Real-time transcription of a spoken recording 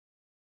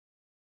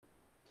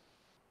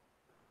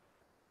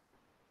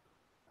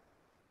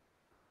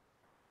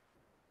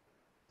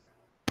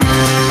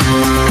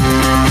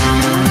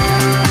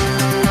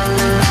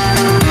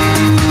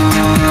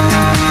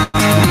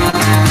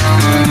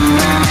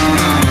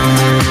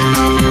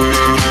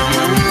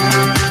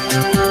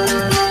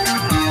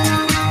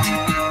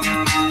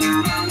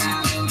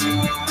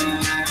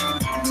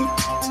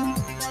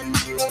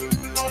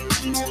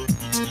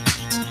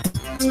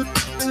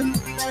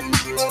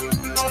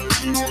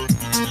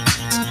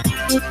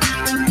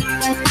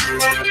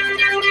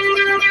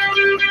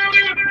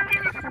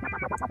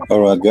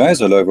Alright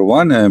guys, hello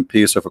everyone, and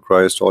peace of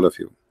Christ to all of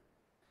you.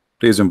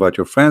 Please invite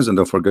your friends and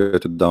don't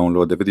forget to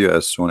download the video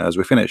as soon as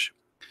we finish.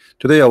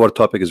 Today our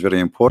topic is very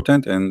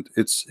important, and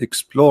it's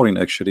exploring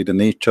actually the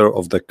nature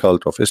of the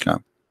cult of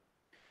Islam.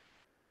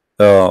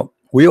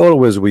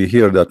 We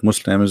hear that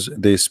Muslims,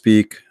 they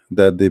speak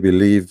that they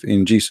believe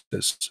in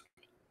Jesus,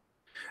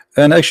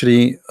 and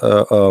actually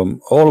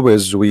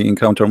always we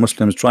encounter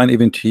Muslims trying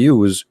even to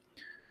use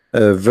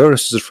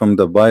verses from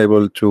the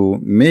Bible to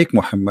make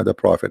Muhammad a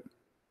prophet.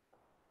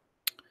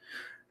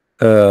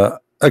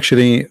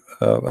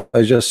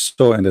 I just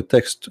saw in the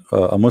text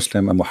a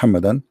Muslim, a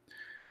Muhammadan,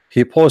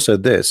 he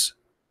posted this.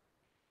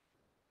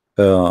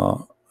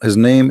 His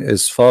name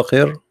is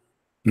Faqir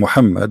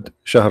Muhammad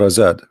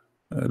Shahrazad.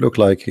 Look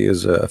like he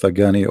is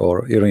Afghani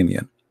or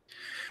Iranian.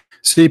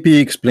 CP,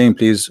 explain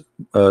please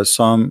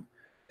Psalm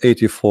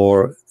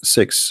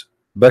 84:6,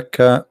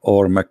 Becca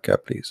or Mecca,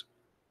 please.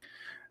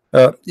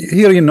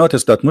 Here you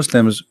notice that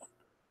Muslims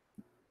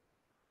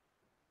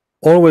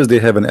always they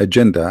have an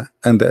agenda,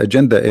 and the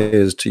agenda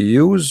is to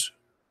use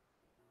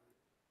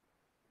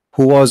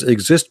who was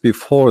exist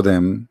before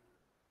them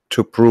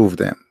to prove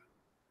them.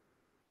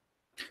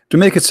 To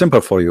make it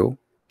simple for you,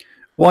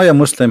 why a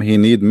Muslim he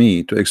need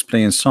me to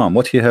explain Psalm?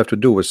 What he have to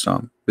do with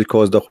Psalm?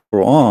 Because the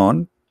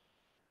Quran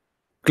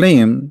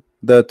claim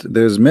that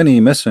there's many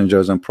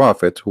messengers and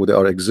prophets who they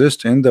are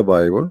exist in the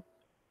Bible.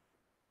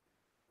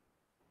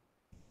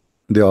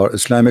 They are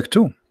Islamic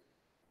too.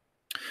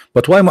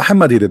 But why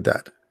Muhammad he did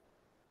that?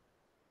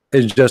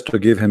 It's just to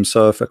give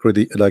himself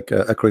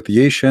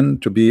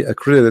accreditation, to be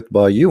accredited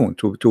by you,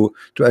 to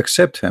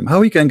accept him.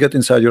 How he can get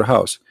inside your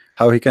house?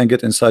 How he can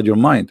get inside your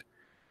mind?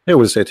 He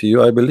will say to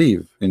you, I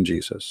believe in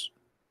Jesus.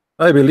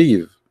 I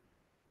believe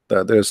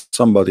that there's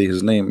somebody,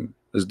 his name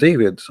is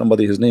David,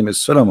 somebody his name is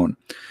Solomon,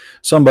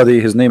 somebody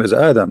his name is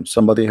Adam,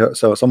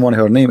 someone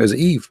her name is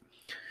Eve.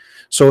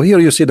 So here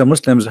you see the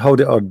Muslims how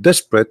they are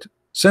desperate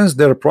since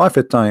their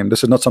prophet time.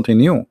 This is not something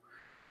new,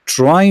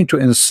 trying to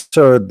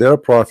insert their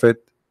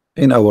prophet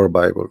in our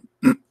Bible.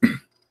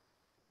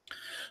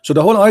 So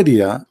the whole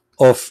idea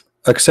of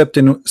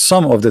accepting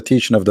some of the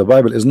teaching of the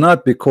Bible is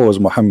not because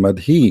Muhammad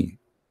he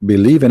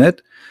believe in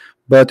it,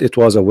 but it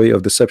was a way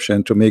of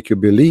deception to make you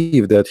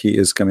believe that he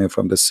is coming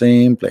from the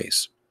same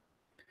place.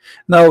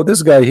 Now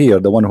this guy here,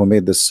 the one who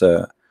made this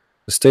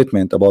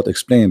statement about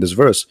explaining this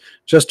verse,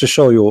 just to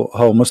show you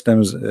how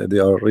Muslims they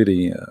are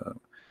really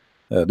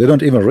they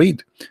don't even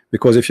read.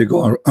 Because if you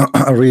go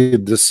and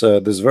read this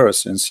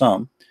verse in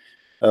Psalm,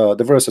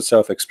 the verse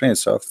itself explains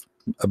itself.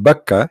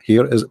 Bakka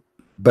here is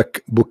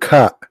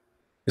buka.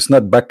 It's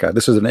not Bakka.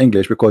 This is in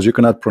English because you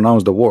cannot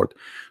pronounce the word.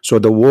 So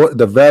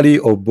the valley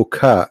of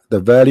Buka,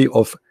 the valley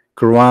of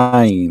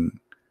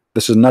crying.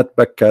 This is not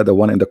Bakka, the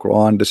one in the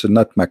Quran. This is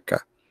not Mecca.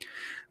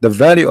 The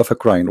valley of a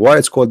crying. Why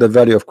it's called the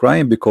valley of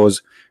crying?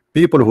 Because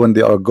people when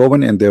they are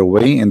going in their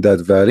way in that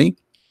valley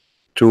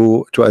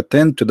to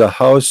attend to the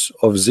house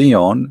of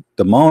Zion,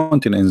 the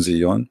mountain in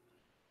Zion,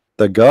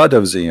 the God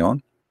of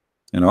Zion,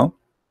 you know.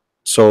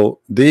 So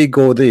they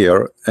go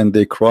there and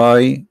they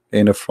cry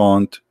in the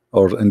front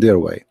or in their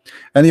way,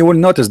 and you will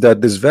notice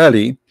that this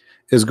valley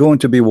is going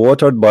to be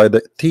watered by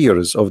the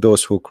tears of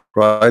those who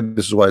cried.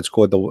 This is why it's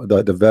called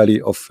the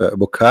valley of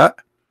Buka,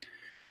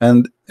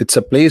 and it's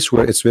a place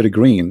where it's very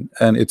green,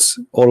 and it's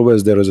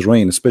always there is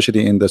rain,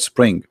 especially in the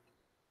spring.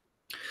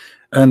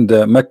 And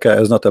Mecca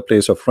is not a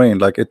place of rain.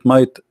 Like it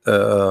might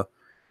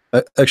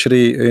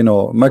actually, you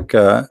know,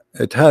 Mecca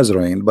it has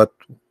rain, but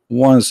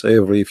once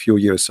every few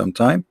years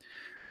sometime,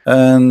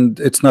 and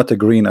it's not a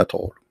green at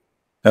all,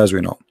 as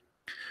we know.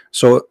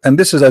 So, and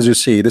this is, as you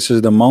see, this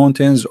is the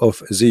mountains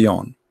of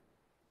Zion,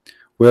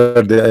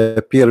 where they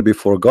appear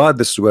before God.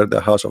 This is where the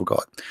house of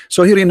God.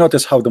 So here you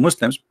notice how the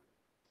Muslims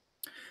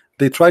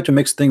they try to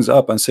mix things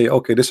up and say,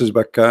 okay, this is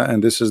Mecca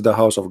and this is the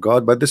house of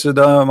God, but this is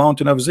the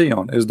mountain of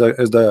Zion. Is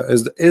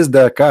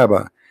the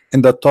Kaaba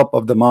in the top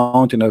of the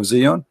mountain of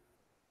Zion,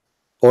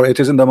 or it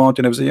is in the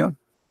mountain of Zion?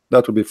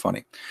 That would be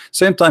funny.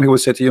 Same time he will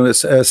say to you,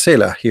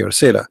 Selah here,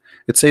 Selah.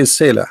 It says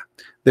Selah.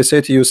 They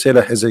say to you,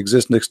 Selah is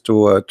exist next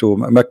to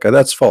Mecca.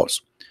 That's false.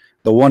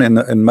 The one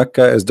in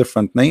Mecca is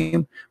different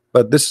name,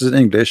 but this is in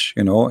English,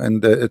 you know,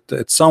 and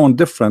it sounds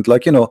different.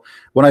 Like, you know,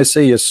 when I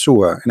say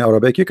Yeshua in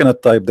Arabic, you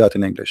cannot type that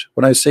in English.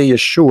 When I say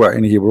Yeshua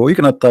in Hebrew, you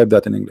cannot type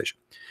that in English.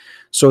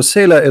 So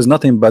Selah is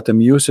nothing but a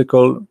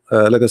musical,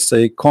 let us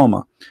say,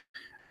 comma.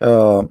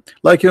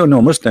 Like, you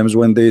know, Muslims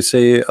when they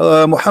say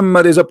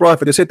Muhammad is a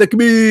prophet, they say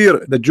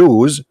Takbir. The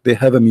Jews, they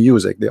have a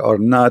music. They are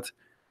not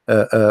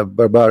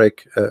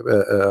barbaric,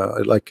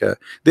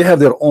 they have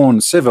their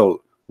own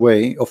civil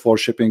way of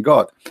worshiping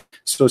God.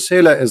 So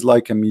Selah is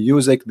like a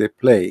music they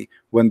play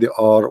when they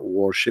are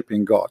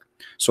worshiping God.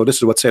 So this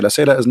is what Selah.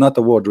 Selah is not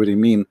a word really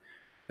mean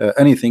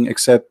anything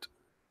except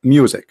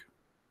music,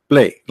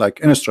 play, like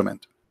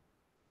instrument.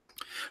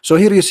 So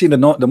here you see the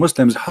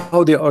Muslims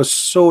how they are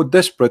so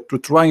desperate to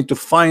trying to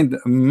find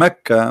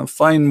Mecca,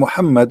 find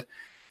Muhammad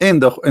in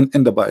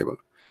the Bible,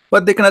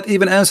 but they cannot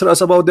even answer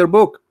us about their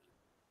book.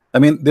 I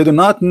mean, they do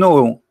not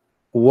know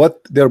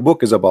what their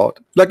book is about.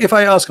 Like if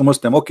I ask a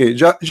Muslim, okay,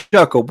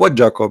 Jacob, what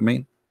Jacob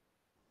mean?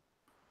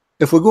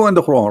 If we go in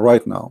the Quran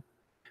right now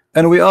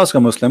and we ask a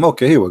Muslim,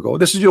 okay, here we go,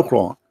 this is your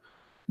Quran,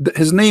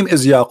 his name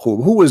is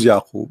Yaqub. Who is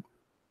Yaqub?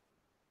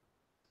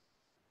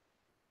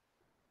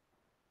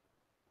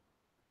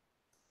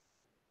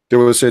 They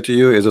will say to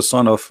you, is a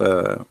son of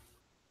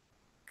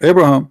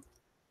Abraham.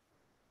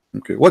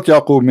 Okay, what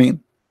Yaqub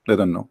mean? They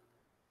don't know.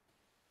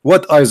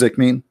 What Isaac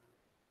mean?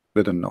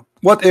 They don't know.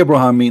 What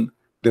Abraham mean?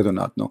 They do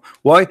not know.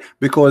 Why?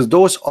 Because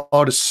those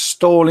are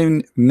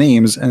stolen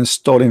names and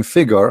stolen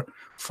figure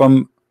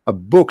from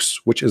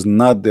books which is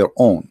not their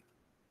own.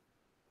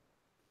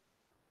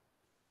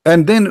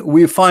 And then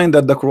we find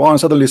that the Quran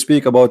suddenly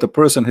speak about a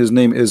person, his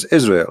name is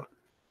Israel.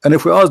 And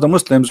if we ask the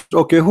Muslims,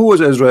 okay, who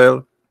is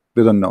Israel?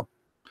 They don't know.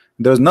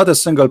 There's not a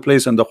single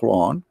place in the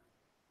Quran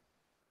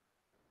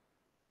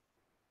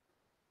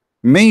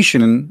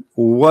mentioning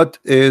what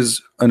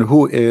is and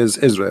who is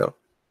Israel.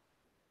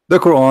 The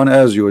Quran,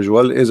 as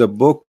usual, is a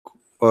book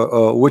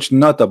which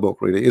not a book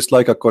really. It's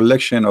like a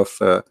collection of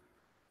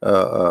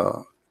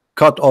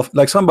cut off,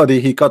 like somebody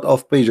he cut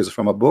off pages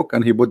from a book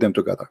and he put them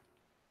together.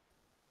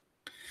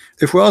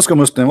 If we ask a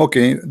Muslim,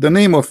 okay, the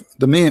name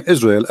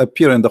Israel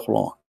appear in the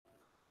Quran,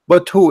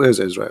 but who is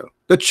Israel?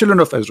 The children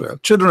of Israel.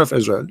 Children of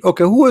Israel.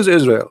 Okay, who is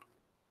Israel?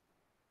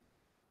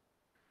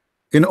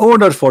 In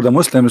order for the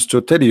Muslims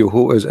to tell you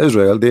who is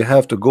Israel, they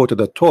have to go to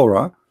the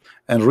Torah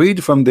and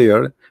read from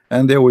there,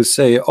 and they will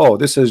say, oh,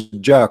 this is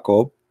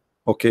Jacob.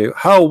 Okay,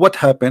 what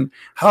happened?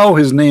 How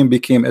his name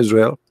became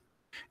Israel?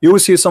 You will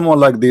see someone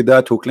like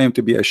that who claimed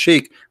to be a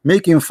sheikh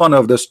making fun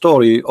of the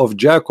story of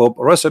Jacob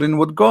wrestling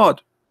with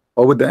God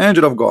or with the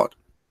angel of God.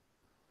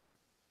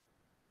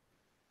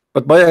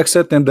 But by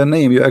accepting the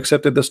name, you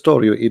accepted the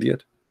story, you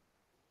idiot.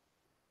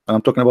 And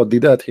I'm talking about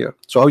that here.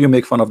 So how you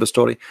make fun of the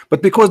story?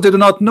 But because they do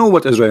not know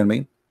what Israel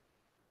means.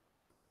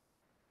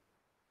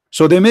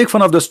 So they make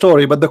fun of the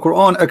story, but the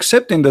Quran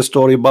accepting the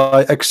story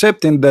by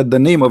accepting that the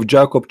name of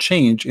Jacob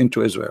changed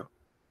into Israel.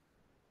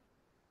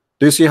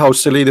 Do you see how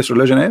silly this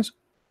religion is?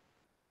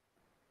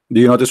 Do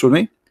you notice with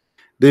me?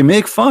 They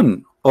make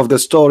fun of the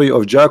story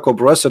of Jacob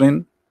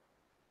wrestling,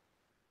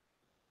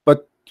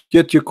 but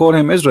yet you call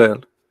him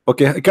Israel.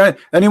 Okay,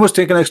 any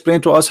Muslim can explain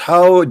to us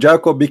how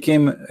Jacob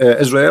became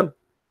Israel?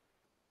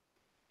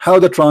 How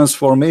the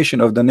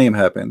transformation of the name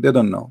happened? They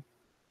don't know,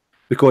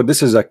 because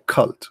this is a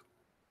cult.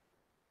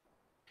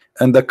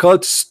 And the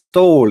cult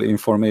stole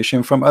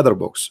information from other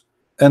books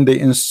and they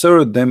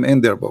insert them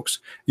in their books.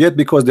 Yet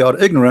because they are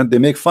ignorant, they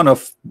make fun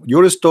of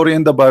your story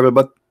in the Bible,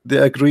 but they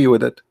agree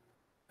with it.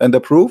 And the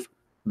proof,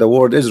 the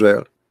word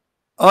Israel.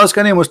 Ask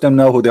any Muslim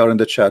now who they are in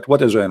the chat,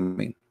 what Israel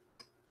mean?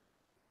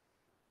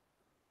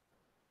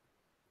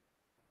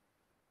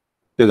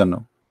 They don't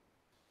know.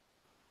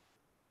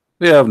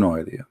 They have no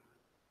idea.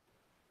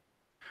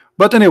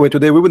 But anyway,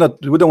 today we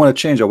don't want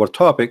to change our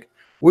topic.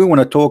 We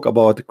want to talk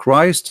about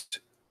Christ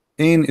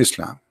in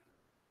Islam.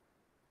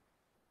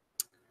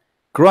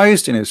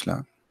 Christ in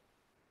Islam.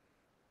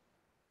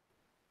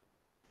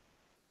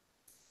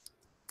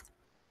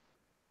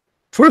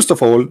 First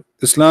of all,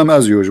 Islam,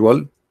 as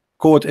usual,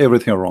 caught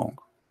everything wrong.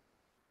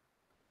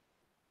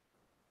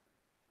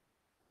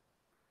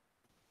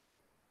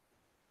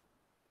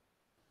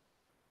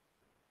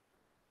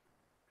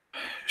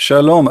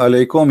 Shalom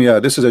alaikum. Yeah,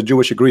 this is a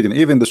Jewish greeting.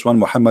 Even this one,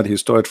 Muhammad, he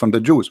stole it from the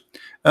Jews.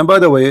 And by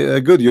the way,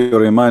 good you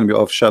remind me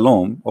of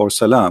shalom or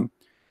salam.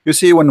 You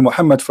see, when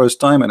Muhammad first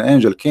time an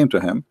angel came to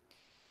him,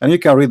 and you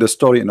can read the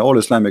story in all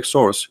Islamic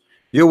source,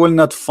 you will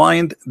not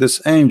find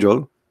this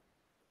angel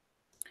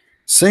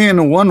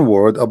saying one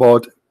word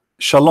about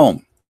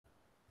shalom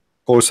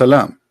or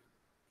salam.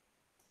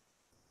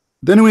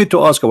 Then we need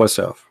to ask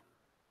ourselves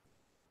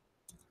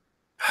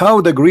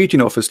how the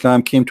greeting of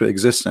Islam came to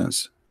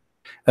existence,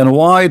 and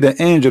why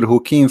the angel who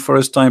came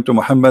first time to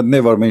Muhammad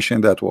never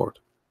mentioned that word.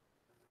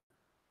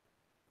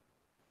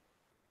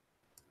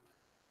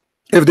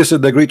 If this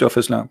is the greeting of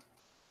Islam.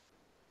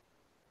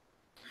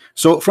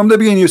 So from the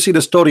beginning you see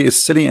the story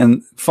is silly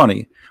and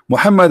funny.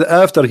 Muhammad,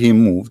 after he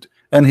moved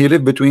and he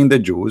lived between the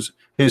Jews,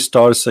 he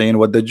starts saying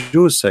what the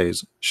Jews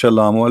says,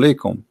 Shalom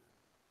alaikum.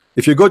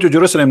 If you go to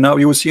Jerusalem now,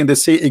 you will see and they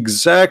say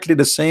exactly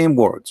the same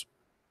words.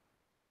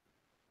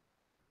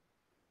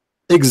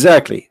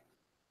 Exactly.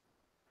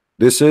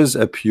 This is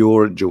a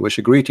pure Jewish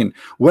greeting.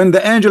 When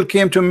the angel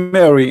came to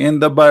Mary in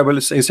the Bible,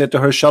 he said to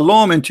her,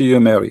 Shalom into you,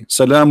 Mary.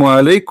 Salamu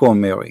alaikum,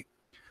 Mary.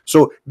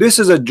 So this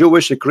is a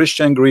Jewish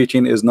Christian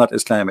greeting, is not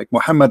Islamic.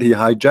 Muhammad, he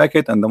hijacked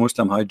it and the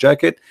Muslim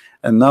hijack it,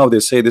 and now they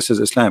say this is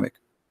Islamic.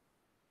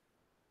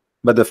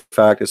 But the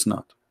fact is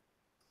not.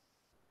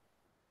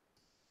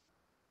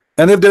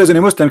 And if there is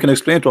any Muslim can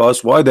explain to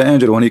us why the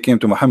angel when he came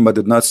to Muhammad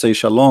did not say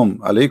Shalom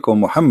alaikum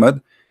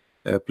Muhammad,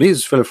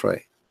 please feel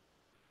free.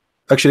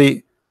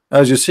 Actually,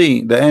 as you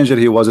see, the angel,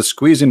 he was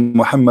squeezing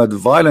Muhammad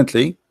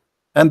violently,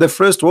 and the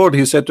first word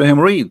he said to him,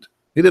 read.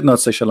 He did not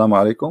say Shalom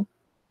alaikum,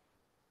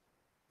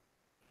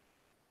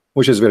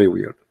 which is very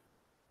weird.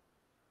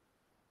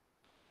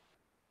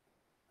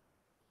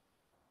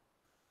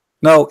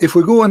 Now, if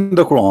we go in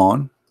the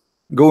Quran,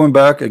 going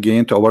back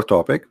again to our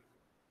topic,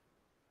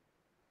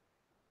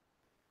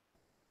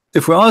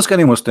 if we ask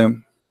any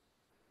Muslim,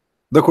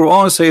 the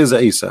Quran says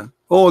Isa.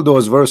 All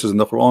those verses in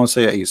the Quran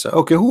say Isa.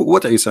 Okay,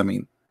 what Isa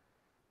mean?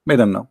 May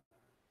them know.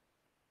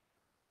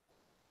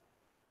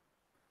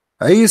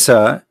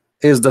 Isa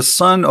is the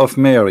son of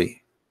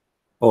Mary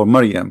or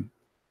Maryam.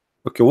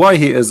 Okay, why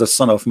he is the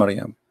son of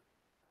Maryam?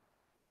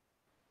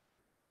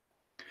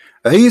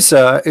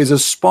 Isa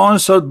is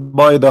sponsored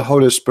by the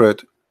Holy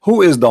Spirit.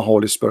 Who is the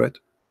Holy Spirit?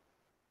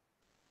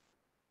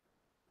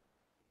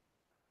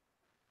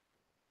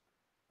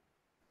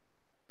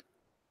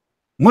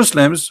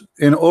 Muslims,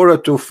 in order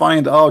to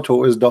find out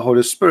who is the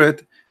Holy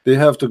Spirit, they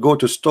have to go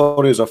to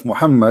stories of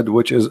Muhammad,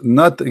 which is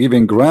not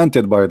even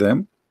granted by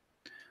them.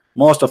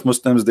 Most of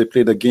Muslims, they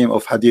play the game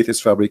of hadith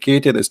is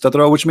fabricated,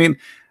 etc., which mean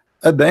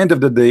at the end of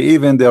the day,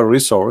 even their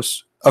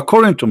resource,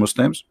 according to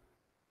Muslims,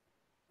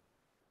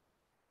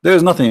 there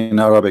is nothing in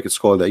Arabic. It's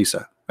called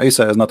Isa.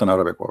 Isa is not an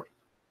Arabic word.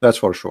 That's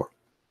for sure.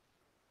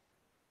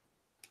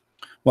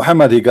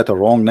 Muhammad, he got a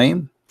wrong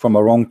name from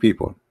a wrong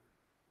people,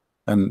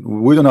 and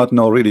we do not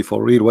know really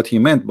for real what he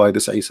meant by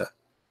this Isa.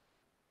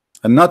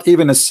 And not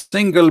even a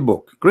single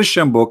book,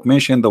 Christian book,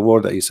 mentioned the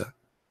word Isa.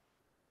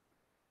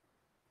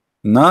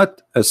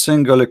 Not a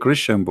single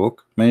Christian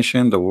book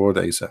mentioned the word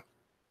Isa.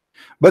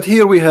 But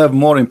here we have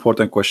more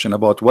important question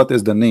about what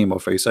is the name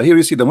of Isa. Here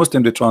you see the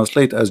Muslim, they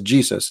translate as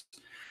Jesus,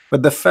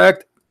 but the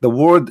fact the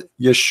word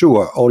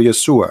Yeshua or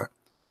Yeshua,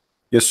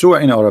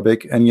 Yeshua in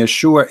Arabic and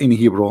Yeshua in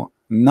Hebrew,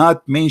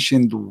 not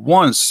mentioned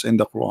once in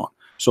the Quran.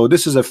 So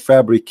this is a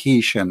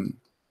fabrication,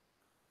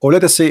 or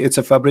let us say it's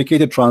a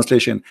fabricated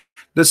translation,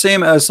 the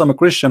same as some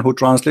Christian who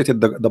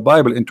translated the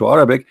Bible into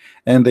Arabic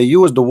and they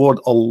used the word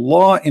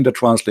Allah in the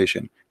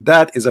translation.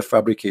 That is a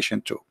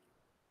fabrication too.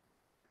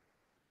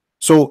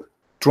 So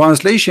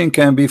translation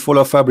can be full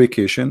of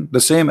fabrication,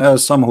 the same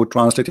as some who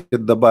translated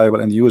the Bible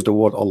and used the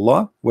word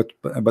Allah,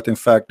 but in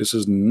fact this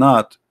is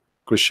not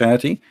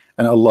Christianity,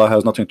 and Allah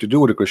has nothing to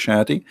do with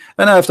Christianity.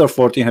 And after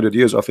 1400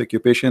 years of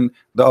occupation,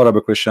 the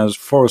Arabic Christians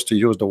forced to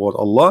use the word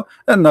Allah,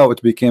 and now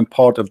it became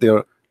part of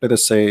their, let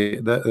us say,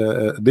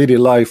 the daily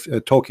life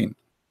talking.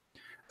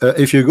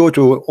 If you go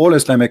to all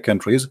Islamic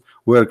countries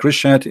where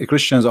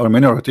Christians are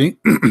minority,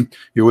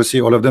 you will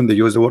see all of them, they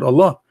use the word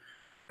Allah.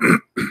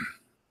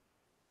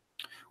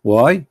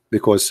 Why?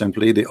 Because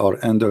simply they are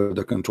under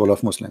the control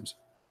of Muslims.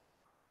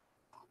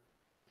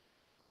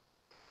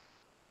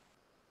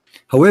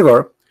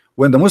 However,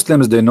 when the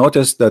Muslims, they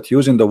notice that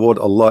using the word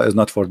Allah is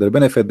not for their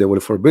benefit, they will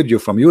forbid you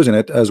from using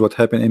it, as what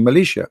happened in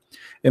Malaysia.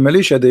 In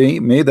Malaysia, they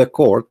made the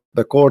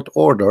court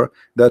order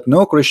that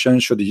no Christian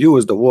should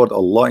use the word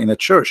Allah in a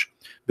church,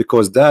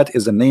 because that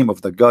is the name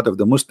of the God of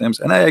the Muslims.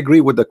 And I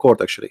agree with the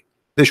court, actually.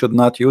 They should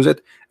not use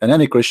it, and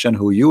any Christian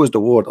who used the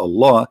word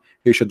Allah,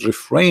 he should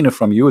refrain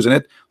from using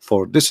it,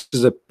 for this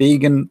is a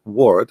pagan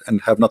word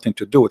and have nothing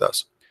to do with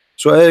us.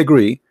 So I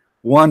agree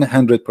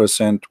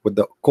 100% with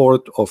the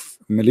court of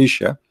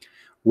Malaysia,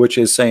 which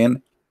is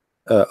saying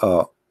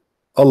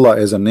Allah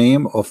is a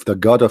name of the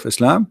God of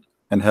Islam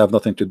and have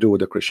nothing to do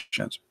with the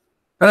Christians.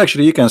 And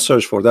actually you can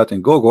search for that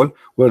in Google,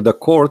 where the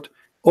court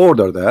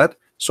ordered that,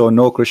 so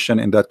no Christian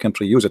in that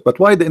country use it. But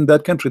why in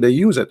that country they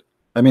use it?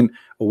 I mean,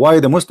 why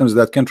the Muslims in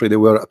that country, they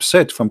were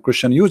upset from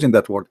Christian using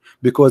that word?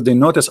 Because they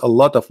notice a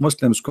lot of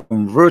Muslims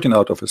converting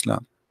out of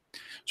Islam.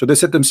 So they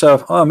said to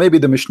themselves, maybe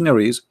the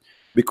missionaries,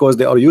 because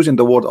they are using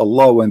the word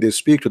Allah when they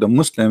speak to the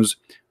Muslims,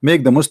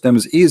 make the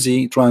Muslims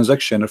easy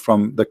transaction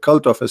from the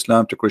cult of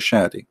Islam to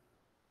Christianity.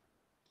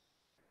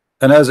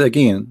 And as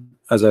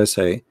I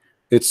say,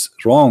 it's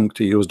wrong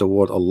to use the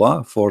word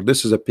Allah, for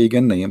this is a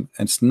pagan name,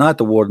 and it's not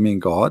the word mean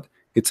God.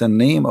 It's a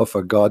name of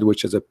a God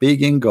which is a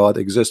pagan God,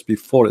 exists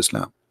before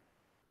Islam.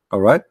 All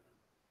right.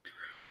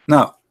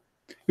 Now,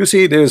 you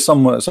see, there is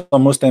some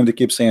Muslims, they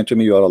keep saying to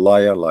me, you are a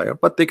liar,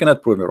 but they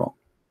cannot prove me wrong.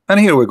 And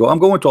here we go. I'm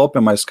going to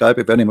open my Skype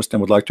if any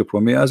Muslim would like to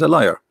prove me as a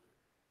liar.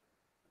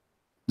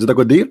 Is it a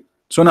good deal?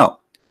 So now,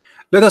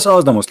 let us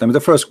ask the Muslim the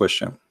first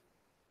question.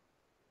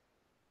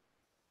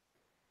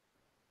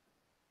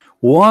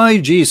 Why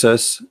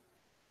Jesus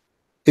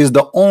is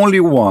the only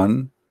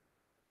one?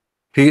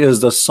 He is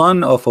the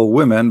son of a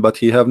woman, but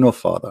he have no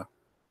father.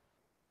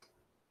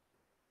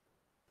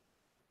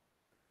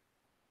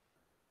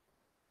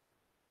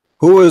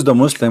 Who is the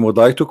Muslim would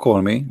like to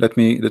call me? Let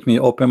me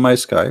open my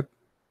Skype.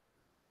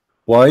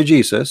 Why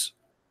Jesus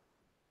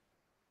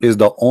is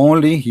the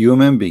only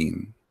human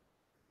being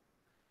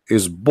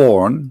is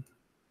born,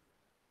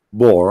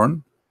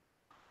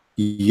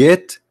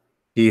 yet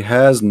he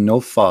has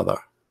no father.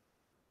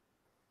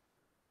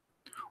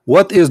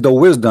 What is the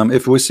wisdom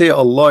if we say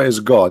Allah is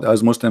God,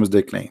 as Muslims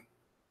they claim?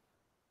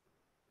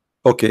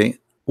 Okay,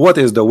 what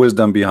is the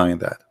wisdom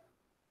behind that?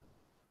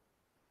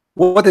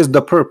 What is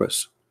the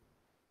purpose?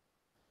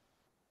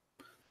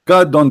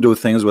 God don't do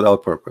things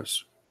without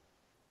purpose.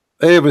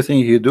 Everything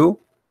he do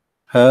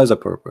has a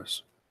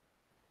purpose.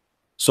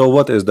 So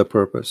what is the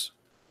purpose?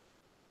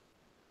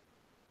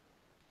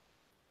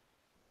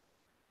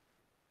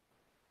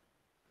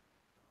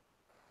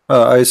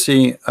 I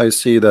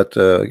see that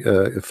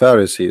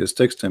Pharisee is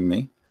texting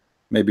me.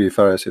 Maybe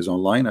Faris is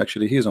online.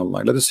 Actually, he's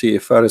online. Let us see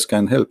if Faris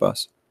can help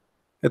us.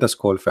 Let us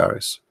call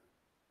Faris.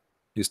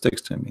 He's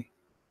texting me.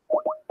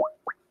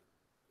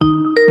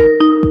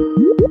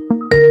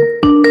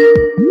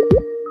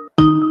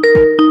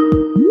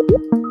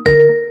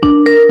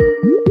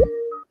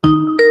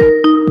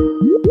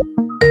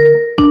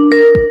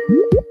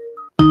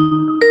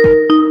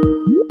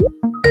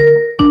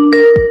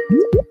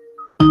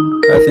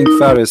 I think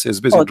Faris is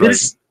busy driving.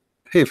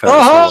 Hey Faris.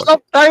 Oh,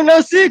 I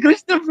know, see,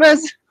 Christopher.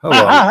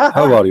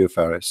 How are you,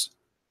 Faris?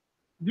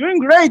 Doing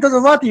great.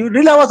 What you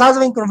really was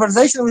having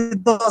conversation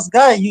with those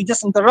guys. You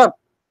just interrupt.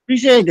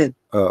 Appreciate it.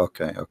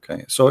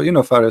 Okay. So you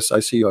know, Faris, I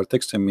see you are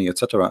texting me,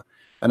 etc.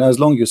 And as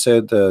long you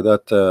said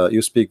that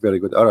you speak very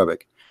good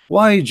Arabic,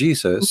 why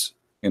Jesus?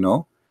 You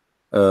know,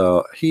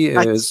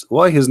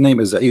 why his name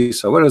is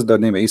Isa? Where is the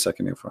name Isa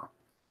coming from?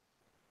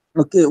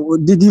 Okay,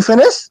 did you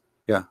finish?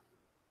 Yeah.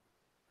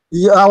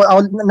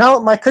 Now,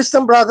 my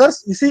Christian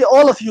brothers, you see,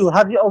 all of you,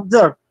 have you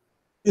observed?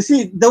 You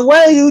see, the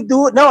way you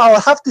do it, now I will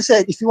have to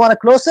say, if you want to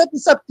close it,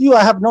 it's up to you.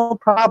 I have no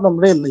problem,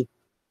 really.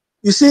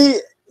 You see,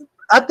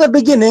 at the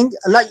beginning,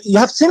 like you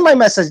have seen my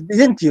message,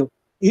 didn't you?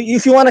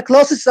 If you want to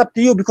close it, it's up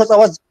to you, because I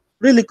was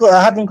really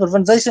having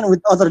conversation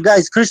with other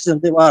guys,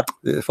 Christians, they are.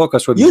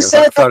 Focus with you me,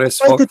 said Faris.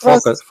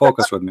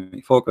 Focus with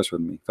me. Focus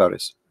with me,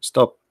 Faris.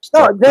 Stop.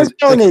 No, there's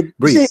no need.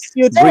 Breathe. See, if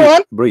you don't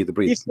want, breathe.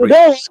 if you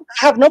don't want,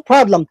 I have no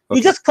problem. Okay.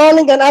 You're just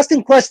calling and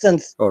asking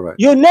questions. All right.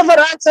 You never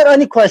answer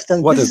any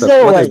questions. What is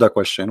the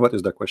question? What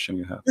is the question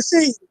you have? You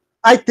see,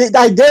 I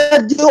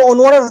dared you on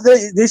one of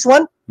this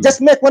one.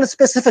 Just make one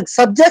specific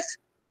subject,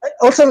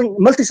 also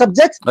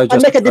multi-subject,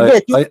 and make a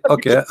debate.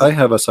 Okay, I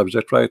have a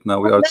subject right now.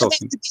 We are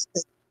talking.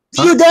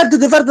 Do you dare to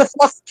develop the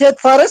fluff kid,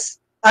 Faris?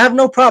 I have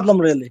no problem,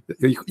 really.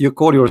 You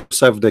call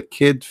yourself the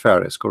kid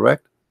Faris,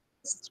 correct?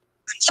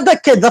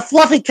 The kid, the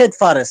fluffy kid,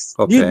 Faris.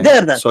 Okay. You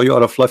dare that? So you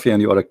are a fluffy and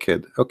you are a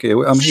kid. Okay,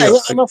 I'm here.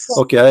 Yeah,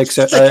 Okay, I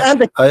accept.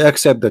 I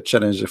accept the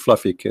challenge,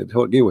 fluffy kid.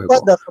 What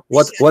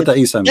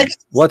Isa mean?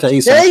 What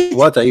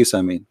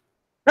Isa mean?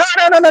 No.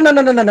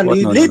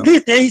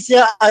 Leave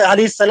Isa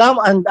alayhi salam,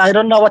 and I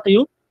don't know what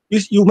you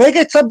make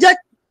a subject.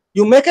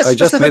 You make a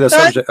specific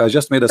I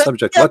just made a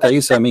subject. What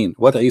Isa mean?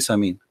 What Isa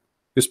mean?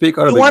 You speak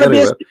Arabic very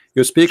well.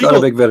 You speak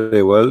Arabic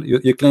very well.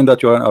 You claim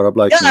that you are an Arab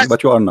like me,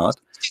 but you are not.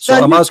 So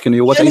I'm asking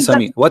you, what Isa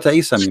mean? What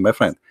Isa mean, my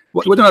friend?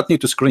 We do not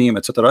need to scream,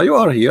 etc. You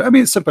are here. I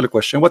mean, simple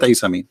question. What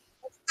Isa mean?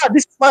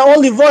 This is my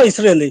only voice,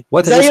 really.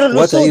 What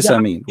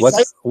Isa mean?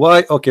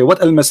 Why? Okay.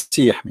 What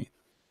al-Masih mean?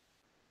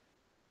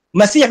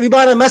 Masih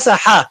بمعنى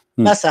مسح.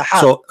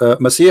 So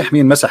Masih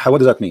mean مسح. What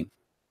does that mean?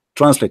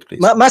 Translate, please.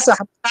 مسح.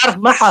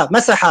 محى.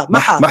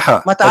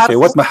 Okay.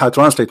 What محى?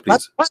 Translate,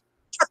 please.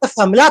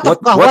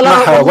 What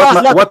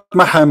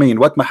maha mean?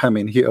 What maha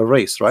mean? He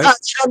erased, right?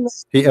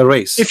 He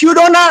erased. If you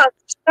don't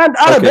understand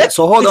Arabic, okay,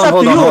 so hold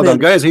on,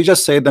 guys. He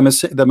just said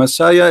the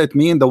Messiah. It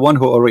means the one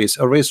who erased.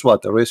 Erase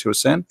what? Erase your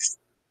sin.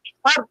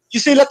 You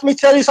see, let me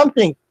tell you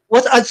something.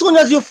 As soon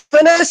as you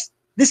finish,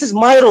 this is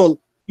my role.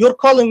 You're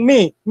calling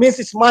me, means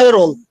it's my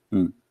role.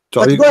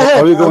 So are you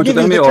going to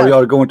tell me, or you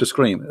are going to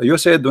scream? You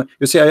said,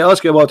 you see, I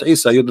asked you about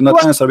Isa, you did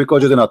not answer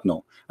because you did not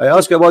know. I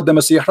asked you about the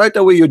Messiah, right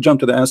away you jump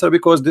to the answer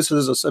because this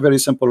is a very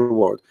simple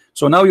word.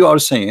 So now you are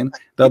saying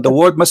that the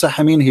word Masah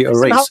mean he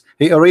erased.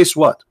 He erased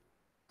what?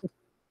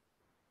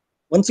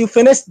 Once you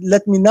finish,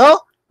 let me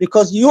know,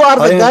 because you are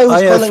the guy who's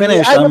calling me. I have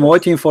finished. I'm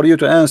waiting for you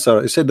to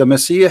answer. You said the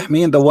Messiah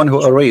mean the one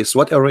who erased.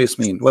 What erase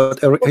mean?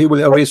 He will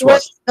erase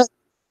what?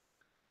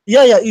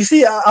 Yeah. You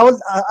see, I will,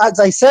 as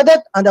I said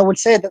it, and I will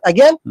say it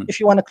again. If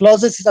you want to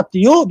close this, it's up to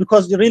you,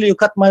 because you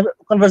cut my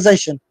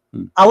conversation.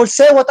 I will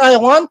say what I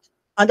want,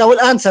 and I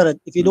will answer it.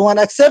 If you don't want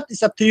to accept,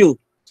 it's up to you.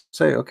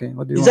 Say, okay.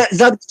 What do you want? Is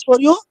that for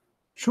you?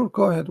 Sure,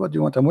 go ahead. What do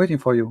you want? I'm waiting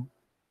for you.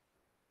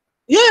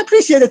 Yeah,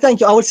 appreciate it. Thank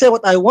you. I will say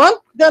what I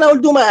want, then I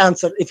will do my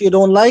answer. If you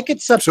don't like it,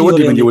 it's up to you. So what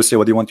do you mean you will say?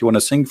 What do you want? You want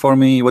to sing for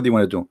me? What do you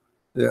want to do?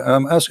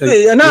 I'm asking.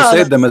 You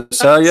said the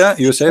Messiah.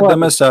 You said the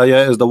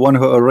Messiah is the one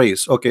who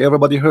erased. Okay,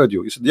 everybody heard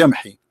you. You said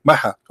Yamhi,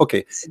 Maha.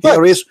 Okay,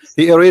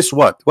 he erased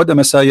what? What the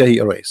Messiah he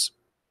erased?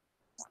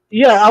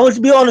 Yeah, I will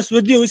be honest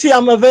with you. You see,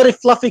 I'm a very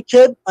fluffy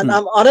kid, and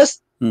I'm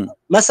honest.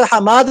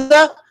 Masaha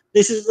Mada.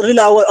 This is really.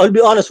 I'll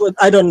be honest with.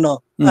 I don't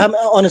know. I'm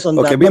honest on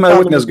that. Okay, be my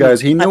witness,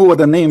 guys. He knew what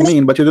the name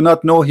mean, but you do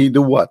not know he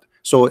do what.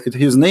 So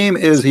his name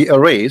is he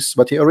erased,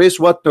 but he erased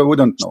what we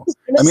don't know.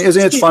 I mean,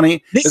 isn't it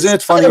funny? Isn't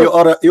it funny?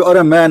 You are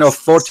a man of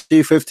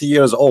 40, 50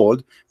 years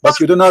old, but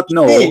you do not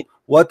know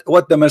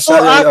what the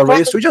Messiah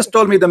erased. You just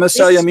told me the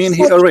Messiah mean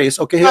he erased.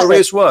 Okay, he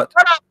erased what?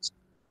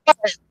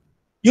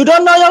 You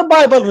don't know your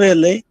Bible,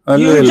 really.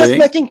 You're just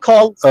making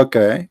calls.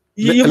 Okay.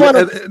 You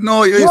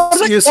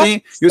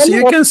see,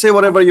 you can say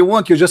whatever you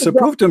want. You just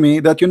prove to me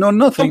that you know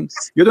nothing.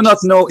 You do not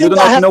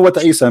know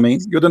what Isa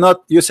mean.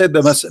 You said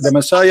the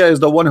Messiah is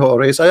the one who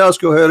erased. I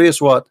ask you, he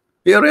erased what?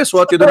 He erased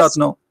what? You do not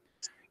know.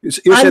 You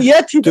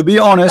said, to be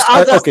honest,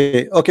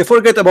 okay,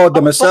 forget about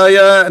the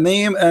Messiah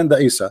name and the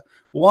Isa.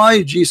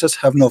 Why Jesus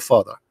have no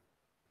father?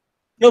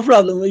 No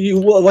problem. You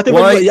whatever.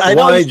 I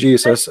know Why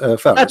Jesus,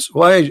 Faris?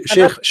 Why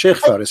Sheikh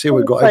Faris? Here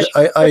we go.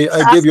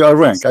 I gave you a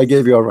rank. I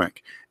gave you a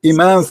rank.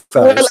 Imam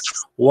Faris.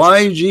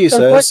 Why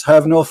Jesus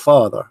have no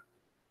father?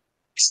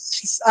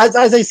 As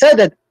I said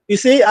it, you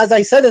see, as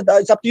I said it,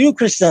 it's up to you,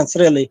 Christians.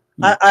 Really,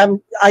 I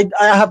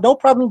have no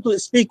problem to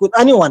speak with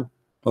anyone.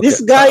 Okay.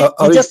 This guy,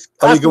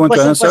 are you going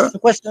to answer?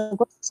 Question.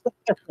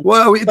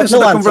 Well, this is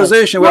a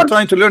conversation. We're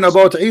trying to learn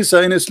about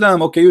Isa in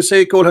Islam. Okay, you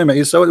say call him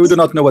Isa. We do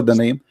not know what the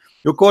name.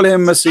 You call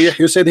him Masih.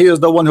 You said he is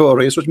the one who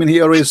erased, which means he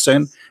erased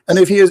sin. And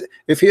if he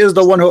is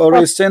the one who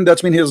erased sin,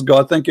 that means he is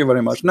God. Thank you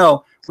very much.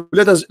 Now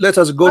let us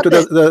go to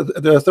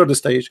the third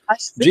stage.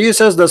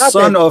 Jesus, the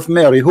son of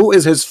Mary. Who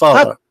is his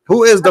father?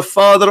 Who is the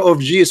father of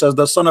Jesus,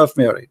 the son of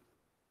Mary?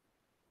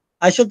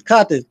 I should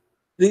cut it.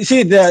 You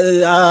see,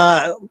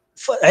 Isa,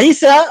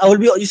 I will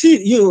be. You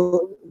see,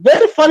 you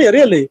very funny,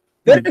 really,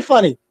 very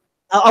funny.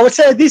 I would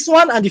say this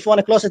one, and if you want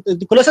to close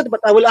it, but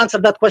I will answer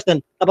that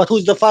question about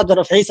who's the father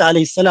of Isa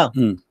alayhi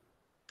salam.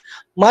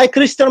 My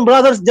Christian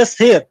brothers, just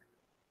here,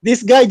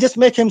 this guy just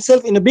make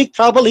himself in a big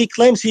trouble. He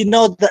claims he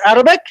knows the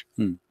Arabic.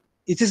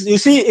 It is, you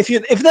see, if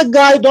the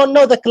guy don't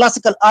know the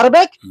classical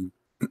Arabic.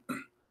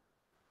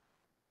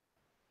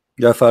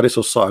 Ya Faris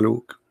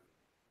al-Sa'luk.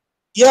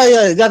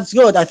 Yeah, that's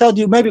good. I thought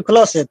you maybe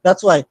close it.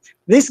 That's why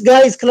this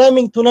guy is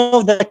claiming to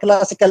know the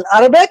classical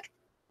Arabic.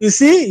 You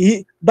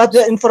see, but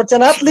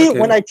unfortunately,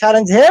 when I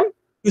challenge him,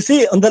 you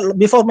see,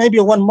 before maybe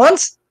 1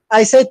 month,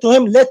 I said to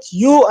him, "Let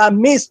you and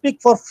me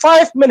speak for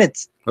 5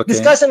 minutes." Okay.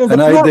 Discussion in the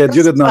and I did.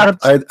 You did not.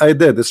 I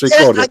did. It's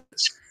recorded.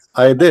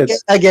 I did.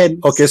 Again.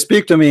 Okay,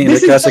 speak to me in the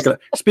classical.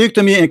 Speak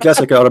to me in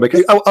classical Arabic.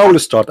 I will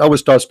start. I will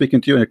start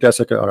speaking to you in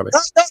classical Arabic.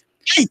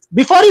 Wait,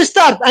 before you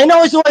start, I know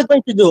what you are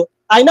going to do.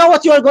 I know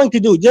what you are going to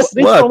do. Just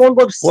read from one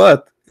book.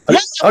 What?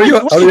 Are you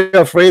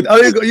afraid?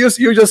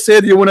 You just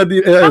said you want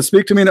to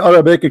speak to me in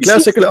Arabic, in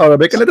classical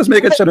Arabic, and let us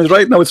make a challenge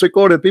right now. It's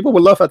recorded. People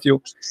will laugh at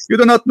you. You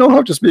do not know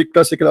how to speak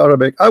classical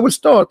Arabic. I will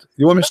start.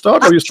 You want me to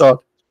start or you start?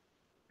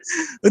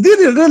 This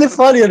is really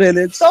funny,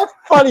 really. It's so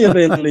funny,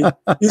 really.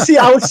 You see,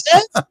 I would say,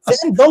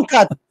 then don't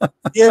cut.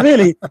 Yeah,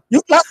 really.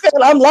 You laughing,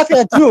 I'm laughing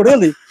at you,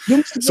 really.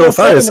 So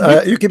Faris,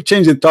 you keep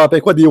changing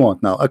topic. What do you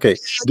want now? Okay.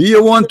 Do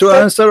you want to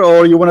answer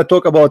or you want to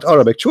talk about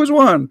Arabic? Choose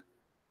one.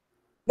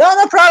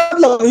 No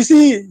problem. You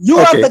see, you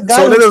okay, are the guy.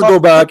 So let us go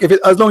back.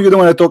 As long as you don't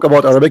want to talk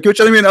about Arabic, you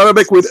tell me in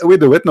Arabic, we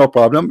do it, no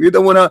problem. You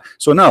don't want to.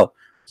 So now,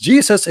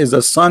 Jesus is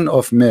the son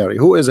of Mary.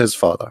 Who is his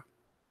father?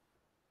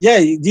 Yeah,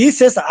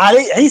 Jesus,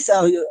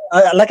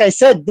 like I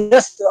said,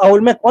 just I will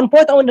make one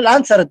point, I will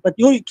answer it, but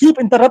you keep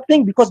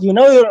interrupting because you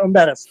know you're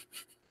embarrassed.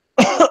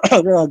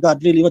 Oh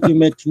God, really, what you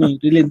made to me?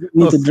 Really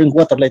need to drink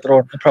water later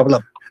on. No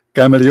problem.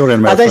 Camel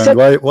urine, my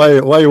friend.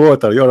 Why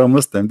water? You're a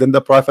Muslim. Didn't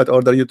the Prophet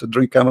order you to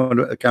drink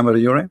camel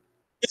urine?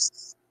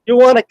 You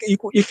want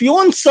if you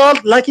want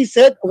salt, like he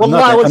said, I'm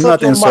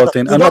not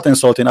insulting. I'm not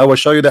insulting. I will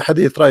show you the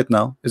hadith right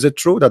now. Is it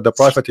true that the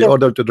Prophet he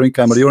ordered to drink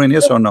camel urine?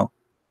 Yes or no?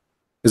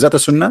 Is that a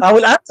sunnah? I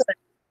will answer it.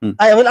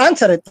 I will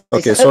answer it.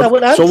 Okay,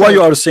 so why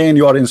you are saying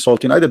you are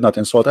insulting? I did not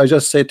insult. I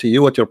just said to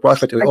you what your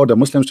Prophet ordered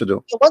Muslims to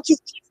do. Once you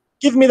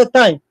give me the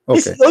time.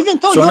 Okay.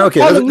 So now,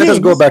 okay, let us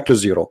go back to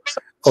zero.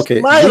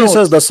 Okay,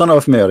 Jesus, the son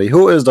of Mary.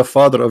 Who is the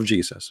father of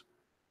Jesus?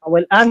 I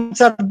will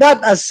answer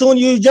that as soon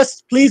you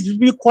just please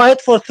be quiet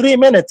for 3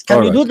 minutes.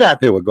 Can you do that?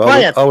 Here we go.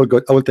 Quiet. I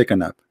will take a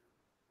nap.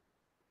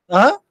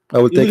 I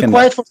will take a nap.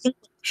 Quiet for 3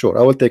 minutes. Sure,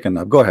 I will take a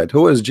nap. Go ahead.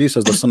 Who is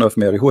Jesus, the son of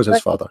Mary? Who is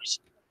his father?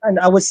 And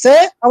I would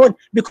say,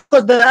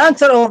 because the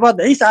answer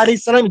about Isa alayhi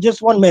salam is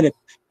just 1 minute.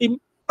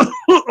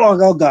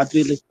 Oh God,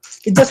 really?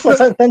 It's just for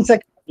 10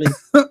 seconds, please.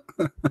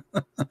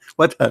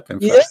 What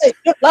happened? Yeah,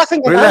 you're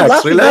laughing.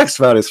 Relax,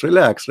 Faris.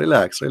 Relax. I'm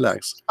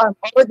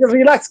already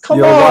relaxed. Come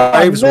on. Your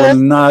wives will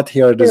not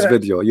hear this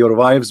video. Your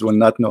wives will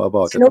not know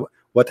about it.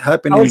 What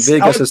happened in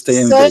Vegas,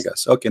 stay in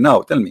Vegas. Okay,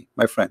 now tell me,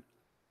 my friend.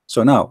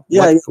 So now,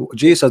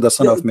 Jesus, the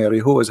son of Mary,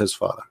 who is his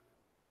father?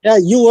 Yeah,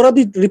 you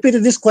already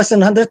repeated this question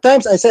 100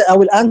 times. I said I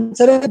will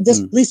answer it.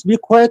 Just please be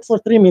quiet for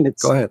 3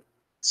 minutes. Go ahead.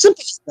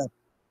 Simple as that.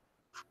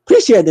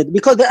 Appreciate it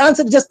because the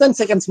answer is just 10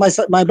 seconds,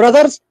 my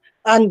brothers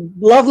and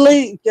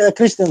lovely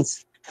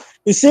Christians.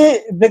 You see,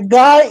 the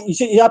guy, you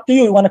see, up to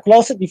you. You want to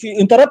close it? If you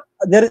interrupt,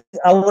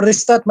 I will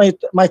restart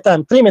my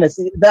time. 3 minutes.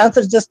 The answer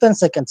is just 10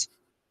 seconds.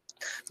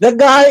 The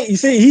guy, you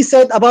see, he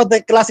said about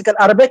the classical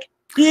Arabic.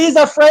 He is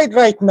afraid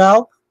right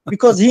now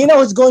because he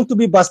knows it's going to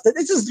be busted.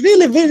 It is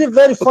really very,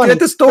 very funny.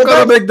 Let us talk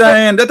Arabic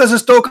then. Let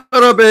us talk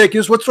Arabic.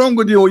 What's wrong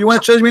with you? You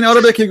want to change me in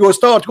Arabic? You go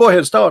start. Go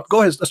ahead. Start.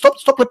 Go ahead.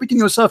 Stop repeating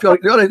yourself. You're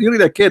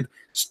really a kid.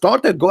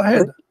 Start it. Go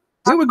ahead.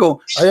 Here we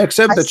go. I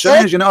accept the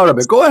challenge in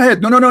Arabic. Go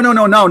ahead. No.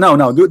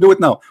 Now. Do it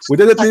now. We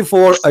did it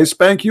before. I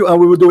spank you and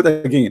we will do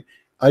it again.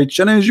 I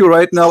challenge you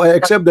right now. I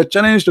accept the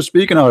challenge to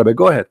speak in Arabic.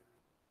 Go ahead.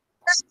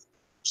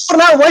 You're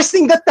now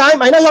wasting the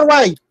time. I know you're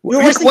right.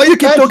 Why you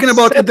keep talking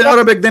about it in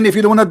Arabic then if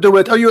you don't want to do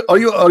it? Are you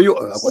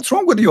what's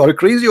wrong with you? Are you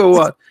crazy or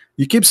what?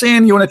 You keep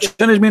saying you want to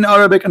challenge me in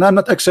Arabic and I'm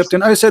not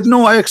accepting. I said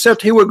no, I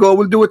accept. Here we go.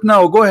 We'll do it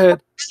now. Go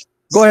ahead.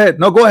 Go ahead.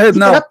 No, go ahead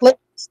now.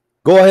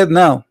 Go ahead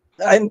now.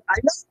 I know.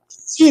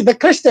 see the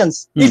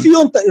Christians. If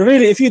you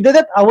really, if you did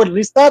it, I will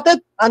restart it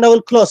and I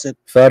will close it.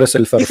 فارس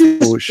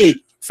الفرفوش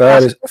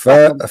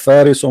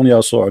فارس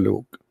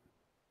يصعلوك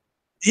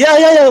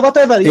yeah,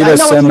 whatever. إلى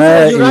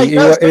السماء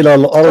وإلى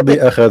الأرض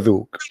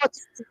أخذوك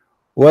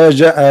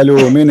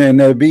وجعلوا من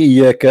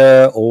نبيك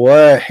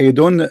واحد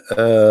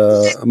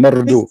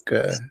مردوك.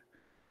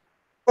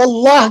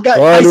 Allah, God,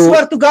 I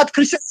swear to God,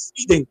 Christians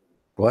reading.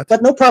 What?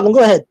 But no problem. Go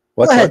ahead.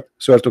 What? Go ahead. What?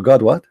 Swear to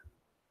God, what?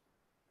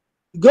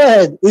 Go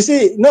ahead. You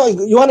see, no,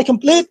 you want to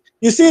complete?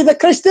 You see the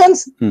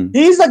Christians?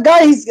 He's a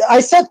guy. I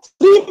said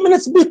 3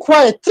 minutes, be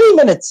quiet. 3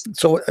 minutes.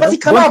 So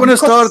don't want to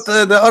start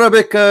the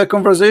Arabic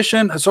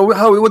conversation. So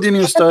how would you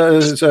mean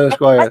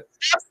quiet?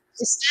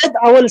 I said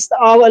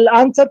I will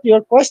answer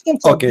your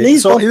question. So okay.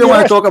 Please so you don't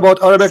want to talk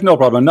about Arabic? No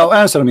problem. Now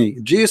answer me.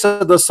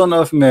 Jesus, the son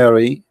of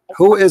Mary,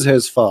 who is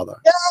his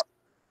father? Yeah.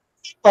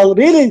 Well,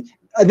 really,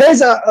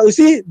 there's a you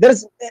see,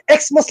 there's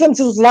ex-Muslims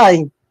who's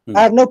lying.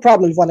 I have no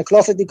problem. If you want to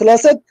close it, you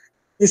close it.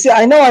 You see,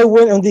 I know I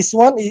win on this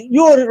one.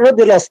 You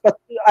already lost, but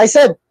I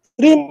said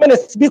 3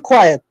 minutes. Be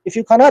quiet. If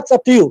you cannot, it's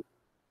up to you.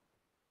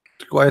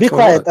 Quiet. Be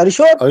quiet. What? Are you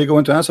sure? Are you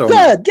going to answer?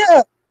 Good.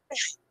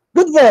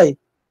 Good boy.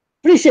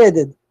 Appreciate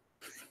it.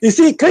 You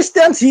see,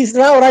 Christians, he's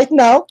right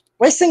now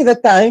wasting the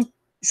time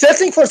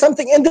searching for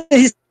something in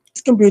his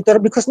computer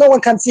because no one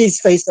can see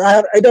his face.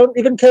 I don't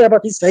even care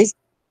about his face.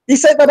 He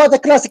said about the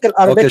classical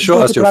Arabic. Okay,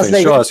 show us your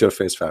face. Show us your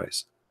face,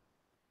 Faris.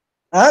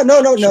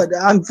 No.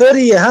 I'm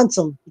very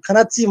handsome. You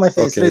cannot see my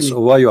face. Okay, really. so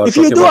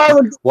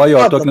why you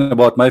are talking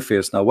about my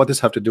face now? What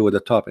does have to do with the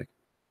topic?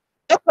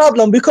 No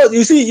problem, because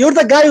you see, you're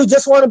the guy who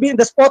just want to be in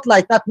the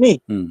spotlight, not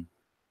me.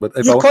 But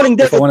if I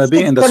want to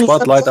be in the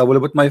spotlight, I will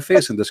put my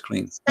face in the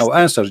screen. Now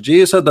answer.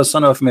 Jesus, the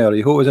son of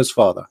Mary, who is his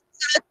father?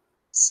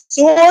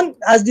 Soon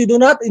as you do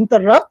not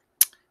interrupt.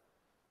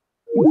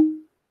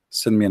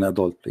 Send me an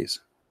adult, please.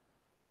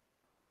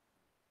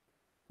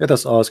 Let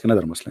us ask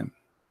another Muslim.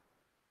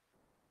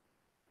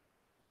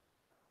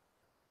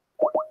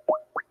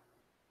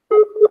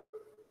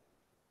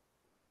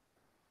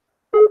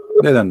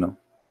 They don't know.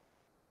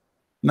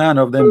 None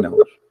of them knows.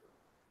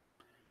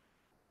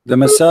 The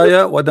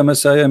Messiah, what the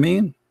Messiah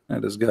mean?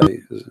 This guy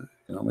is,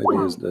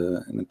 maybe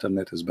the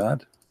internet is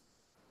bad.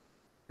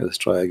 Let's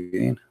try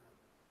again.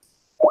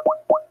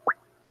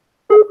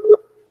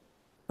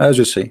 As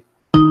you see.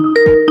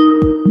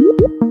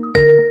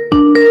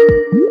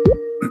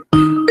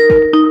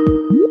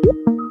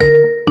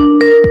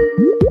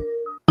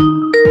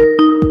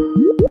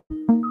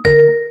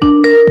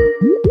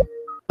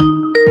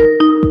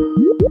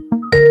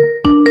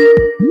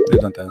 They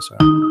don't answer.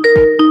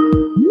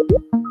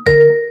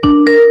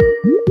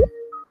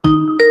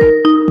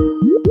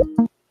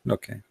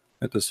 Okay,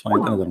 let us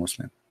find another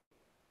Muslim.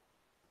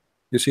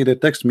 You see, they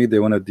text me, they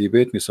want to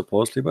debate me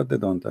supposedly, but they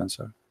don't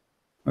answer.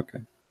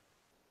 Okay.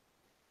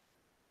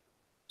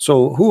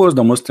 So who was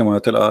the Muslim who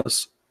tell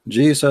us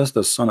Jesus,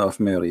 the son of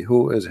Mary,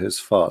 who is his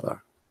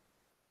father?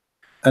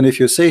 And if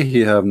you say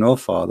he have no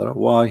father,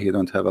 why he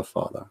don't have a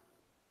father?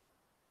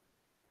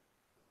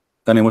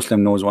 Any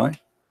Muslim knows why?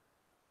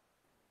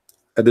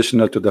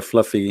 Additional to the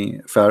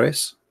fluffy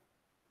Faris.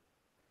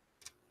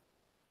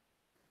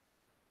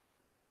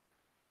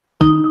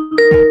 All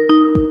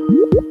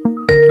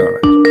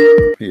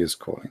right, he is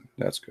calling.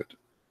 That's good.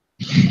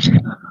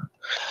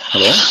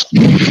 Hello.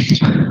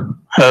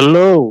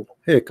 Hello.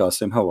 Hey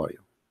Qasim, how are you?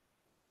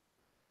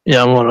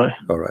 Yeah, I'm alright.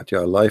 All right, you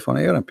are live on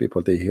air and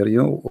people they hear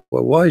you.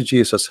 Why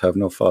Jesus have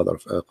no father,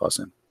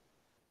 Qasim?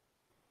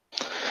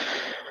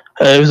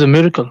 It was a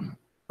miracle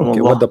from Okay,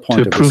 Allah what the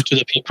point to prove to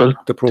the people.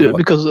 To prove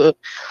because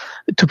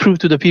to prove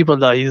to the people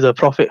that he's a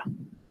prophet.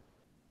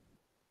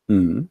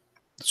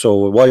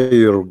 So why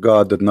your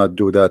God did not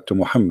do that to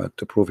Muhammad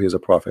to prove he's a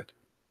prophet?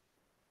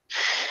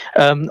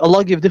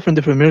 Allah gave different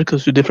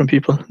miracles to different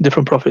people,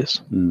 different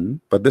prophets.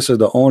 But this is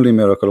the only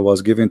miracle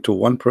was given to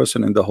one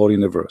person in the whole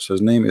universe.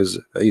 His name is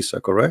Isa,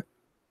 correct?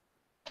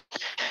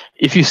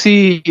 If you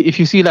see,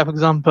 like for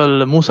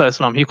example, Musa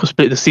Islam, he could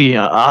split the sea.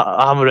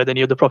 I haven't read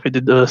any other prophet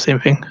did the same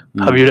thing.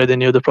 Have you read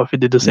any other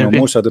prophet did the same thing?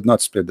 Musa did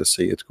not split the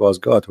sea. It was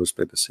God who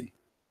split the sea.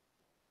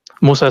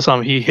 Musa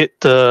Islam, he hit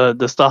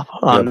the staff.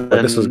 And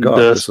but this is God.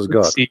 This is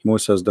God. Sea.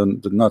 Musa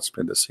did not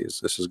split the seas.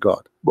 This is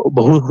God.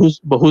 But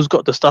who's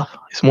got the staff?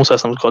 It's Musa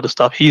Islam's got the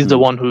staff. He's the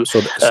one who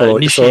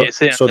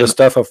initiates it. So the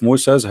staff of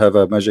Musa's have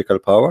a magical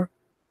power.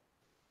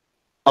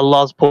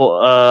 Allah's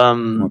put.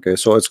 Okay,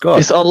 so it's God.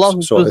 It's Allah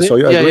who so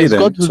you agree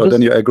then? So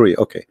then you agree.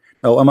 Okay.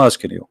 Now I'm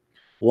asking you,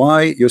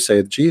 why you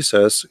said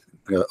Jesus,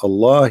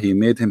 Allah, He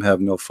made him have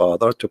no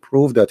father to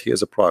prove that he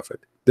is a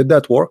prophet? Did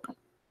that work?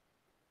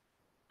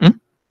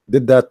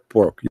 Did that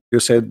work? You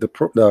said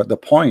the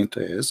point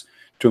is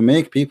to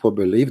make people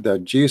believe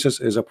that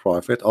Jesus is a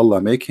prophet. Allah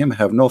make him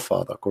have no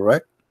father,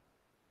 correct?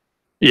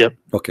 Yeah.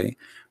 Okay,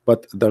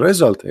 but the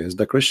result is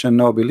the Christian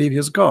now believe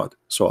he's God.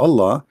 So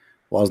Allah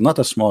was not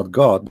a smart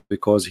God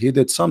because he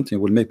did something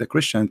will make the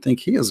Christian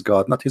think he is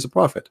God, not he's a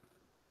prophet.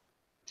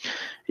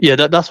 Yeah,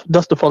 that's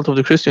the fault of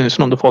the Christian. It's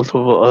not the fault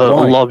of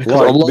Allah, because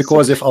Allah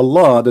because if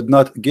Allah did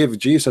not give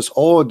Jesus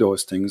all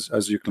those things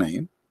as you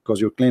claim, because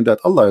you claim that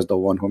Allah is the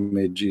one who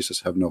made Jesus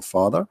have no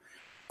father.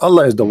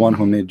 Allah is the one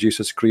who made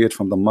Jesus create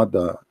from the mud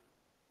a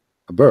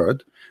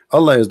bird.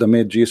 Allah is the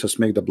made Jesus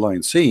make the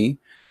blind see.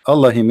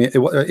 Allah, he made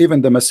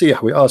even the Messiah.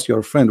 We asked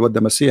your friend what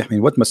the Messiah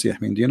mean. What Messiah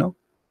mean? Do you know?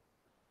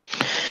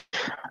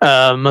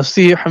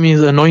 Masih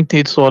means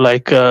anointed, so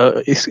like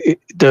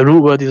the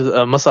root word is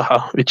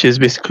masaha, which is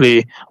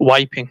basically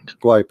wiping.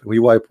 Wipe. We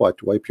wipe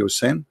what? Wipe your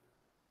sin?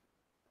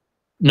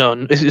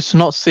 No, it's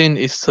not sin.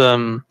 It's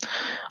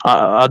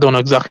I don't know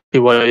exactly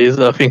what it is.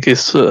 I think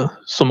it's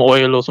some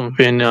oil or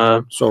something.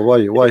 So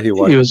why he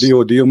wipe?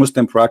 Do you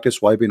Muslim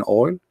practice wiping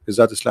oil? Is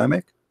that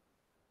Islamic?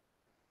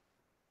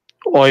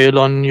 Oil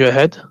on your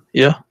head?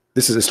 Yeah.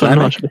 This is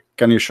Islamic.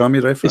 Can you show me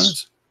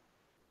reference?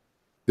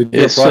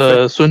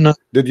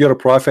 Did your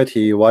prophet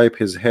he wipe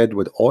his head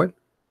with oil?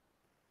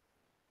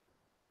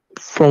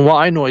 From what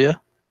I know, yeah.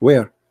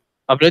 Where?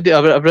 I've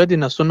read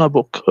in a Sunnah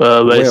book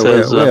where it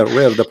says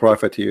where the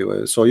prophet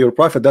so your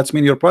prophet, that's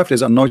mean your prophet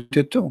is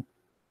anointed too.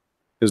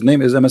 His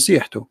name is a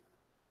Messiah too.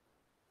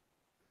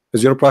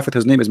 Is your prophet,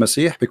 his name is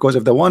Messiah? Because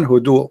if the one who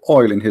do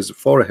oil in his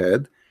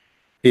forehead,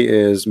 he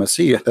is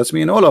Messiah, that's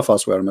mean all of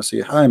us were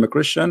Messiah. I am a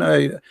Christian,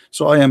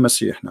 so I am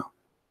Messiah now.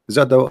 Is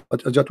that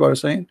what you're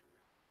saying?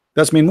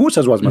 That's mean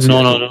Moses was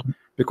Messiah. No.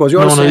 Because you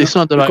are saying, it's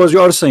not the because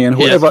you are saying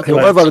whoever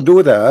right.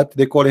 do that,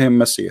 they call him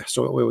Messiah.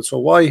 So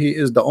why he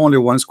is the only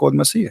one called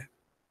Messiah?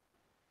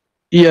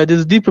 Yeah,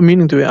 there's deeper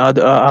meaning to it.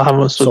 I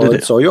haven't studied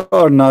it. So you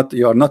are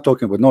not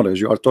talking with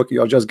knowledge. You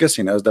are just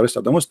guessing as the rest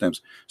of the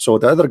Muslims. So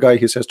the other guy,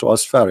 he says to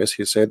us, Faris,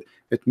 he said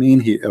it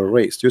mean he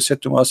erased. You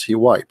said to us he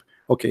wipe.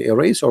 Okay,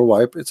 erase or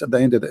wipe, it's at the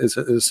end it's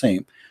the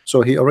same.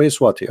 So he erased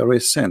what? He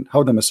erased sin.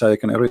 How the Messiah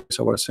can erase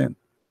our sin?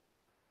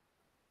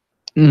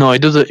 No, he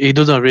doesn't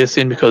erase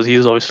sin because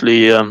he's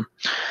obviously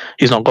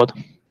he's not God.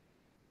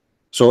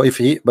 So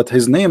but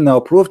his name now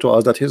proved to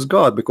us that he's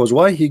God, because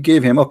why he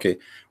gave him, okay,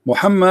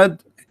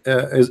 Muhammad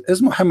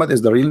is Muhammad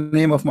is the real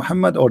name of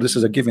Muhammad, or this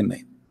is a given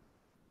name?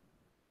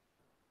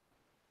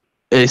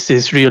 It's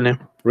his real name.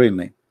 Real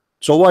name.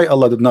 So why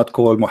Allah did not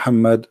call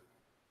Muhammad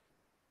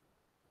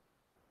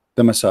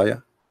the Messiah?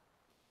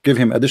 Give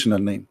him additional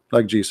name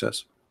like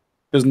Jesus.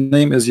 His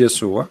name is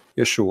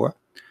Yeshua.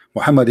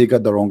 Muhammad, he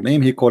got the wrong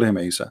name, he called him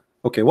Isa.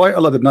 Okay, why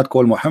Allah did not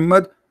call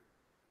Muhammad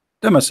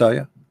the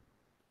Messiah?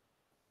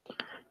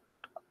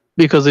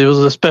 Because it was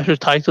a special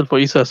title for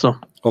Isa. So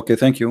okay,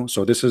 thank you.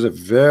 So this is a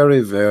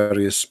very,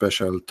 very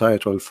special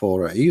title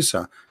for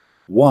Isa.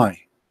 Why?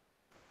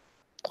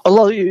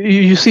 Allah,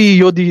 you see,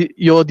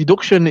 your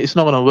deduction is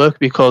not going to work,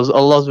 because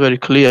Allah is very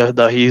clear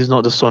that he is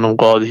not the son of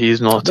God. He's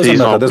not.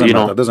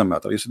 Doesn't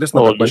matter. You see, this is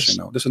not the question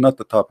now. This is not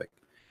the topic.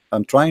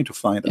 I'm trying to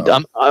find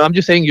out. I'm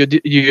just saying your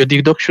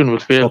deduction will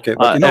fail. Okay,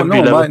 but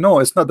no,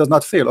 it's not. Does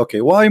not fail.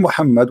 Okay, why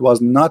Muhammad was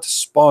not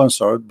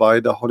sponsored by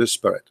the Holy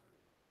Spirit?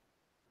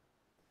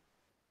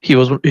 He's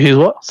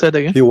what? Say that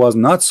again. He was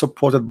not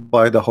supported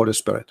by the Holy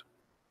Spirit.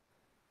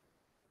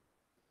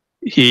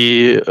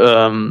 He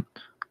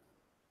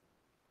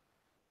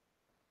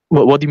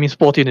what do you mean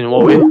supported in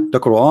what way? The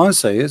Quran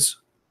says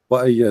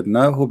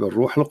وَأَيَّدْنَاهُ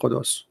بِالرُّوحِ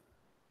الْقُدُسِ.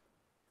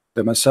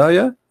 The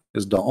Messiah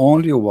is the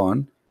only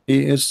one.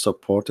 He is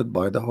supported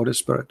by the Holy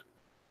Spirit.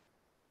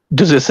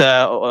 Does it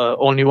say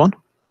only one?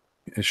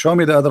 Show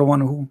me the other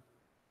one. Who?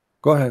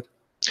 Go ahead.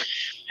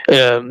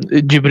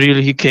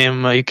 Jibril, he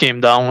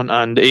came down,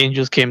 and the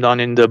angels came down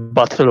in the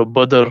battle of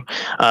Badr.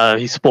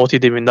 He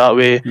supported him in that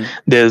way.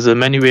 There's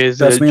many ways.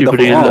 That's mean the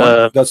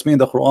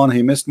Quran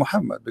he missed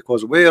Muhammad,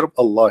 because where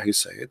Allah he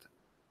said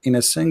in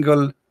a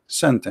single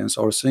sentence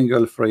or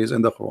single phrase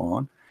in the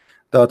Quran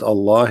that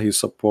Allah he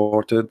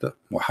supported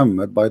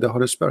Muhammad by the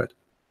Holy Spirit.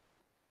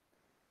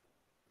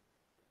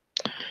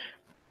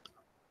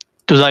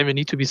 Does that even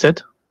need to be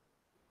said?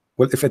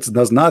 Well, if it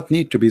does not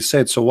need to be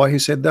said, so why he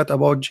said that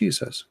about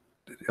Jesus?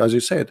 As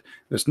you said,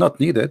 it's not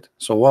needed.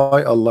 So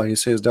why Allah he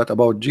says that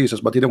about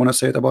Jesus, but he don't want to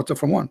say it about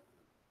different one?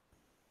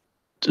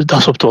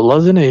 That's up to Allah,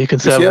 isn't it? You can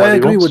say. I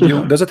agree with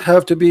you. Does it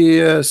have to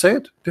be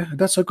said?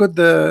 That's a good.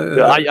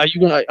 Are you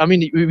gonna? I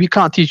mean, we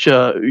can't teach.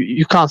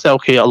 You can't say,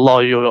 okay,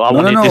 Allah, I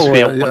want it this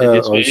way. I want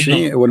it this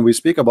way. When we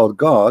speak about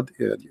God,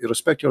 you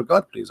respect your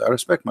God, please. I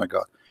respect my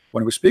God.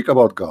 When we speak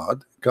about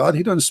God,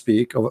 he don't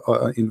speak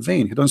in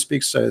vain. He don't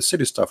speak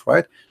silly stuff,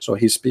 right? So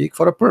he speak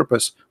for a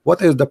purpose.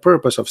 What is the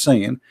purpose of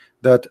saying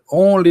that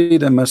only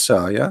the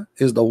Messiah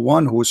is the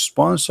one who is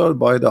sponsored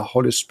by the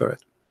Holy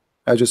Spirit?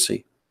 As you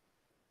see.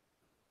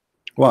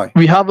 Why?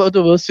 We have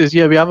other verses.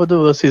 Yeah, we have other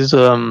verses.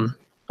 I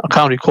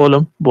can't recall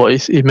them, but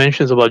it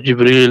mentions about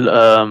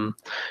Jibril.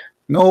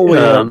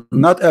 Nowhere,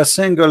 not a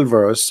single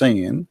verse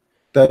saying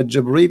that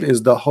Jibril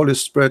is the Holy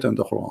Spirit in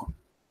the Quran.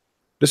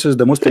 This is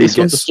the Muslim guess.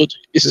 Understood.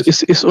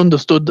 It's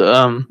understood.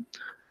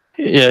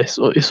 Yeah,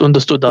 it's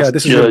understood. That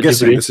this is your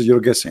guessing. This is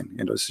your guessing.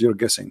 This is your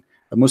guessing.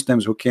 The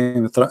Muslims who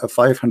came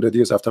 500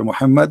 years after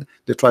Muhammad,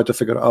 they try to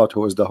figure out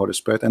who is the Holy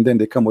Spirit, and then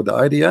they come with the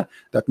idea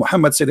that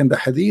Muhammad said in the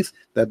Hadith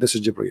that this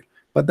is Jibril.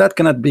 But that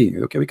cannot be.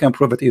 Okay, we can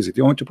prove it easy. Do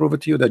you want to prove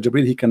it to you that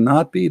Jibril he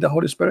cannot be the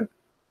Holy Spirit?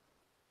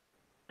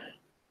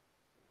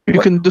 You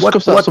can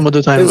discuss that some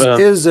other time.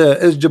 Is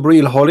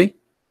Jibril holy?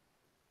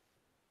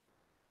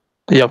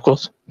 Yeah, of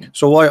course.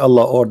 So why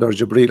Allah ordered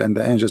Jibril and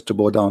the angels to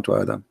bow down to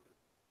Adam?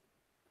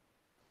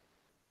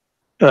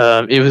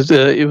 It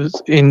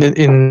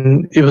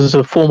was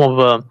a form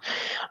of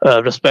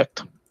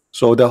respect.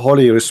 So the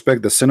holy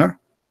respect the sinner?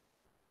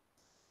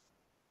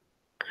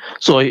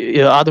 So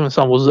Adam and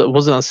son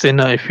wasn't a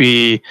sinner if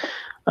he,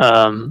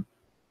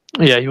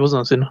 yeah, he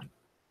wasn't a sinner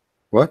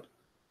What?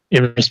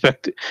 in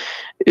respect.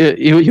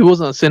 He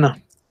wasn't a sinner.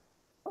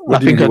 What I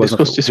do you think mean I he was not?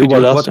 discussed this with you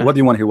last time. What do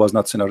you want? He was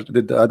not sinner?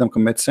 Did Adam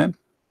commit sin?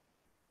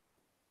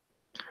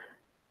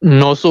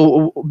 No,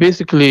 so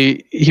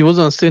basically he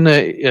wasn't a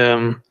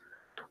sinner.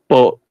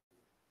 But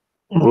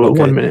Okay.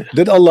 1 minute.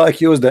 Did Allah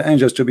accuse the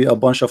angels to be a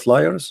bunch of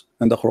liars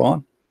in the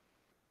Quran?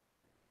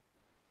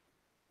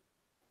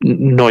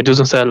 No, it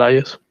doesn't say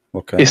liars.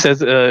 Okay. It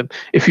says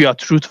if you are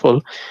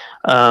truthful.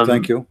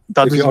 Thank you.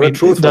 That If you doesn't are mean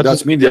truthful,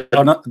 that's mean they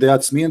are not.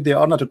 That's mean they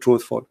are not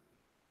truthful.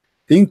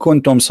 In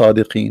kuntum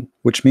sadiqin,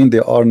 which means they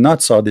are not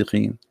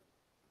sadiqin.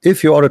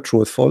 If you are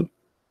truthful,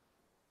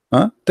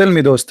 tell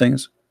me those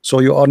things. So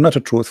you are not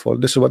truthful.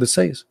 This is what it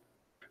says.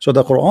 So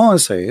the Quran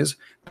says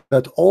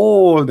that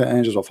all the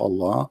angels of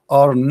Allah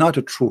are not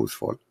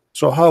truthful.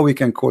 So how we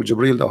can call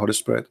Jibril the Holy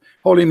Spirit?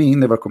 Holy mean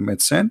never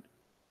commit sin.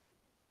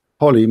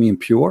 Holy mean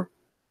pure.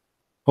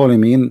 Holy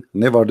mean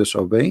never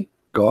disobey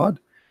God.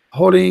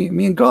 Holy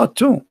mean God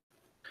too.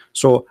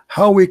 So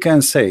how we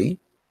can say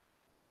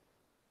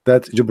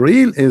that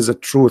Jibril is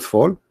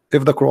truthful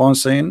if the Quran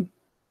saying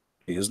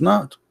he is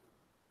not?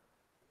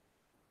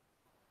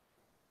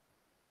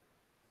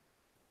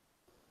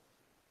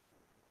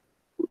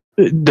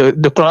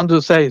 The Quran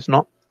doesn't say it's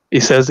not.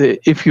 It says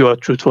if you are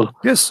truthful.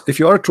 Yes, if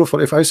you are truthful.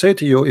 If I say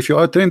to you, if you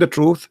are telling the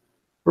truth,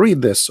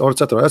 read this or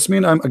etc. That's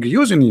mean I'm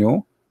accusing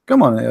you.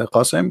 Come on,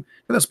 Qasim.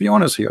 Let's be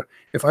honest here.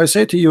 If I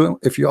say to you,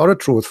 if you are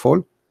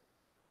truthful,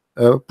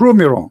 prove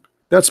me wrong.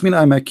 That's mean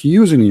I'm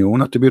accusing you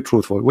not to be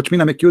truthful, which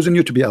mean I'm accusing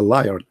you to be a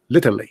liar,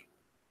 literally.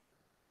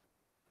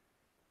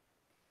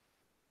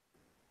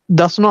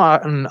 That's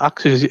not an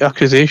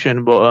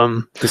accusation,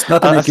 but it's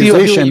not an I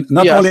accusation.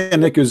 Not yes. only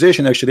an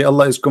accusation, actually,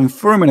 Allah is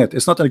confirming it.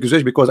 It's not an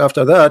accusation because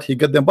after that He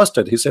get them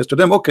busted. He says to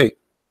them, okay,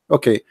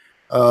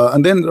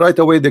 and then right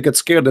away they get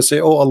scared. They say,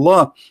 oh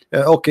Allah,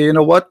 okay, you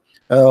know what?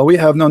 We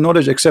have no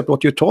knowledge except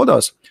what you told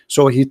us.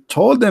 So He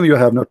told them you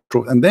have no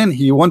truth, and then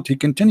He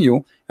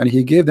continue, and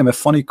He gave them a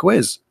funny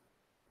quiz.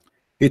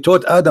 He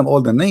taught Adam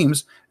all the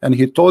names, and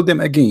He told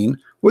them again,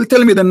 well,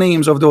 tell me the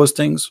names of those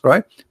things,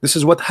 right? This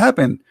is what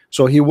happened.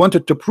 So He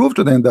wanted to prove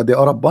to them that they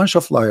are a bunch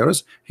of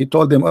liars. He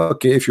told them,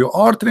 okay, if you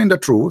are telling the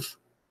truth,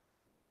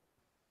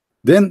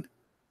 then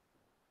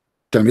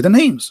tell me the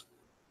names.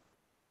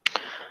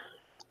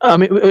 I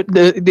mean,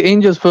 the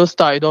angels first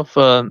started off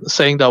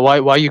saying that why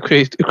are you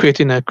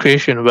creating a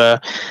creation where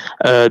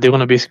they're going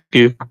to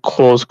basically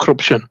cause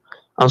corruption,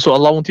 and so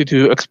Allah wanted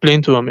to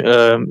explain to them,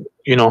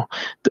 you know,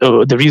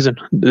 the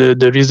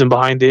reason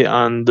behind it,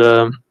 and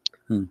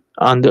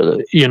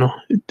you know,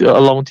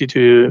 Allah wanted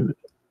to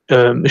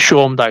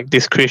show them that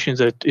this creation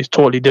is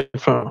totally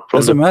different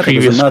from the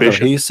previous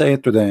creation. He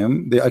said to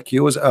them, they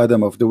accuse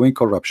Adam of doing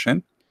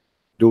corruption,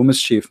 do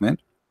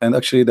mischievement. And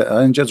actually the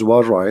angels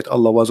were right,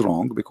 Allah was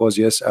wrong, because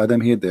yes,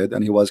 Adam he did,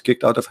 and he was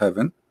kicked out of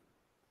heaven.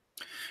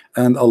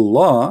 And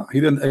Allah, He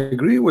didn't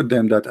agree with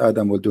them that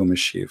Adam will do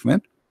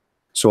mischievement.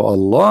 So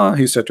Allah,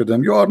 He said to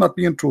them, you are not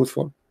being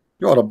truthful.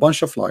 You are a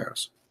bunch of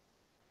liars.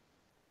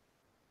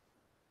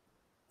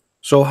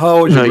 So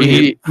how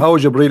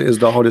Jibril is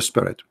the Holy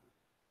Spirit?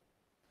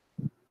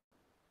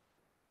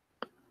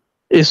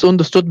 It's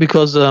understood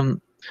because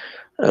from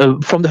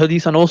the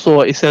hadith, and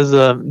also it says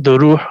the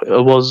ruh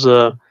was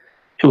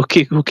who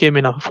came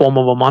in a form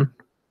of a man.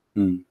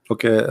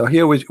 Okay,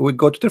 here we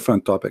go to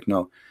different topic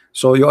now.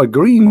 So you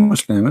agree,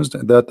 Muslims,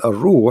 that a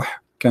ruh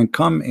can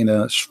come in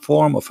a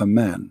form of a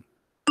man?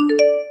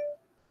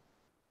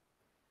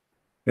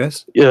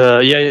 Yes. Yeah,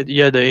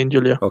 the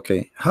angel. Yeah.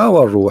 Okay, how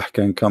a ruh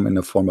can come in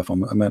the form of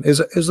a man?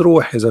 Is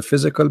ruh a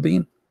physical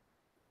being?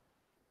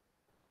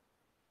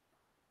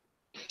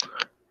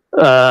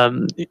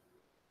 The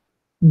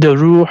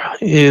ruh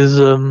is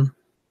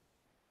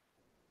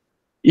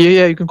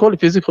yeah, you can call it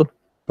physical.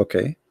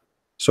 Okay,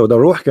 so the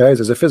ruh, guys,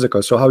 is a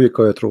physical. So how you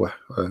call it ruh?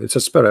 It's a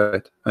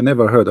spirit. I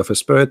never heard of a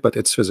spirit, but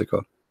it's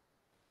physical.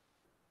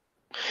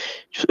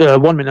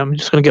 1 minute, I'm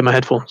just gonna get my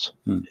headphones.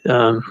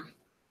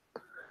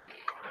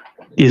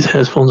 These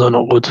headphones are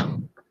not good.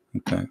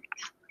 Okay,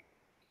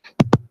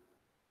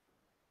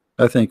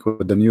 I think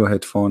with the new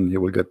headphone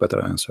you will get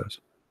better answers.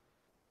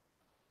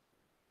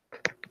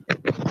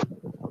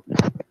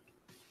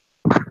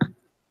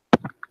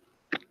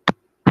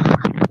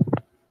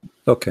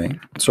 Okay,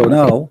 so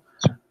now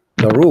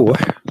the ruh,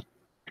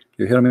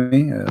 you hear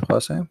me,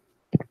 Qasim?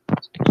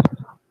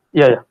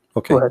 Yeah.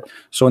 Okay,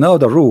 so now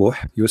the ruh,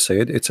 you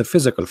said it's a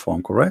physical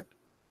form, correct?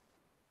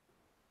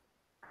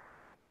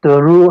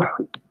 The ruh,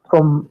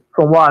 from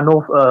what I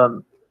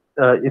know,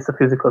 is a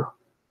physical.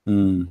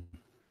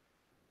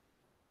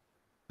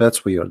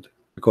 That's weird,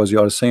 because you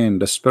are saying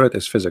the spirit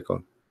is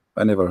physical.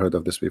 I never heard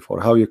of this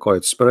before. How you call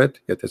it spirit,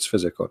 yet it's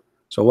physical?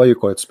 So why you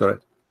call it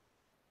spirit?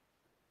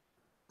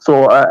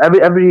 So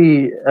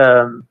every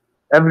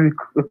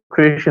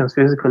creation is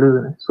physical,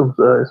 isn't it? Some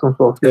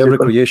sort of physical. Every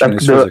creation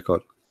Like is physical.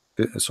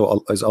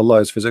 So is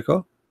Allah is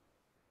physical?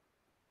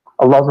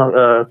 Allah's not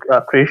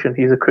a creation;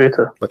 He's a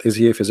creator. But is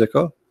He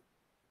physical?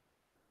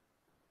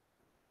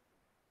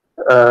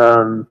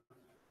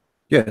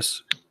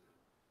 Yes.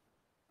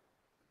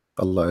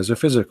 Allah is a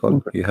physical.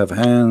 Okay. He have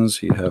hands,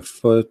 He have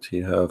foot,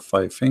 He have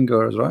 5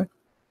 fingers, right?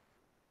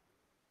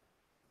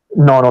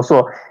 No.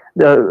 So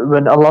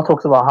when Allah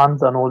talks about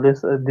hands and all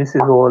this, this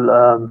is all.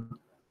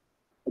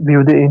 We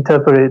would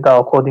interpret that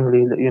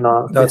accordingly. You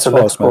know, That's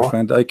false, my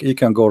friend. You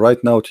can go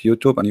right now to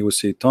YouTube and you will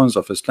see tons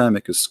of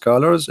Islamic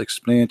scholars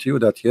explain to you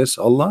that yes,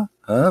 Allah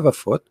have a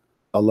foot,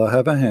 Allah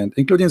have a hand,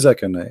 including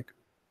Zakir Naik.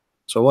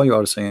 So why you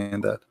are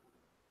saying that?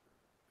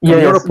 Yeah,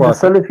 you're yes, a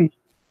prophet. the Salafi.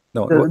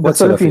 No, the what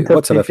Salafi Salafi?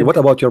 What Salafi? interpretation. What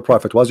about your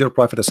prophet? Was your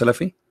prophet a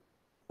Salafi?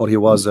 Or he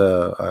was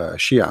a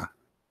Shia?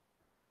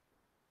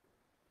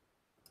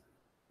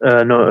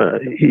 No,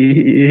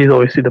 he's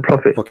obviously the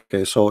prophet.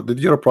 Okay, so did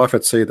your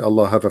prophet say that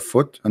Allah have a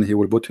foot and he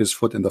will put his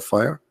foot in the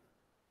fire?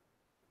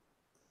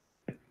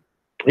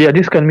 Yeah,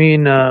 this can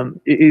mean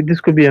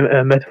this could be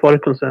a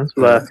metaphorical sense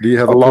where Do you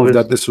have a Allah proof is,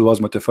 that this was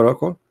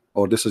metaphorical,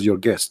 or this is your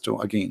guess too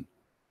again?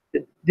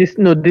 this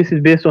is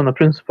based on the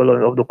principle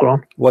of the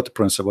Quran. What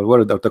principle?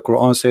 Where the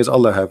Quran says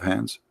Allah have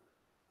hands?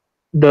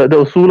 The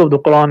usul of the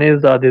Quran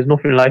is that there's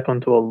nothing like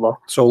unto Allah.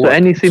 So what?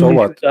 Any So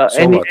what?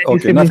 any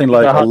Okay, nothing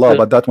like that has Allah, the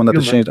but that one that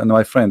is human. changed. And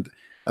my friend,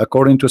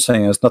 according to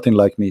science, nothing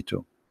like me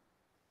too.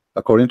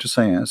 According to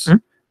science,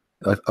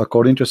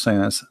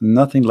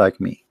 nothing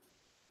like me.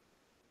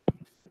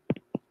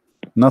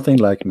 Nothing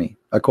like me.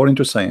 According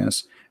to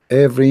science,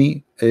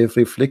 every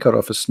flicker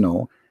of a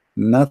snow,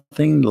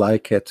 nothing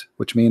like it,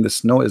 which means the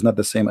snow is not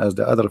the same as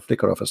the other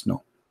flicker of a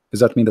snow.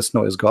 Does that mean the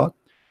snow is God?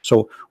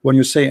 So when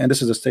you say, and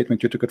this is a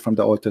statement you took it from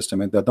the Old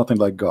Testament, that nothing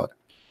like God,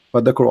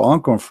 but the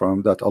Quran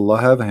confirmed that Allah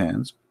have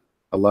hands,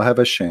 Allah have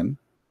a shin,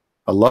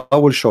 Allah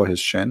will show his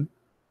shin,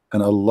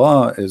 and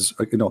Allah is,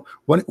 you know,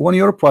 when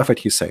your prophet,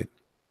 he said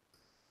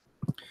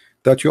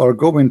that you are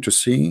going to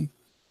see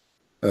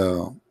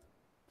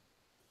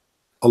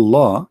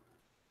Allah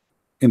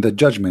in the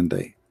judgment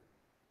day.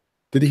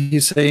 Did he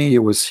say he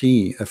will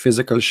see a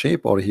physical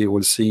shape, or he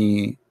will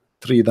see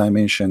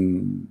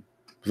 3-dimension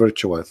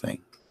virtual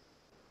thing?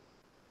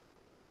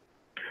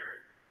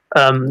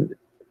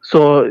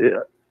 So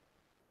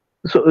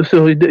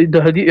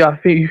the hadith, I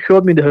think you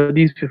showed me the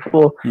hadith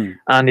before,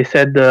 and he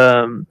said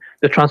the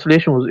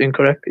translation was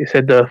incorrect. He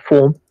said the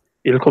form,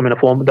 it'll come in a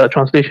form. The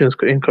translation is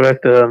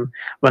incorrect.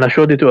 When I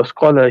showed it to a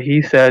scholar,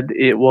 he said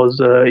it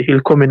was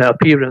he'll come in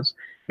appearance,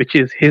 which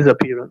is his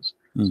appearance.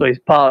 So it's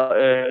part.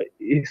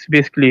 It's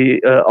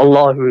basically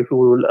Allah who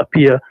will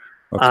appear,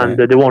 and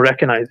they won't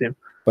recognize him.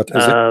 But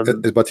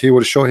but he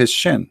will show his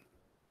shin.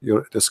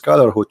 The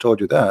scholar who told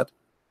you that.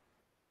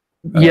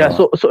 Yeah.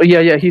 So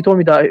yeah. He told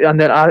me that, and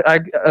then I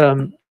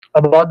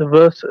about the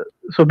verse.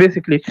 So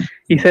basically,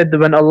 he said that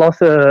when Allah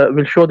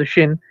will show the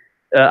shin,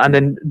 and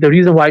then the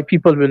reason why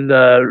people will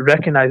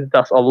recognize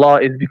that's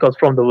Allah is because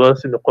from the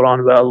verse in the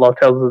Quran where Allah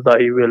tells us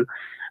that He will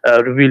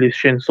reveal His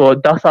shin. So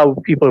that's how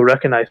people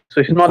recognize.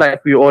 So it's not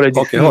like we already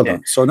okay. seen Hold it.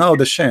 on. So now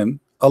the shin,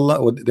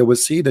 they will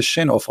see the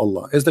shin of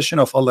Allah. Is the shin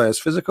of Allah is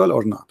physical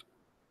or not?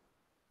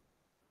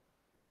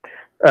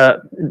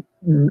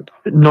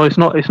 No, it's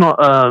not. It's not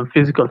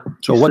physical.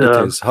 So what it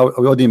is?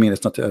 What do you mean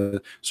it's not?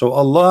 So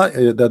Allah,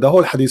 the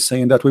whole hadith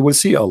saying that we will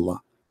see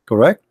Allah,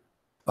 correct?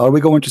 Are we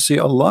going to see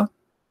Allah?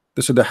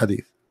 This is the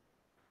hadith.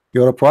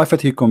 Your prophet,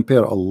 he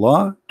compare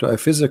Allah to a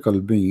physical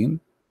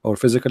being or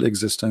physical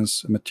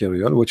existence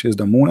material, which is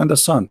the moon and the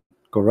sun,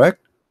 correct?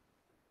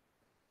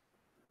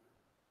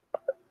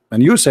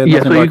 And you said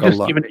nothing like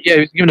Allah. He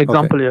was giving an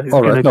example. Okay. Yeah,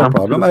 all right, no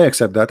problem. I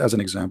accept that as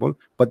an example,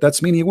 but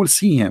that's mean he will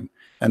see him.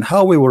 And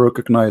how we will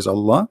recognize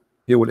Allah?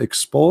 He will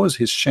expose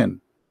his shin.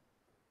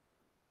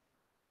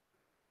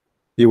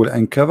 He will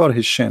uncover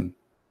his shin.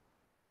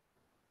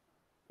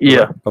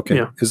 Yeah. Okay.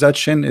 Yeah. Is that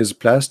shin is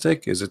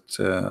plastic? Is it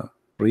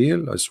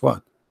real? Is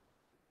what?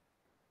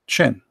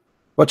 Shin.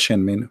 What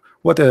shin mean?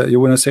 What you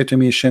want to say to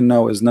me? Shin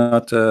now is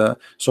not.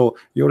 So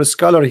you're a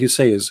scholar. He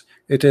says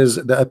it is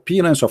the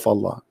appearance of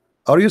Allah.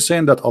 Are you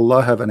saying that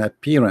Allah have an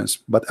appearance,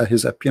 but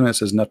his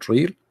appearance is not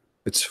real?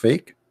 It's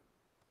fake.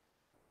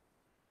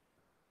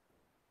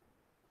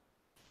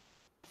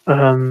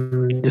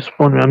 Just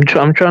one minute.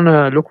 I'm trying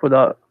to look for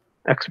that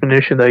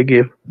explanation that I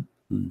gave.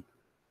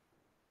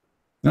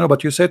 No,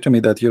 but you said to me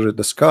that you're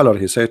the scholar.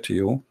 He said to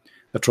you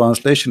the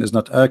translation is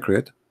not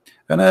accurate,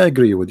 and I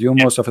agree with you.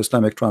 Most of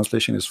Islamic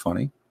translation is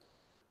funny,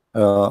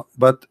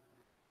 but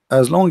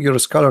as long as you're a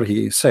scholar,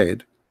 he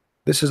said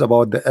this is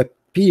about the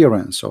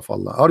appearance of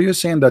Allah. Are you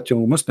saying that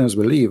you Muslims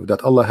believe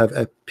that Allah have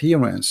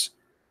appearance,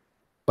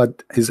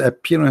 but his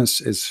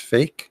appearance is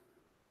fake?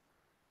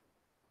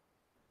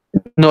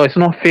 No, it's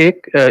not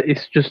fake.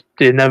 It's just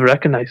they never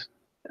recognize.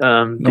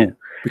 No,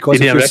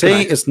 because if you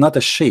say it's not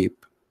a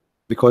shape,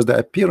 because the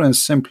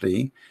appearance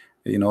simply,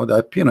 you know, the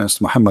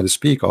appearance Muhammad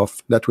speak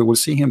of, that we will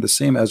see him the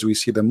same as we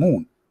see the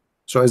moon.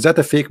 So is that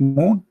a fake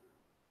moon?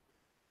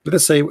 Let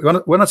us say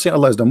we're not saying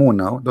Allah is the moon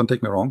now, don't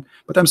take me wrong,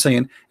 but I'm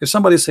saying if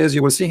somebody says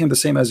you will see him the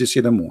same as you see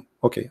the moon,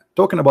 okay,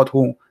 talking about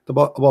who?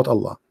 About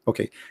Allah,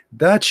 okay,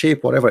 that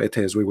shape, whatever it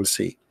is we will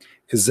see,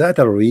 is that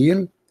a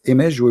real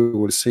image we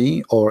will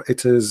see, or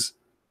it is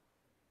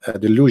a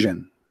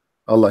delusion?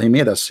 Allah, he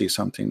made us see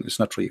something, it's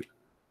not real.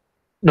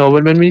 No,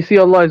 when we see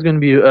Allah, it's going to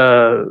be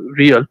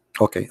real.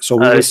 Okay, so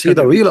we will see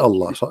the real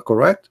Allah,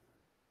 correct?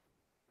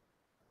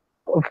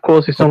 Of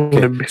course, it's not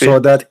going to be so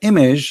that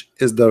image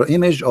is the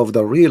image of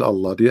the real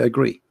Allah. Do you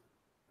agree?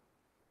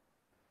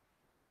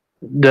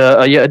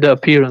 The yeah, the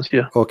appearance,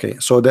 yeah. Okay,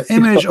 so the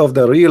image of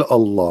the real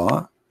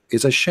Allah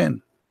is a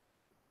shin.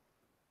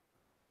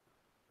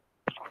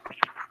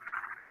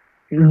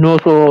 No,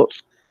 so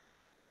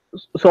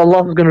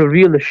Allah is going to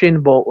reveal the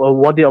shin, but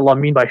what did Allah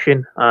mean by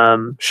shin?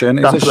 Shin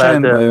is a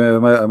shin.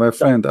 My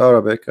friend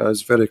Arabic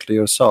is very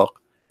clear, saq,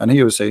 and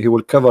he will say he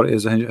will cover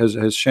his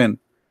shin,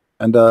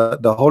 and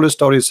the whole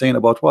story is saying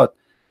about what?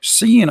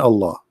 Seeing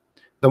Allah.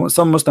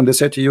 Some Muslim, they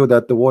say to you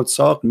that the word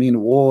saq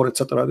mean war,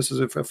 etc. This is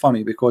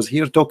funny because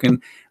here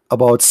talking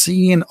about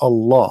seeing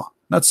Allah,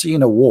 not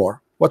seeing a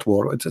war. What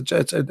war?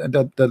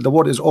 The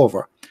war is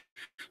over.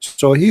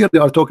 So here they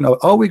are talking about,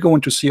 are we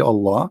going to see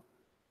Allah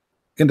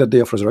in the day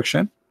of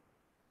resurrection?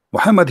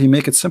 Muhammad, he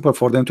make it simple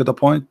for them to the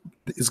point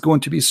it's going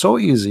to be so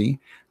easy.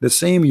 The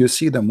same you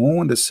see the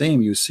moon, the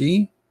same you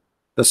see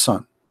the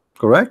sun,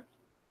 correct?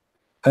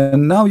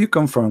 And now you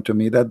confirm to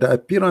me that the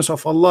appearance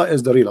of Allah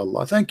is the real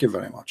Allah. Thank you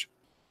very much.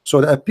 So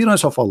the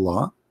appearance of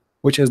Allah,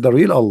 which is the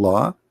real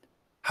Allah,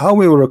 how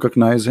we will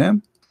recognize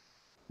him?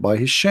 By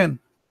his shin.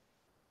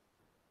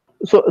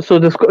 So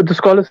the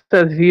scholar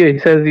says here, he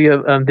says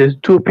here, there's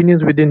two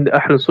opinions within the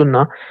Ahl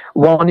Sunnah.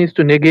 One is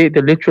to negate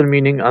the literal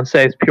meaning and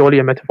say it's purely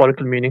a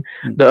metaphorical meaning.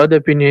 The other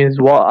opinion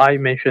is what I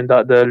mentioned,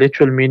 that the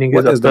literal meaning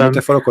what is the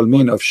metaphorical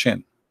meaning of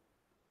shin?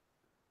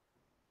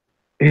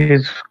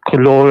 His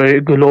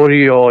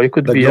glory, or it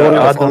could the be glory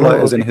of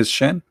Allah is in his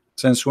shin.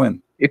 Since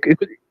when? It could,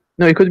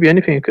 no, it could be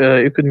anything.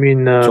 It could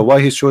mean. So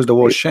why he chose the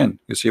word shin?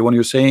 You see, when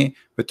you say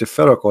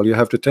metaphorical, you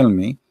have to tell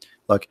me,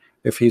 like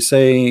if he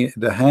say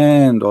the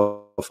hand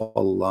of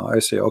Allah, I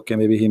say okay,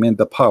 maybe he meant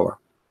the power.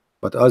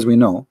 But as we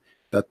know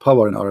that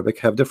power in Arabic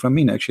have different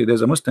meaning. Actually,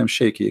 there's a Muslim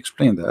sheikh, he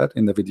explained that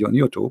in the video on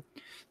YouTube,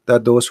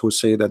 that those who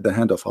say that the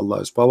hand of Allah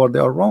is power, they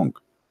are wrong.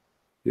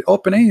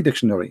 Open any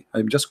dictionary.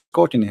 I'm just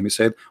quoting him. He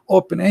said,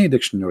 open any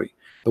dictionary.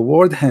 The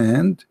word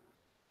hand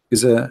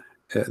is the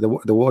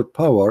word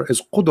power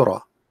is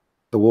qudra.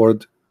 The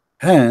word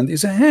hand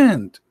is a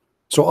hand.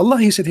 So Allah,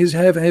 he said, he's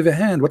have a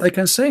hand. What I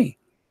can say.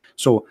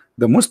 So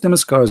the Muslim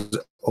scholars,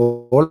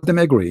 all of them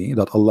agree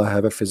that Allah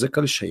have a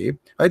physical shape.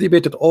 I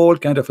debated all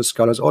kind of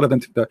scholars, all of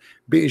them, the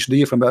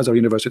PhD from the other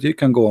university. You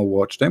can go and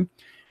watch them.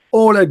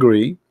 All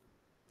agree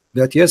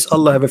that yes,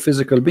 Allah have a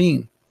physical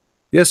being.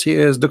 Yes, he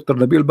is Dr.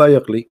 Nabil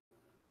Bayaqli,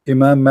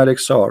 Imam Malik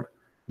Sar,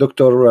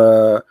 Dr.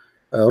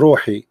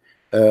 Ruhi,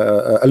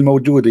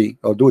 Al-Mawdudi,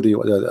 or Dudi,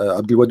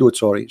 Abdul Wadud,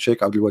 sorry,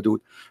 Sheikh Abdul Wadud.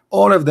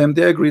 All of them,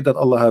 they agree that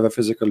Allah have a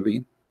physical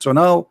being. So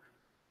now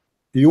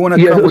you want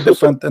to come with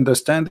different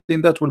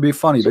understanding, that will be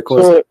funny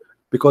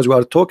because we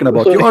are talking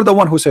about, you are the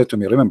one who said to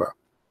me, remember,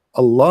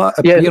 Allah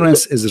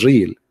appearance is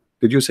real.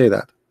 Did you say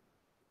that?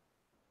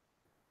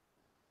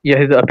 Yeah,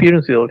 his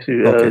appearance is also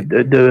okay.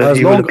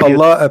 As long as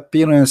Allah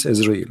appearance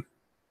is real,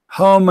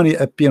 how many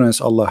appearance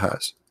Allah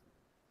has?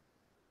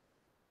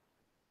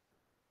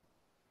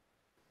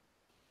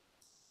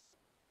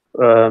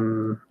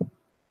 Can't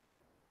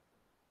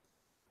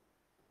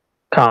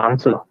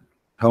answer.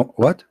 How,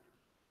 what?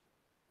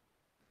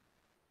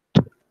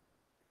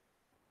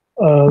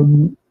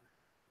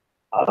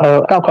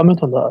 I can't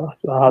comment on that.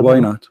 Why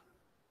not?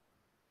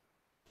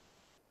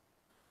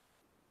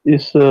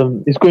 It's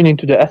going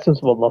into the essence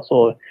of Allah,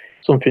 so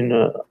something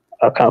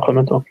I can't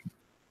comment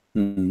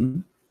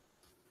on.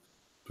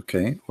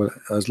 Okay, well,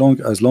 as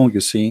long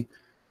you see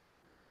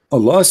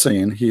Allah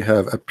saying he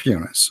have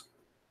appearance,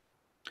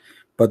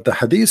 but the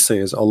hadith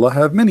says Allah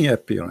have many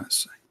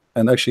appearance,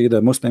 and actually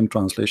the Muslim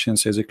translation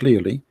says it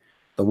clearly.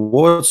 The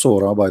word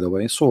surah, by the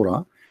way,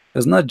 surah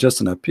is not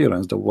just an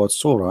appearance. The word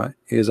surah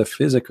is a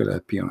physical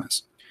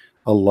appearance.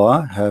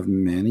 Allah have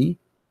many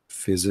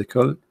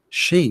physical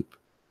shape,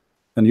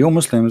 and you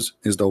Muslims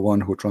is the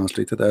one who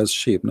translated as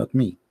shape, not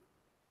me.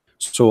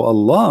 So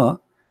Allah,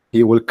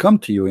 he will come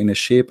to you in a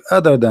shape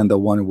other than the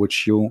one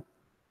which you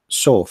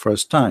saw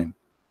first time.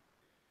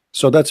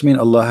 So that's mean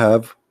Allah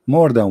have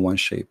more than one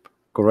shape,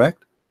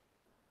 correct?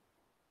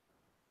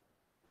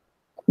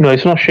 No,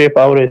 it's not shape.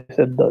 I already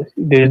said that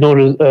there is no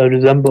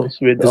resemblance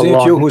with Allah. Isn't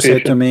it you who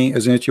said to me?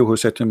 Isn't it you who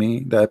said to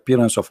me the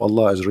appearance of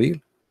Allah is real?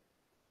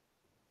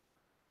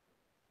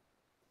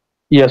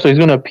 Yeah, so it's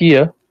going to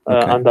appear,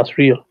 and that's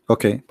real.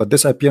 Okay, but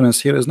this appearance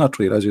here is not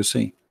real, as you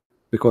see,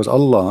 because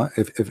Allah,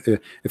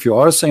 if you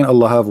are saying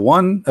Allah have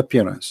one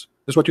appearance,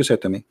 that's what you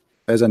said to me,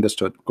 as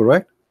understood,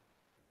 correct?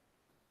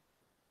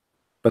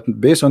 But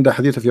based on the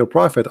hadith of your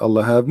prophet,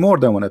 Allah have more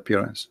than one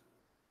appearance.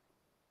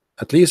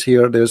 At least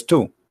here there's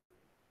two.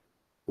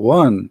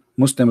 One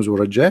Muslims will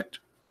reject,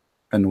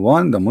 and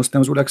one the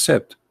Muslims will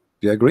accept.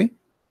 Do you agree?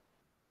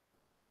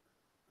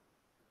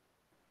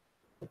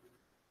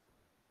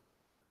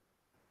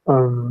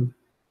 Um,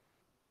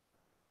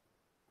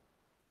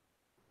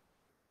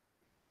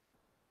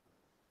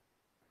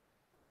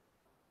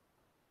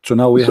 So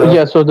now we so have.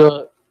 yeah, so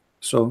the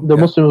Yeah.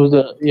 Muslims would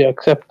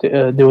accept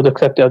they would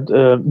accept it.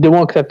 They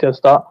won't accept it as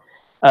that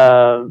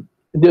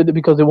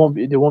because they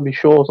won't be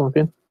sure or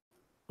something.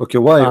 Okay,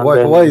 why And why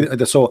then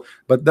why so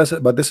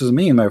but this is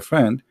mean, my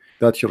friend,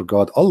 that your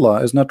God Allah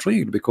is not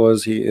real, because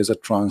he is a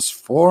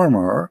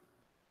transformer.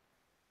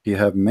 He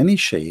have many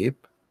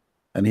shape,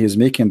 and he is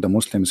making the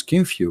Muslims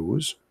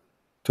confused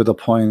to the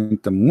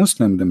point the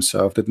Muslim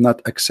themselves did not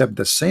accept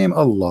the same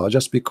Allah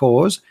just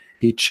because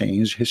he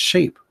changed his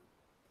shape.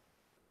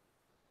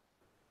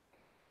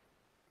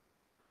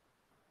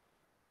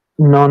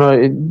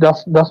 no,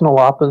 that's not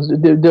what happens.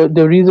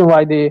 The reason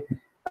why they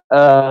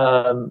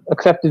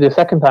accepted the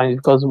second time is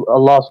because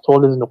Allah has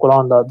told us in the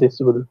Quran that this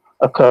will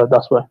occur.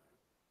 That's why.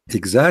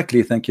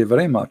 Exactly, thank you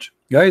very much,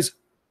 guys.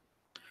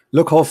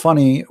 Look how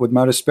funny, with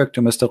my respect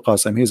to Mr.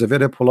 Qasim, he's a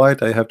very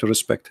polite, I have to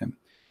respect him.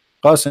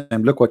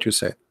 Qasim, look what you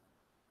said.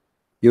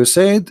 You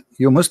said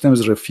you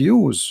Muslims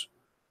refuse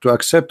to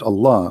accept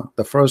Allah,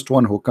 the first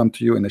one who come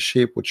to you in a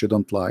shape which you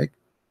don't like,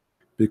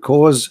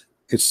 because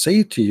it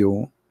say to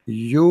you,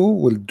 you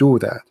will do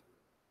that.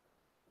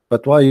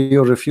 But why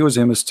you refuse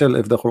him still,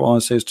 if the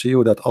Quran says to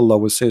you that Allah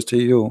will say to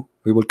you,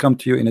 we will come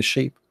to you in a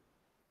shape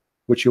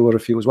which you will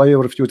refuse? Why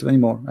you refuse it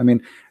anymore? I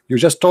mean, you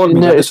just told me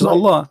No, that this is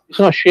Allah. It's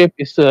not shape.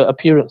 It's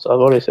appearance. I've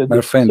already said My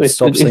this. friend, So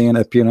stop saying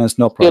appearance,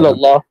 no still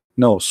problem. Allah.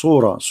 No,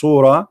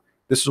 surah.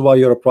 This is why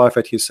you're a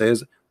prophet. He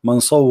says, Man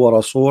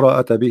sawwara surah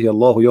ata bihi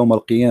Allahu yawm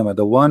al-qiyamah.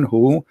 The one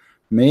who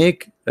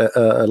make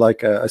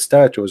like a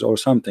statues or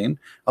something,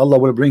 Allah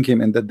will bring him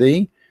in the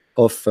day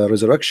of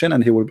resurrection,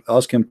 and he will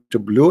ask him to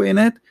blow in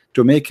it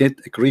to make it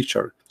a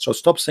creature. So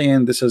stop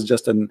saying this is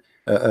just an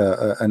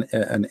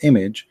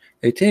image.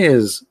 It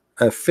is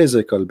a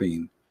physical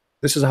being.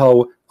 This is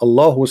how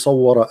Allah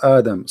sawwara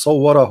Adam,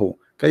 sawwarahu.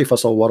 كيف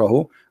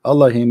صوره?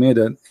 Allah, he made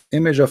an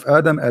image of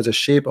Adam as a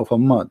shape of a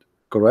mud,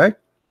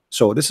 correct?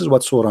 So this is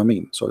what surah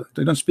means. So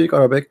they don't speak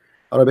Arabic.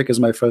 Arabic is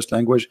my first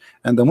language,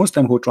 and the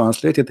Muslim who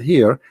translated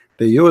here,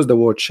 they use the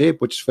word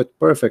shape, which fit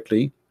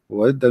perfectly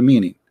with the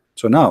meaning.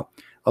 So now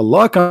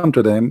Allah come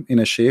to them in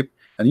a shape,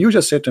 and you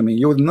just said to me,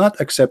 you will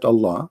not accept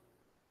Allah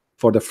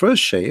for the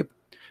first shape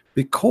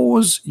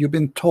because you've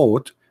been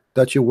taught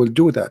that you will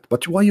do that.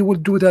 But why you will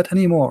do that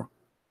anymore?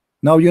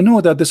 Now you know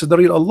that this is the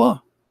real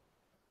Allah.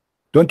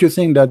 Don't you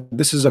think that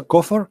this is a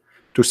kufr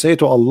to say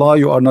to Allah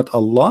you are not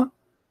Allah?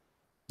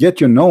 Yet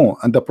you know,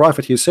 and the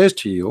Prophet, he says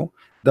to you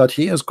that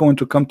he is going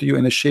to come to you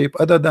in a shape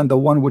other than the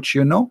one which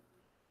you know.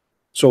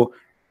 So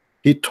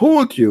he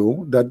told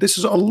you that this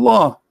is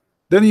Allah.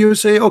 Then you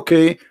say,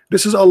 okay,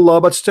 this is Allah,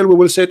 but still we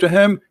will say to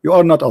him, you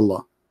are not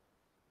Allah.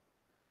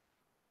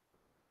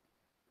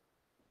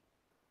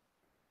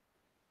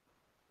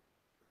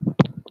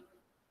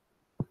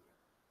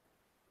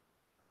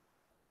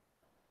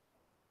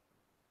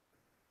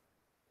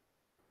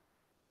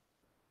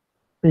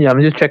 Yeah,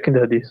 I'm just checking the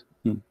hadith.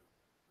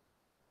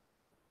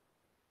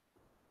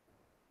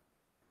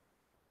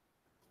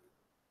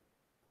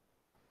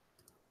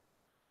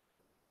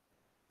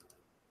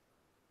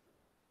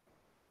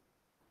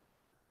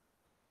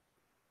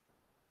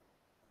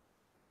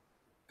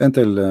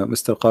 Until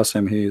Mr.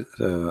 Qasim he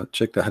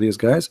check the hadith,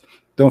 guys,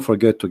 don't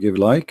forget to give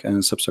like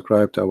and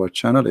subscribe to our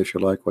channel if you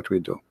like what we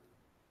do.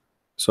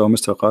 So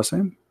Mr.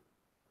 Qasim,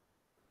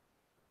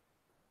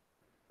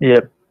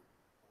 Yep.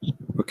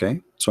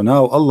 okay, so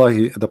now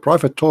Allah, the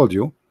Prophet told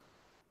you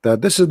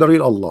that this is the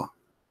real Allah,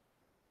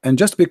 and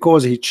just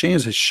because he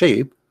changed his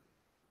shape,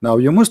 now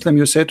you Muslim,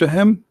 you say to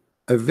him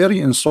a very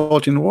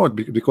insulting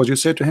word, because you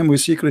say to him, we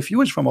seek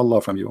refuge from Allah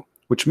from you,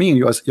 which means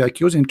you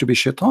accuse him to be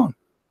shaitan.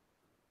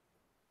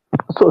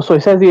 So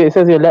it says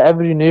here, let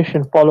every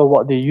nation follow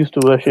what they used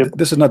to worship.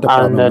 This is not the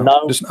problem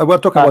now. We're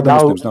talking about the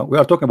Muslims now. We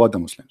are talking about the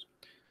Muslims.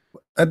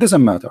 It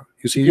doesn't matter.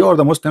 You see, you are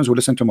the Muslims who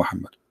listen to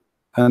Muhammad,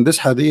 and this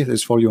hadith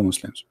is for you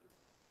Muslims.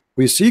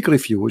 We seek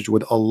refuge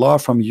with Allah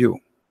from you,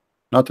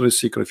 not to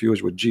seek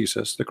refuge with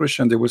Jesus. The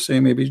Christian, they will say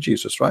maybe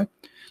Jesus, right?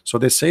 So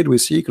they said we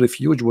seek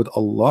refuge with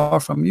Allah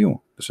from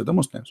you. This is the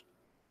Muslims.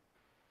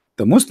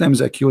 The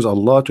Muslims accuse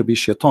Allah to be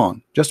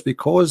shaitan just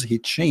because he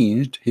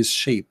changed his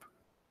shape.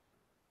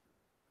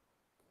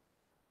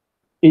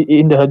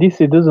 In the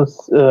hadith, it doesn't.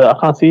 I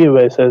can't see it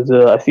where it says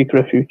I seek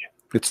refuge.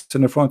 It's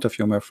in the front of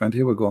you, my friend.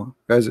 Here we go,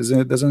 guys.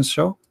 It doesn't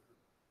show?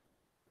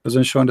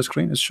 Doesn't show on the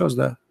screen? It shows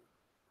that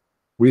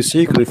we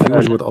seek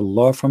refuge with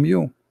Allah from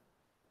you,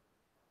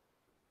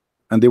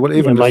 and they will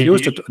even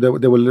refuse to.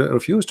 They will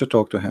refuse to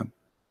talk to him.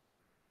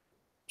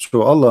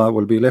 So Allah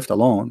will be left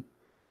alone,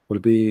 will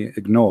be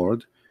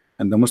ignored,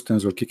 and the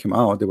Muslims will kick him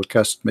out. They will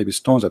cast maybe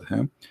stones at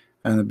him,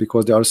 and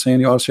because they are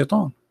saying you are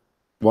shaitan.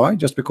 Why?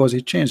 Just because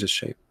he changed his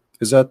shape.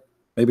 Is that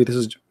maybe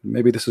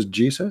this is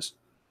Jesus?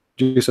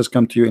 Jesus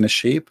come to you in a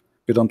shape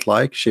you don't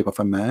like, shape of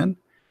a man,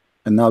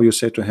 and now you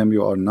say to him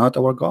you are not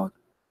our God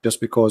just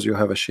because you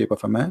have a shape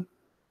of a man?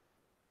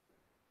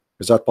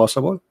 Is that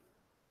possible?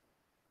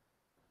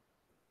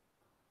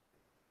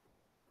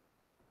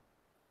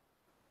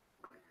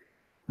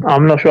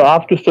 I'm not sure. I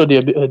have to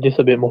study this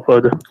a bit more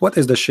further. What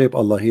is the shape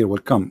Allah here will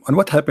come? And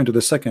what happened to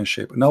the second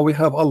shape? Now we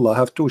have Allah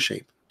have two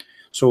shape.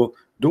 So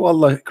do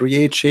Allah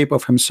create shape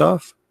of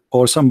himself,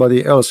 or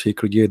somebody else he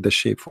create the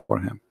shape for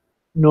him?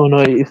 No,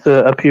 it's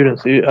the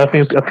appearance. I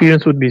think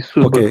appearance would be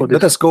suitable Okay, for this.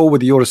 let us go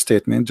with your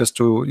statement just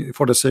to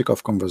for the sake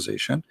of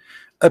conversation.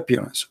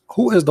 Appearance.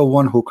 Who is the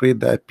one who create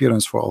the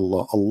appearance for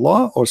Allah?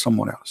 Allah or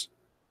someone else?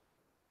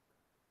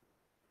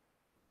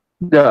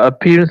 The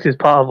appearance is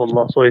part of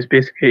Allah, so it's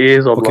basically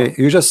is Allah. Okay,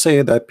 you just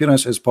say the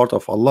appearance is part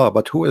of Allah,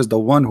 but who is the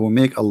one who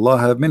make Allah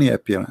have many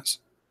appearance?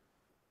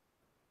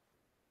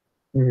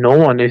 No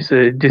one is.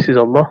 This is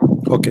Allah.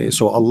 Okay,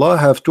 so Allah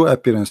have two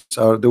appearances.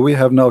 Do we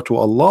have now two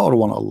Allah or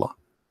one Allah?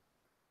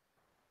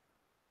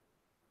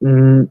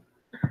 Let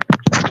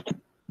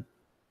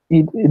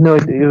me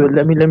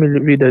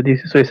read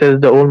this. So it says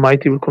the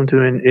Almighty will come to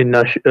him in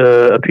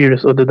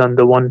appearance other than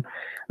the one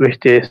which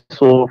they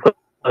saw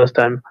first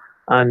time,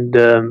 and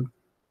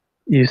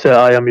you say,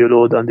 I am your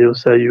Lord, and they will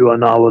say, you are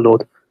not our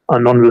Lord,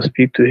 and none will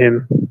speak to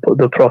him but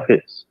the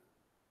prophets.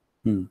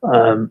 And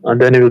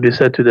then it will be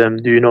said to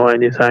them, do you know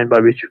any sign by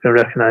which you can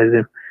recognize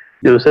him?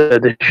 They will say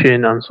the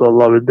shin, and so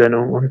Allah will then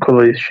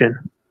uncover his shin.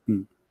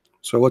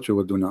 So what you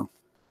will do now?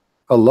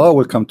 Allah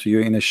will come to you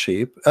in a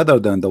shape other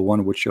than the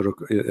one which you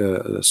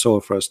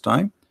saw first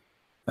time,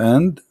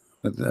 and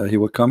he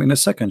will come in a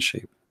second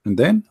shape, and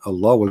then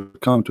Allah will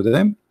come to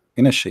them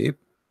in a shape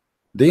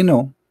they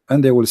know,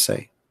 and they will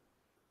say,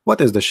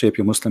 what is the shape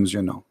you Muslims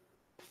you know?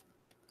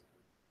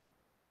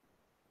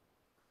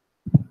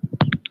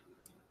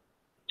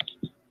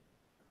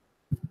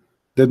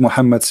 Did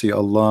Muhammad see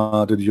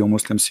Allah? Did you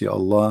Muslims see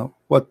Allah?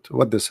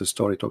 What this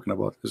story talking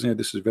about? Isn't it?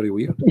 This is very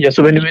weird. Yeah,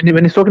 so when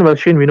he's talking about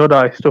shin, we know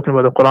that he's talking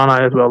about the Quran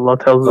ayat where Allah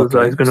tells us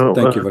that he's going to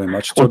thank you very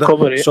much. So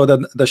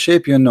the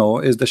shape you know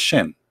is the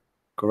shin,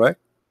 correct?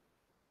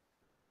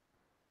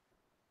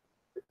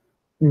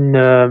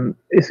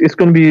 It's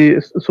going to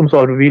be some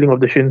sort of revealing of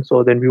the shin,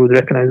 so then we would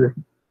recognize it.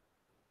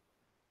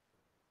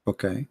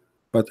 Okay,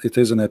 but it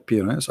is an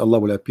appearance. Allah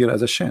will appear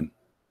as a shin,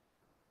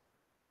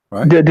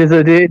 right?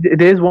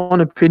 There's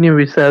one opinion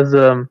which says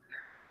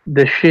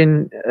the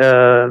shin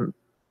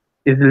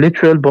is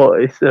literal,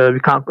 but it's we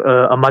can't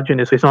imagine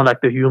it. So it's not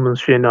like the human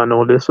shin and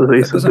all this. So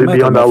it's it doesn't matter,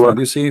 beyond my our. friend.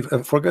 You see,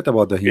 forget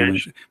about the human.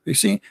 You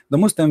see, the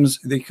Muslims,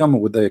 they come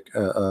with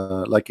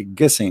like a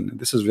guessing.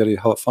 This is very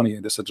how funny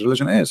this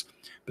religion is,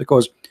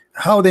 because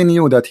how they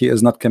knew that he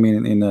is not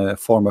coming in a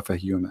form of a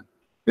human?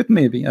 It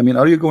may be. I mean,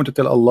 are you going to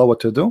tell Allah what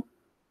to do?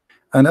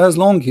 And as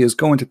long he is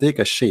going to take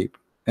a shape,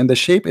 and the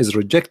shape is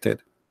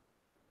rejected,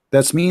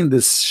 that means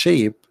this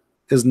shape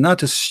is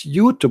not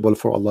suitable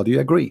for Allah. Do you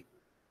agree?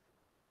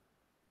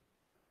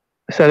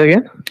 Say that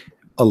again.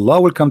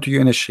 Allah will come to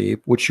you in a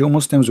shape which you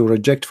Muslims will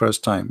reject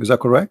first time. Is that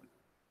correct?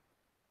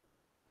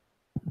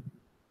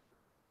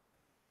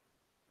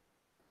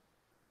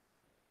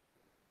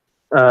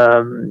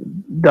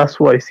 That's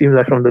what it seems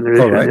like from the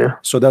narration. All right. Yeah.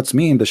 So that's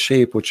mean the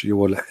shape which you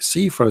will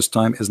see first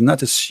time is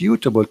not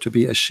suitable to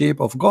be a shape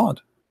of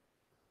God,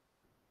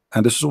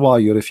 and this is why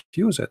you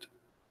refuse it.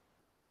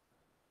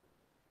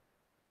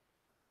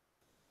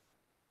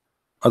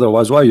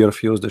 Otherwise, why you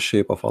refuse the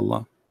shape of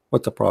Allah?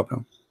 What's the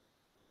problem?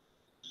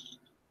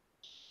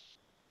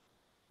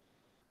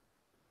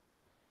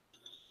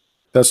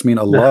 That's mean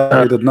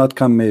Allah, he did not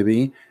come,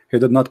 maybe he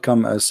did not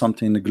come as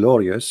something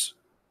glorious.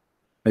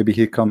 Maybe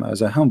he come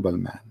as a humble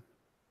man.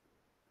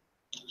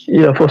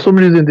 Yeah, for some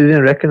reason they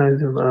didn't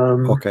recognize him.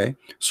 Okay,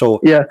 so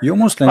yeah, you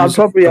Muslims.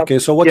 Okay,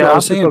 so what you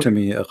are saying to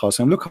me,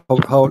 Qasim?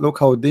 Look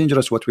how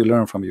dangerous what we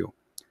learn from you.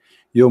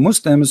 You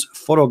Muslims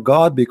follow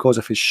God because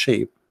of his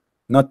shape,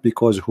 not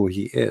because who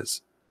he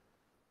is.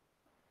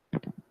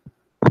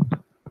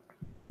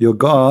 Your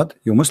God,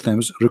 you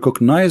Muslims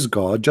recognize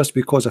God just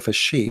because of a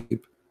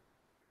shape,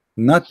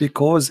 not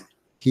because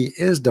he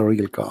is the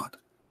real God.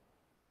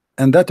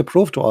 And that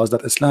proved to us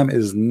that Islam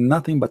is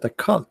nothing but a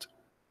cult,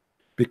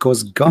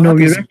 because God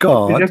is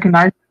God.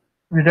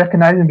 We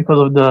recognize him because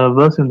of the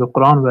verse in the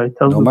Quran where it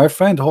tells us. No, my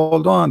friend,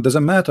 hold on.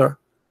 Doesn't matter.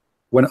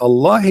 When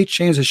Allah he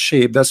changed his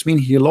shape, that's mean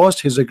he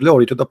lost his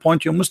glory to the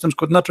point you Muslims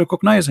could not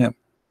recognize him.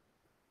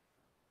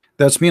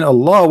 That's mean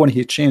Allah, when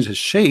he changed his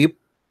shape,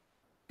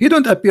 he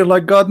don't appear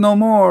like God no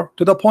more.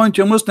 To the point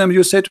you Muslim,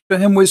 you say to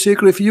him, we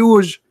seek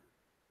refuge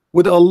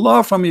with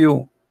Allah from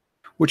you,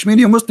 which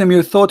means you Muslim,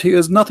 you thought he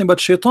is nothing but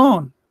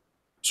shaitan.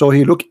 So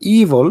he look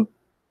evil,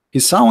 he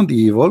sound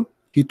evil,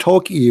 he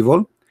talk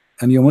evil,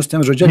 and you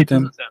Muslims reject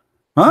him.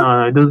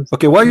 Huh?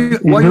 Okay, why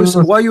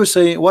you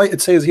say, why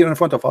it says here in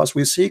front of us,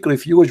 we seek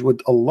refuge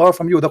with Allah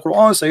from you? The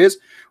Quran says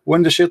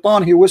when the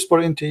shaitan he whisper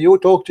into you,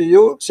 talk to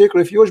you, seek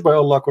refuge by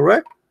Allah,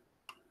 correct?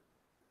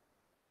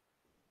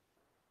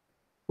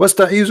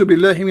 وَاسْتَعِيذُ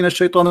بِاللَّهِ مِنَ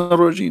الشَّيْطَانِ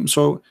الرَّجِيمِ.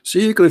 So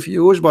seek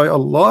refuge by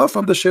Allah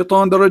from the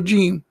shaitan, the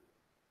rajim,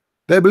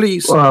 the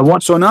iblis.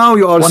 So now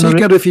you are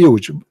seeking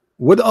refuge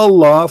with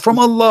Allah from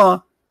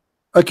Allah,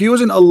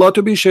 accusing Allah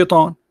to be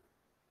shaitan.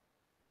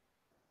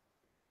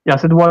 Yeah, I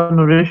said one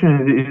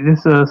narration.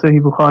 Is this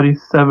Sahih Bukhari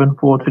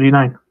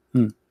 7439?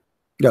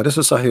 Yeah, this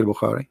is Sahih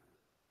Bukhari.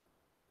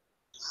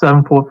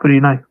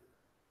 7439.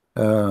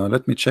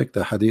 Let me check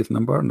the hadith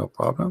number, no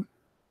problem.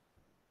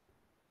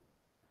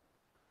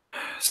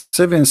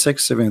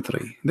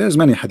 7673. There's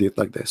many hadith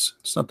like this.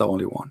 It's not the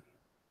only one.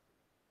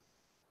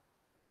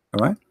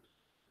 All right.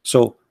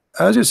 So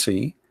as you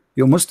see,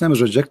 you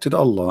Muslims rejected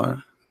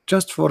Allah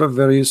just for a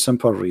very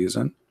simple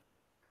reason,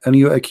 and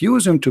you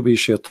accuse him to be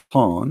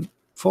shaitan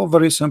for a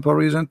very simple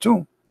reason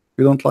too.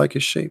 You don't like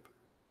his shape,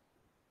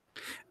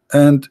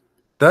 and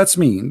that's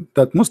mean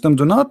that Muslims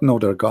do not know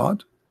their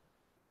God.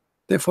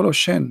 They follow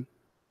shin.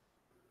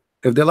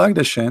 If they like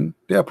the shin,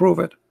 they approve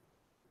it.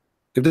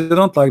 If they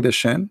don't like the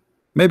shin,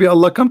 maybe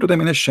Allah come to them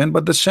in a shin,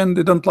 but the shin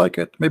they don't like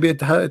it. Maybe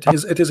it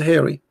is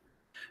hairy.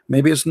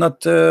 Maybe it's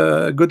not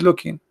good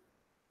looking.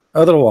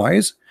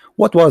 Otherwise,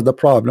 what was the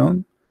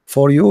problem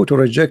for you to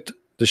reject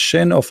the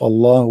shin of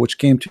Allah which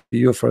came to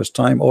you first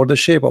time, or the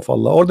shape of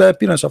Allah, or the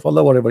appearance of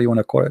Allah, whatever you want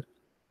to call it?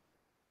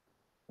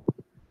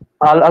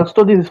 I'll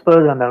study this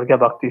further and I'll get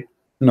back to you.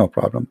 No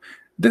problem.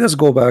 Let us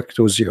go back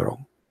to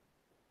zero.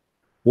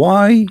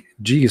 Why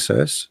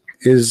Jesus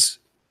is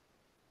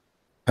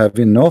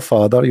having no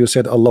father? You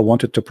said Allah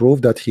wanted to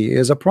prove that he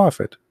is a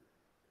prophet,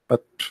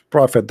 but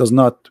prophet does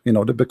not,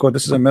 because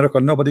this is a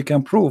miracle nobody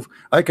can prove.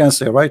 I can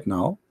say right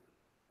now,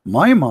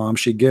 my mom,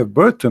 she gave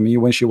birth to me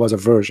when she was a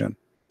virgin.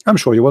 I'm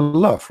sure you will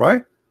laugh,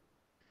 right?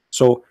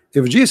 So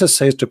if Jesus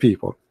says to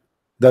people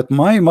that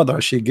my mother,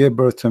 she gave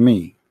birth to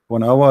me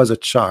when I was a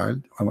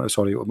child,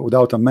 sorry,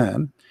 without a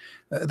man,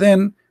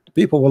 then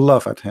people will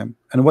laugh at him.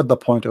 And what the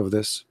point of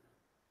this?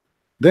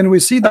 Then we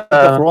see that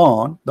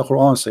the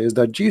Quran says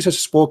that Jesus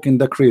spoke in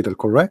the cradle,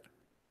 correct?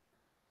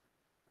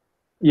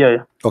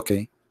 Yeah.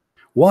 Okay.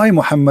 Why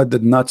Muhammad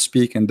did not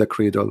speak in the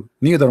cradle?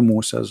 Neither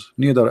Moses,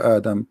 neither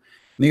Adam,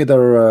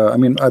 neither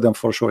Adam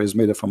for sure is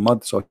made from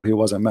mud, so he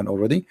was a man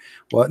already.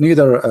 Well,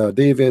 neither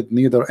David,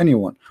 neither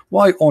anyone.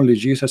 Why only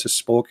Jesus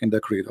spoke in the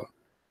cradle?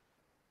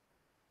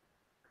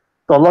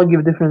 So Allah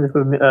gave different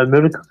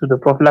miracles to the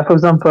Prophet. Like for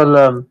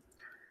example,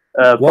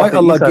 why Prophet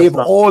Allah Isa gave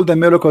all the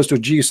miracles to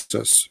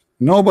Jesus?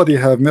 Nobody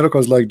have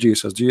miracles like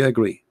Jesus. Do you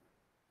agree?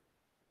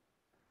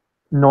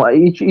 No,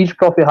 each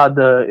prophet had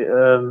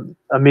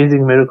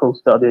amazing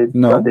miracles that they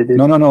did.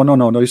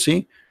 No. You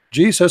see,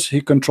 Jesus, he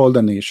controlled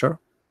the nature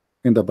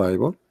in the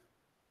Bible,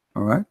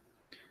 all right,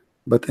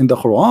 but in the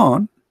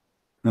Quran,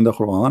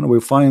 we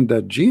find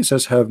that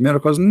Jesus have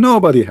miracles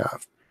nobody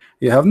have.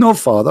 He have no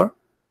father.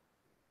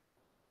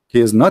 He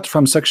is not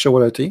from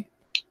sexuality,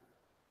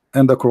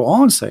 and the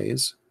Quran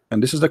says,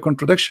 and this is the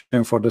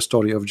contradiction for the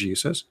story of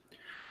Jesus,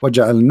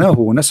 وَجَعَلْنَاهُ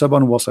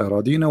نَسَبًا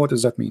وَصِهْرًا. Do you know what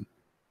does that mean?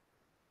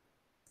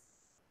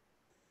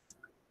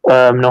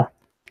 No.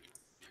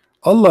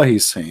 Allah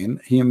is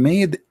saying he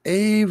made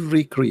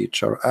every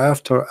creature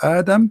after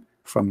Adam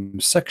from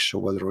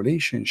sexual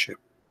relationship.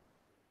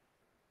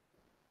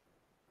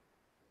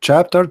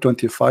 Chapter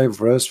 25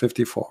 verse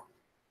 54.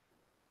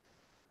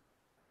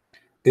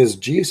 Is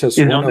Jesus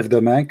one of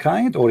the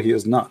mankind, or he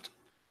is not?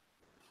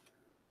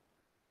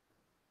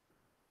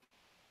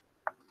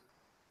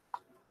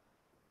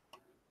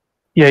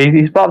 Yeah,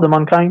 he's part of the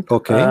mankind.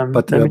 Okay,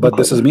 but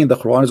this is mean the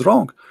Quran is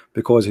wrong,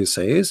 because he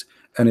says,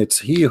 and it's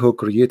he who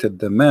created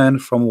the man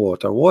from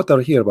water.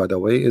 Water here, by the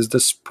way, is the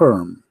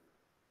sperm.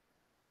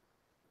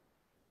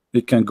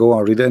 You can go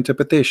and read the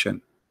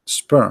interpretation.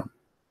 Sperm.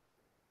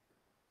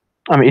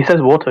 I mean, it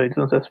says water. It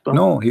doesn't say sperm.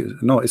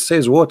 No, it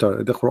says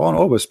water. The Quran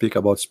always speak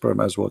about sperm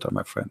as water,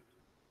 my friend.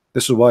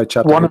 This is why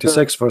chapter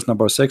 86, verse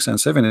number 6 and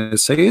 7, it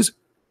says,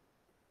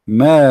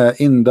 Ma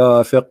in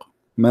dafiq,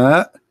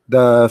 ma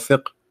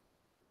dafiq,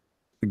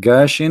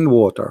 gushing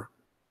water.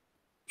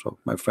 So,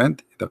 my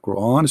friend, the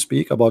Quran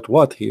speak about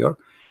what here?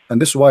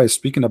 And this is why it's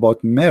speaking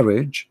about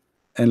marriage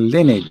and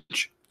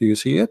lineage. Do you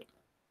see it?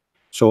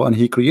 So, and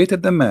he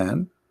created the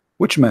man.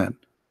 Which man?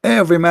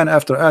 Every man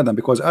after Adam,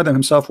 because Adam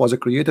himself was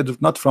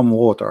created not from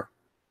water.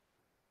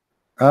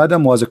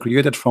 Adam was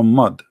created from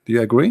mud. Do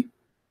you agree?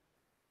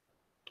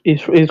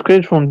 It's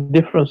created from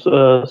different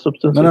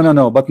substances.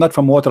 No, but not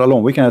from water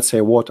alone. We cannot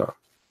say water.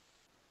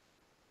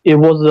 It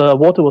was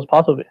water was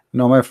part of it.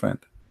 No, my friend.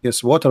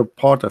 Yes, water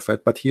part of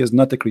it, but he is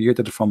not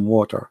created from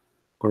water.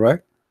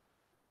 Correct?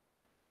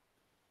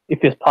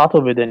 If it's part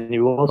of it, then he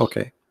was.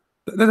 Okay.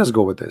 Let us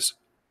go with this.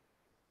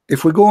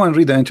 If we go and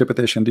read the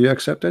interpretation, do you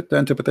accept it? The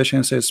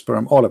interpretation says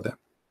sperm, all of them.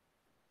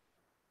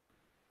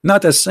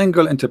 Not a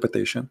single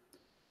interpretation.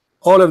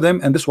 All of them,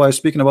 and this is why I'm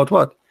speaking about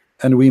what?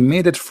 And we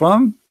made it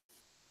from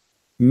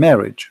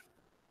marriage.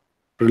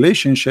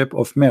 Relationship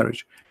of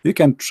marriage. You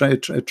can try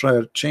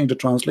change the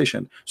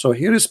translation. So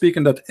here is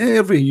speaking that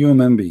every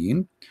human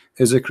being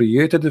is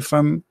created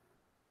from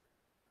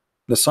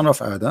the son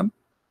of Adam,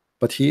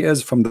 but he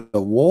is from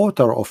the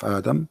water of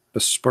Adam, the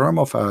sperm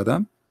of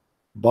Adam,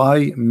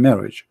 by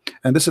marriage.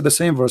 And this is the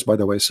same verse, by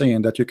the way,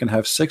 saying that you can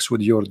have sex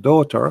with your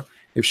daughter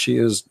if she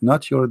is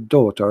not your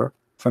daughter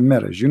from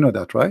marriage. You know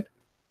that, right?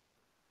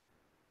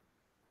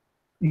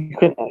 You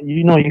can't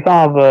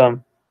have a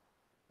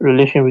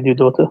relation with your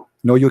daughter.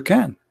 No, you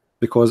can,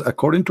 because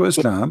according to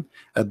Islam,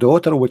 a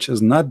daughter which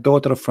is not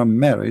daughter from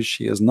marriage,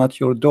 she is not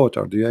your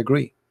daughter. Do you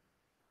agree?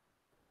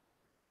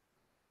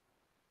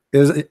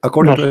 is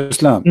according No, to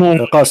Islam. no,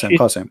 no,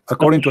 Qasim,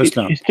 according to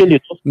Islam. She's still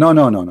little.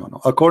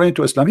 No. According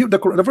to Islam,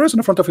 the verse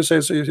in front of you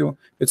says,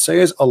 it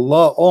says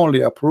Allah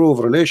only approve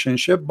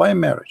relationship by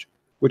marriage,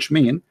 which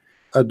means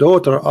a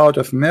daughter out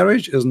of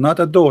marriage is not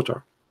a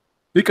daughter.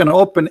 You can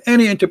open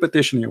any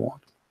interpretation you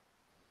want.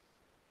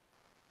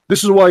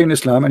 This is why in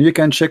Islam, and you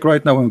can check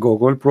right now in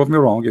Google, prove me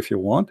wrong if you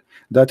want,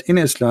 that in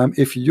Islam,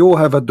 if you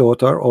have a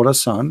daughter or a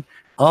son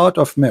out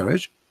of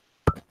marriage,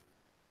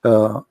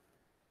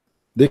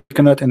 they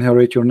cannot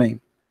inherit your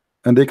name,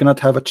 and they cannot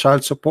have a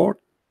child support,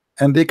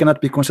 and they cannot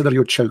be considered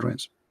your children,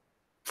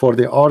 for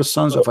they are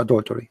sons of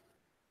adultery.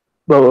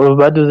 But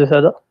why do they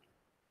say that?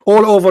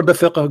 All over the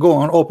fiqh. Go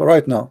on, open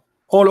right now.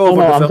 All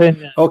over the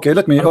fiqh. Okay,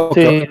 let me.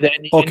 Okay,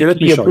 let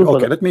me show you.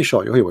 Okay, let me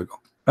show you. Here we go.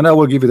 And I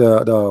will give you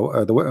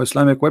the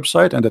Islamic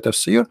website and the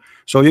tafsir,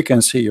 so you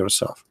can see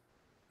yourself.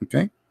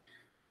 Okay.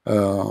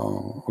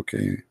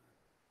 Okay.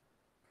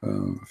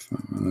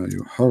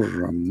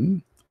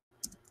 يحرم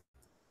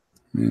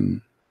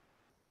من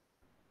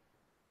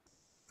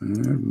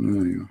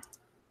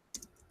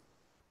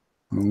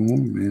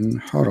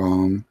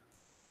حرام.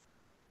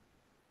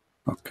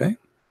 Okay.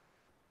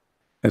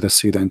 Let us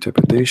see the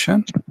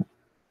interpretation,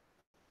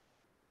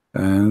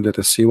 and let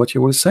us see what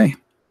you will say.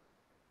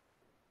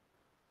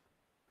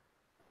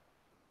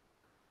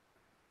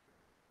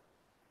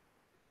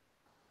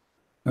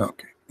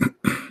 Okay.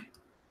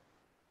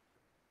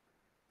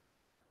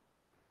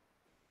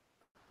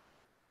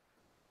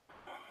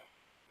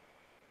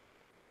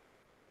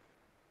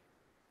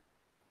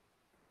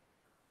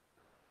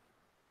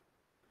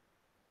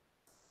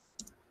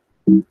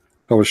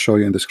 I will show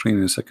you on the screen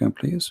in a second,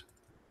 please.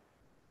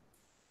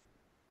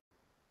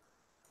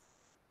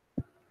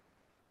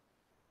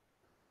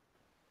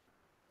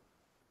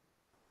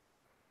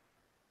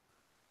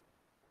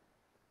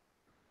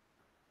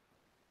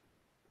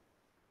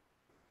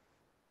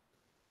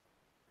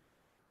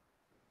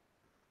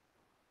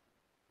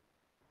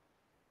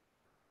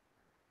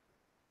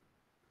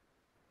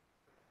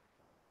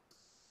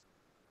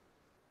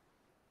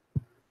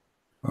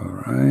 All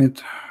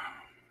right.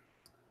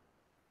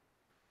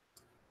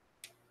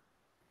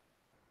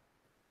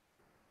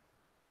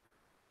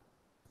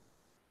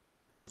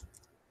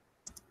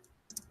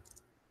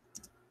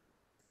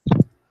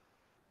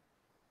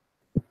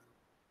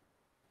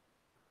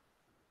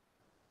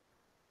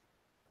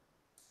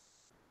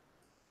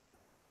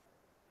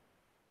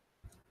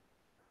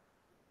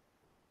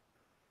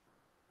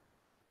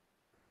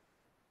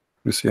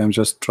 You see, I'm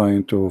just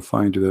trying to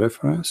find you the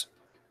reference,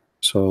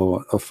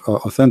 so of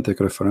authentic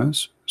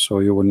reference, so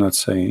you will not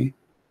say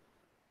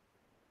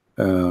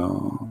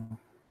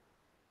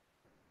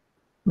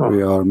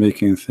we are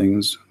making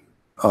things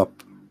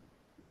up.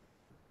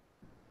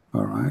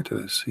 All right,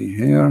 let's see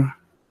here.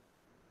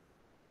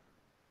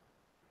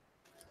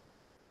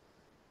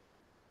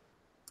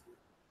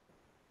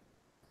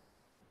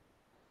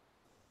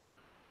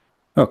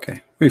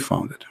 Okay, we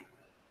found it.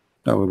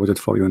 I will put it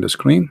for you on the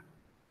screen,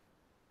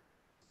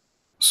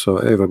 so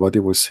everybody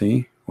will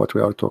see what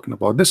we are talking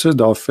about. This is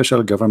the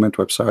official government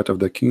website of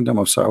the Kingdom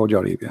of Saudi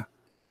Arabia,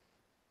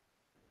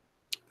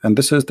 and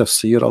this is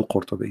Tafsir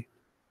al-Qurtubi.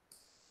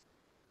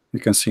 You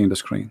can see in the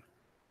screen,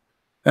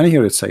 and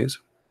here it says,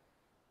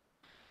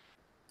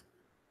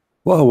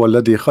 وهو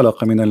الذي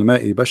خلق من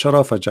الماء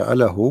بشرا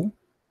فجعله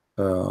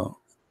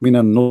من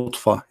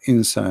النطفة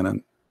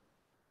إنسانا.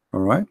 All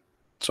right,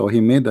 so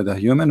he made the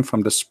human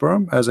from the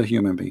sperm as a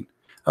human being.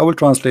 I will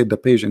translate the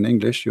page in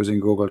English using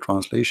Google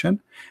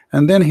Translation,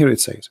 and then here it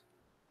says,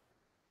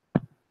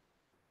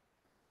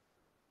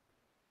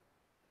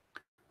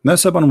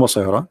 نسبا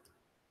وصهرا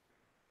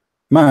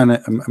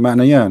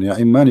معنيان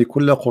يعمان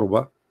كل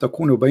قربة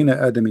تكون بين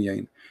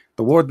آدميين.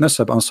 The word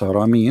nasab and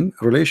sahra mean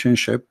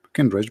relationship,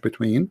 kindred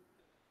between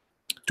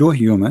two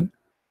human.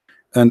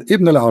 And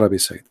Ibn al-Arabi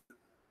said,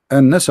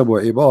 النسب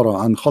عبارة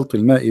عن خلط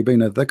الماء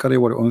بين الذكر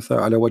والأنثى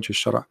على وجه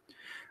الشرع.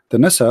 The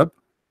nasab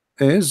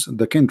is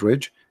the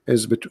kindred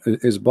is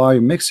by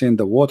mixing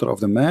the water of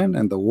the man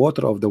and the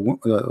water of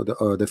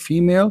the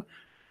female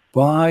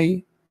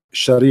by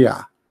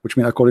Sharia, which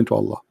means according to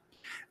Allah.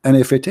 And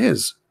if it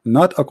is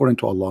not according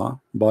to Allah,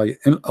 by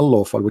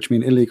unlawful, which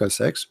means illegal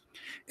sex,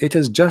 it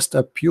is just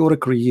a pure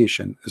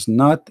creation. It's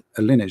not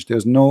a lineage.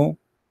 There's no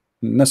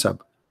nasab.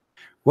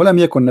 ولم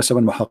يكن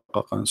نسبا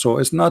محققا. So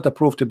it's not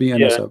approved to be a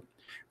nasab.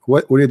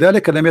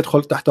 ولذلك لم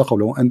يدخل تحت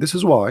قوله, and this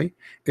is why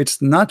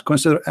it's not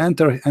considered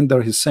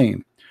under his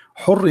saying,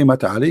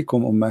 حرمت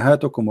عليكم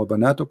أمهاتكم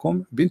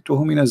وبناتكم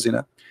بنته من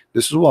الزنا.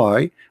 This is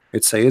why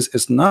it says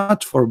it's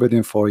not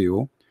forbidden for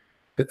you.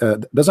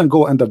 It doesn't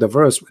go under the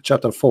verse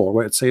chapter 4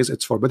 where it says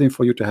it's forbidden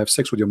for you to have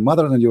sex with your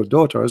mother and your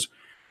daughters,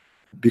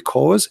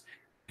 because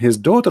his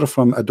daughter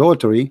from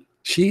adultery,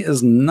 she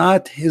is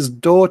not his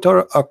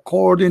daughter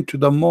according to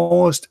the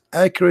most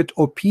accurate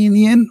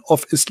opinion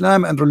of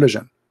Islam and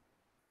religion.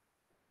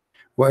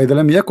 وإذا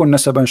لم يكن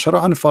نسبا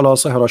شرعا فلا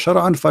صهر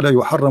شرعا فلا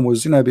يحرم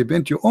الزنا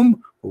ببنت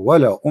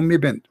ولا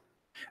بنت.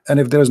 And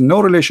if there is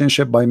no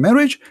relationship by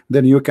marriage,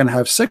 then you can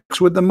have sex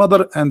with the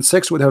mother and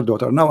sex with her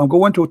daughter. Now I'm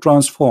going to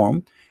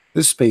transform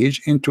this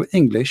page into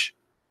English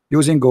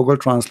using Google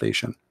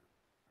Translation.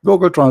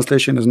 Google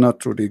Translation is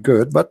not really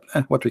good, but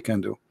what we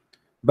can do,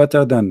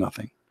 better than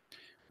nothing.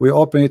 We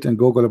open it in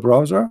Google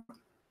browser,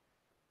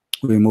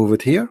 we move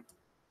it here,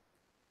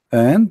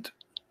 and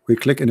we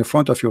click in the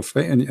front of your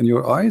face, in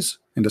your eyes,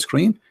 in the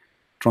screen,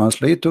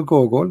 translate to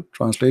Google,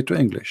 translate to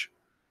English.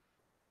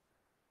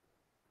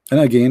 And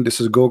again, this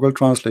is Google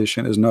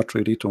Translation, is not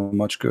really too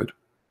much good.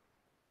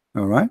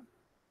 All right.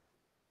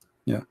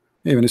 Yeah.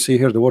 Even you see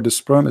here, the word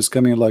sperm is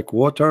coming like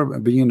water,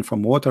 being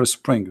from water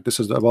spring. This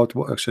is about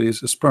what actually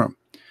is a sperm.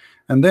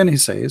 And then he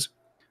says,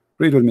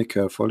 read with me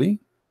carefully.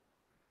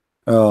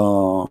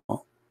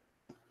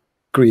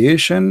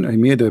 Creation, he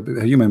made a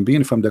human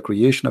being from the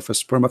creation of a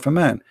sperm of a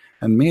man,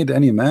 and made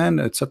any man,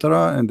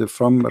 etc., and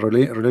from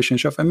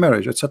relationship and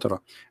marriage,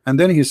 etc. And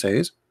then he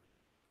says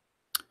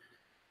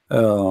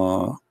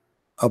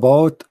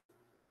about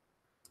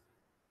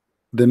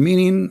the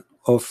meaning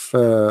of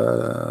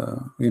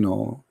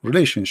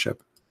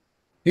relationship.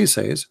 He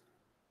says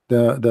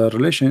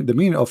the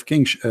meaning of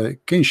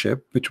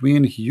kinship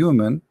between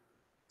human,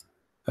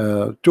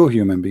 two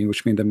human beings,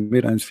 which means the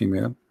male and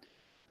female,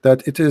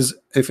 that it is,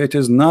 if it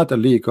is not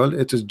illegal,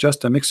 it is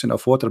just a mixing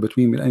of water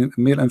between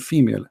male and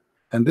female,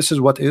 and this is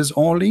what is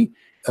only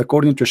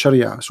according to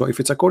Sharia. So if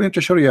it's according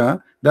to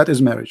Sharia, that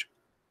is marriage.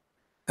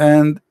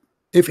 And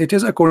if it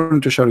is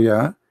according to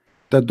Sharia,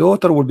 the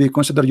daughter will be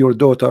considered your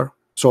daughter.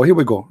 So here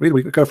we go,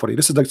 read carefully.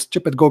 This is the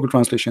stupid Google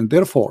Translation.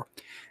 Therefore,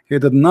 he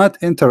did not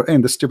enter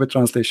in the stupid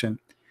translation,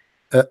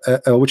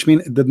 which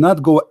means it did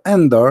not go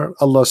under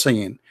Allah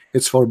saying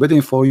it's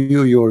forbidden for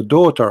you your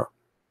daughter.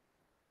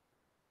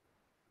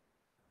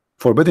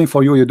 Forbidden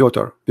for you your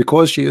daughter,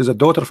 because she is a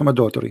daughter from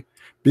adultery,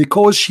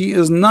 because she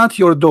is not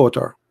your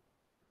daughter.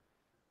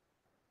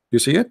 You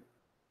see it?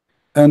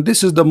 And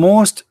this is the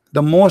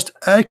most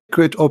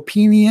accurate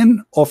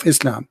opinion of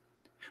Islam.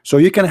 So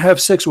you can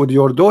have sex with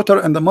your daughter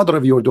and the mother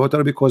of your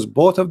daughter, because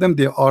both of them,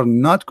 they are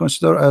not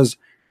considered as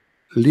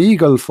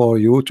legal for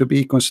you to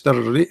be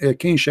considered a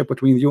kinship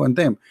between you and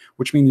them,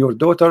 which means your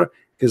daughter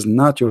is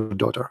not your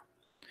daughter.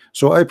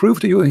 So I prove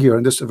to you here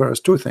in this verse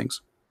two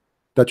things: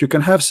 that you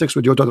can have sex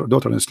with your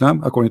daughter in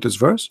Islam according to this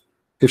verse,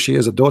 if she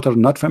is a daughter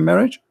not from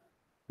marriage,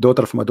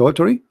 daughter from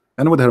adultery,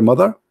 and with her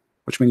mother,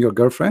 which means your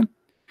girlfriend.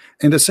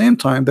 In the same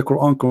time, the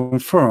Quran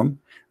confirmed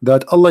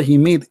that Allah, he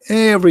made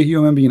every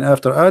human being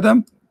after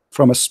Adam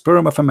from a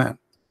sperm of a man.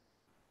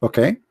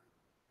 Okay,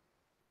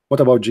 what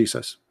about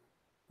Jesus?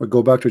 We'll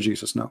go back to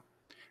Jesus now.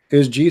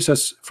 Is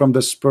Jesus from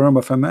the sperm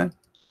of a man?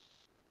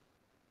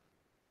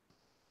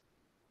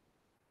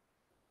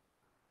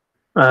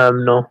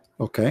 No.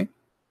 Okay,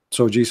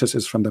 so Jesus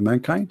is from the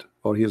mankind,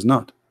 or he is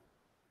not?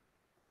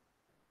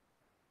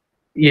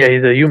 Yeah,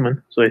 he's a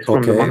human, so he's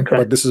from the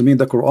mankind. But this is mean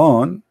the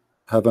Quran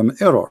have an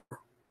error,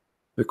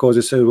 because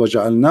it says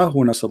وَجَعَلْنَاهُ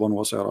نَسَبًا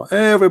وَصِهْرًا.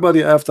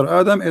 Everybody after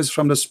Adam is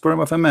from the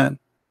sperm of a man.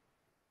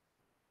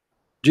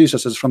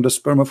 Jesus is from the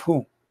sperm of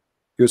who?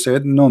 You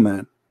said no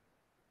man.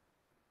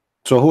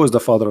 So who is the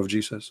father of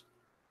Jesus?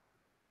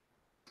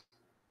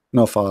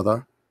 No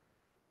father.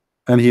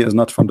 And he is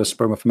not from the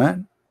sperm of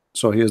man,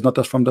 so he is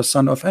not from the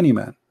son of any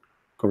man.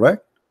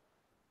 Correct?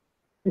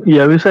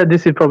 Yeah, we said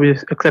this is probably an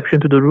exception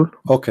to the rule.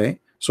 Okay,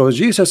 so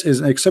Jesus is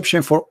an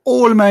exception for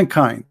all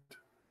mankind.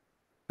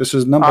 This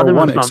is number Adam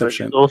one is not,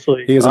 exception. also,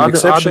 He is an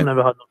exception. Adam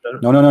never had no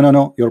parents.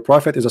 No. Your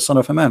prophet is a son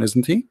of a man,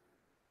 isn't he?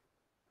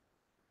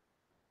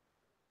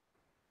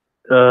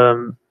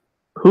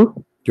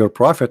 Who? Your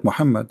prophet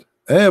Muhammad.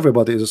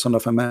 Everybody is a son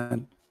of a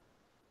man,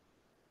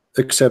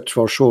 except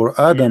for sure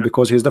Adam,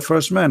 because he's the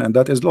first man, and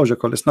that is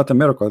logical. It's not a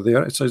miracle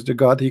there. It says the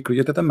God, he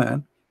created a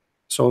man,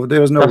 so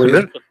there is no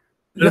way.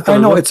 Yeah, I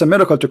know it's a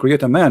miracle to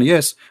create a man,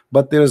 yes,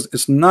 but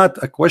it's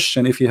not a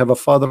question if you have a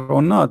father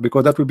or not,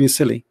 because that would be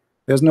silly.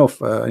 There's no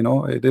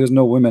there is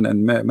no women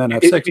and men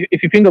have sex.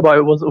 If you think about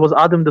it, was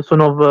Adam the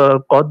son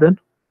of God then?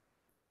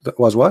 That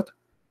was what?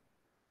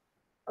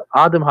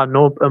 Adam had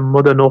no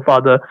mother, no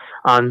father,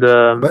 and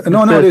but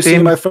no, you see,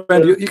 my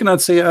friend, you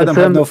cannot say Adam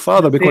had no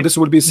father, because this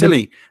would be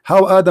silly.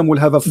 How Adam will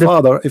have a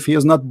father if he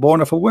is not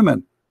born of a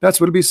woman? That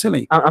will be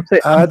silly. I'm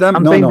saying, Adam,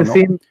 I'm saying the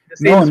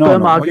same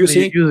no. You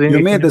see, you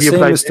made the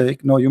same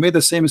mistake. No, you made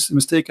the same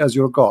mistake as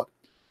your God.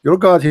 Your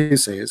God, he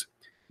says,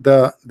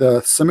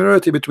 the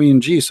similarity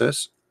between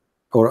Jesus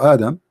or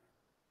Adam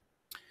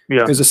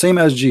is the same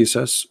as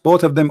Jesus.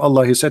 Both of them,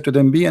 Allah, he said to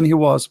them, be, and he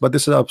was. But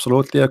this is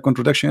absolutely a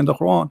contradiction in the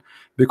Quran,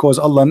 because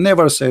Allah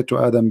never said to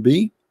Adam,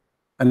 be,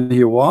 and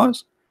he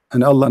was,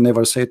 and Allah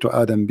never said to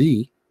Adam,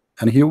 be,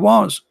 and he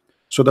was.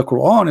 So the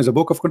Quran is a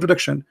book of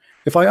contradiction.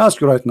 If I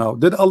ask you right now,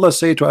 did Allah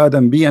say to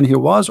Adam, be, and he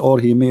was, or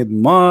he made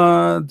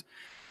mud,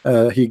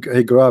 he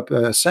grabbed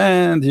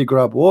sand, he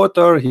grabbed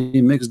water,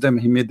 he mixed them,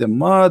 he made them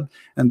mud,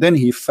 and then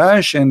he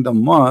fashioned the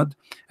mud,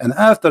 and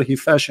after he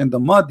fashioned the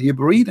mud, he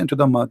breathed into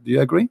the mud? Do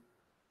you agree?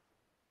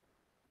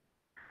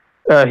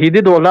 He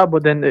did all that,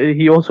 but then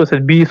he also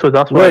said be, so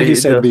that's where why he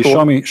said be.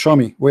 Show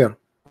me where.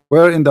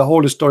 Where in the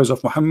whole stories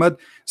of Muhammad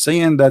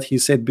saying that he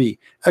said be?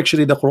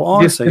 Actually, the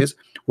Quran says,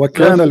 "What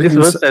can this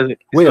verse says it.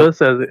 This verse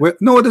says it.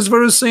 No, this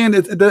verse saying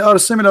it, they are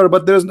similar,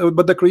 but there's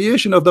but the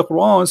creation of the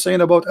Quran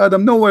saying about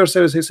Adam nowhere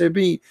says he said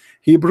be.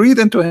 He breathed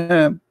into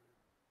him.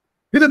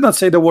 He did not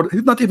say the word. He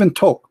did not even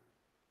talk.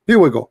 Here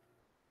we go.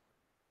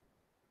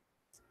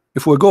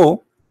 If we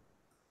go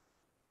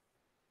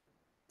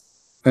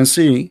and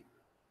see,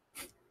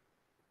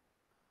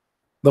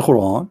 the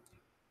Quran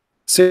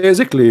says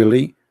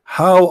clearly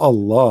how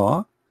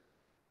Allah,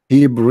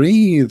 he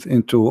breathed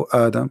into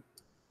Adam,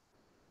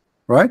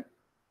 right?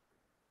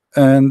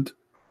 And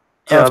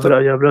Yeah, after,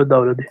 I've read that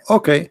already.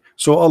 okay,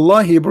 so Allah,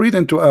 he breathed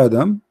into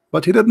Adam,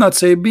 but he did not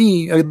say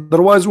be.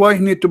 Otherwise, why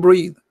he need to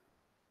breathe?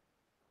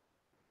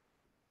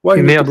 Why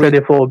He he may need to have said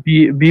breathe? it for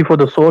be for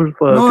the soul,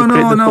 for No, to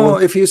create no, the soul.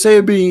 no. If you say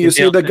be, you He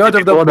see may the have God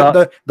said of before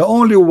that. the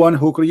only one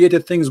who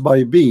created things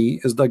by be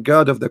is the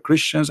God of the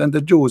Christians and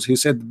the Jews. He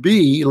said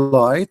be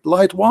light,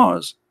 light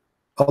was.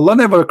 Allah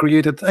never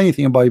created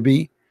anything by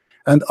be,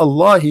 and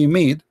Allah, he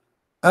made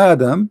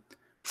Adam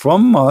from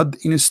mud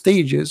in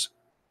stages,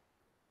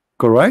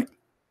 correct?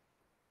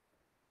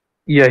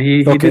 Yeah,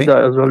 he did Okay,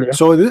 that as well. Yeah.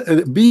 so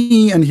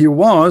be and he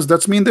was,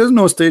 that's mean there's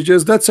no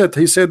stages, that's it.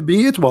 He said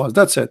be, it was,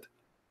 that's it.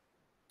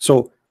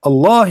 So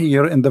Allah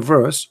here in the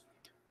verse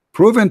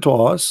proven to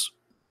us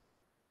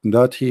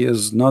that he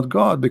is not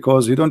God,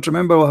 because you don't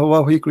remember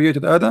how he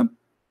created Adam.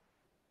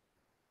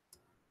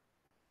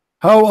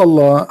 How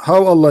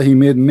Allah he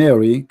made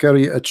Mary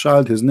carry a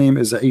child, his name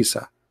is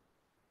Isa.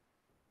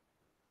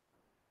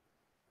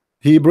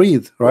 He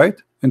breathed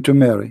right into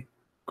Mary,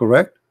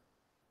 correct?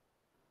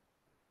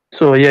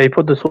 So yeah, he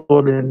put the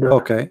soul in the.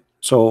 Okay,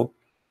 so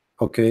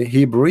okay,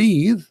 he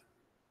breathed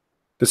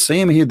the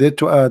same he did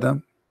to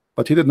Adam,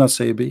 but he did not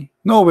say be.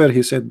 Nowhere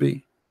he said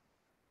be.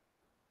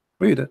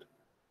 Read it.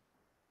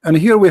 And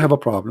here we have a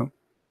problem.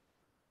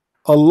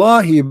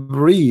 Allah, he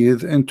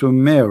breathed into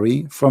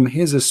Mary from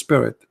his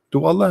spirit.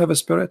 Do Allah have a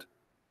spirit?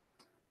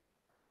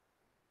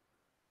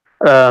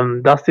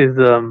 That's his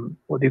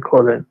what do you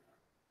call it?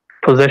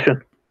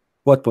 Possession.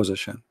 What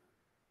position?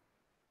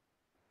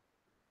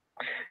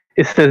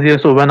 It says here,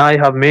 so when I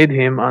have made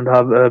him and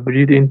have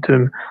breathed into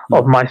him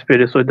of my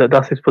spirit, so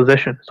that's his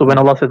possession. So when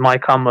Allah said my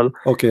camel,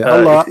 okay,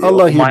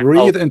 Allah he my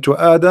breathed into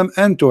Adam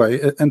and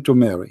into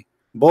Mary.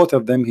 Both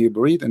of them he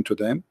breathed into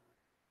them.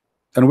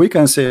 And we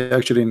can say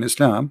actually in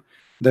Islam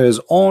there is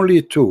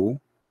only two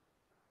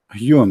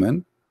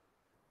human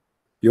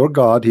your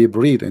God he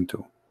breathed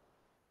into,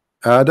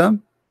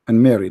 Adam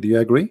and Mary. Do you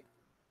agree?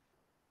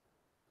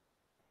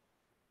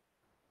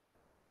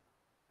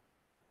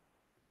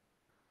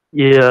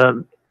 yeah.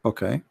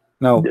 Okay,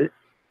 now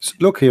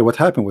look here what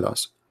happened with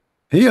us.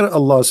 Here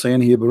Allah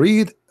saying he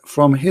breathed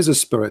from his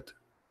spirit.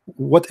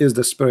 What is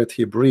the spirit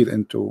he breathed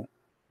into?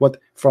 What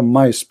from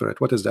my spirit?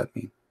 What does that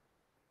mean?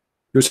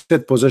 You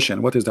said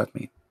possession. What does that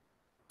mean?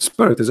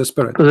 Spirit is a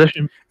spirit.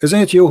 Possession. Isn't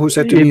it you who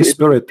said to me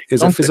spirit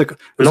is a physical?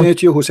 Isn't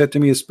it you who said to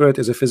me spirit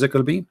is a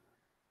physical being?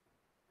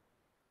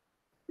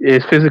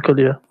 It's physical,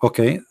 yeah.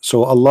 Okay,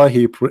 so Allah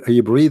he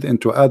breathed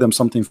into Adam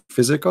something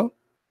physical.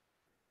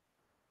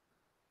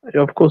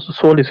 Yeah, of course, the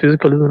soul is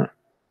physical, isn't it?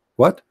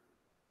 What?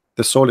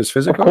 The soul is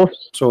physical. Of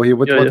course. So he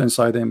would Yeah, put yeah.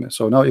 inside him.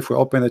 So now if we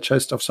open the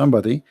chest of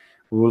somebody,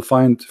 we will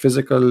find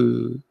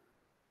physical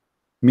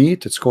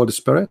meat. It's called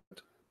spirit.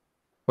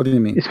 What do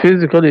you mean? It's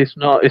physical. It's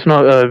not. It's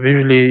not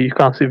visually. You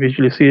can't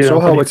visually see it. So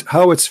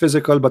how it's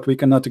physical, but we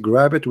cannot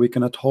grab it. We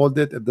cannot hold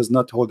it. It does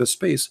not hold the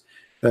space.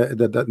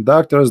 The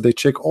doctors, they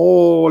check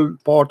all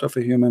part of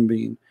a human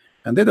being,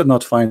 and they did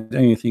not find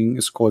anything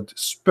is called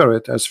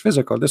spirit as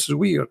physical. This is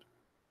weird.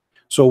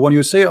 So when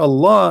you say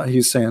Allah,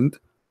 he sent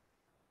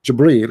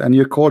Jibreel, and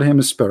you call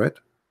him Spirit,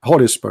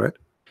 Holy Spirit,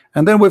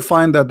 and then we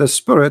find that the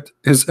Spirit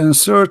is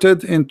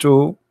inserted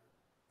into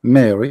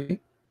Mary,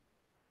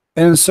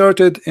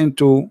 inserted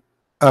into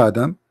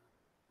Adam,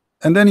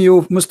 and then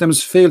you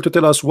Muslims fail to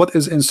tell us what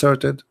is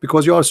inserted,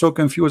 because you are so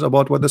confused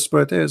about what the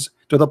Spirit is,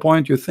 to the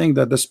point you think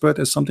that the Spirit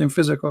is something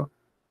physical.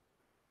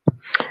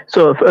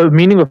 So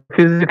meaning of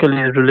physical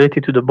is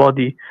related to the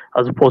body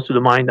as opposed to the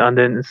mind, and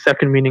then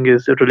second meaning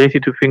is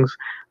related to things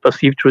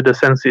perceived through the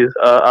senses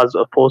as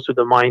opposed to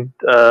the mind,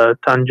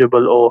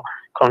 tangible or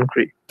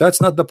concrete. That's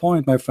not the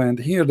point, my friend.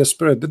 Here the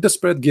Spirit, did the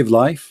Spirit give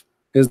life?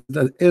 Is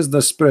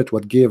the Spirit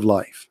what gave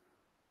life?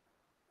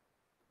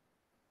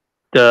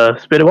 The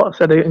Spirit what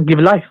said they give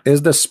life?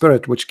 Is the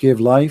Spirit which gave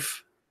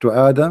life to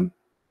Adam?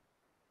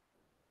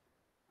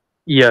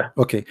 Yeah.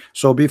 Okay,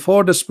 so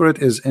before the Spirit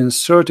is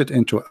inserted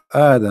into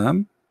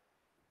Adam,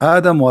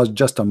 Adam was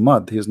just a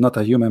mud. He is not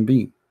a human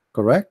being,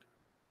 correct?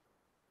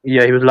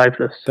 Yeah, he was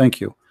lifeless.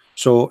 Thank you.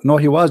 So no,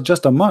 he was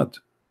just a mud.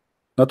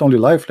 Not only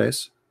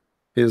lifeless,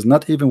 he is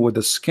not even with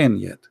the skin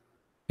yet.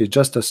 He's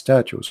just a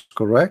statue,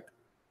 correct?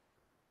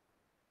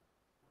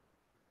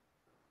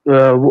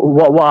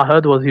 What I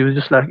heard was he was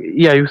just like,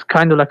 yeah, he was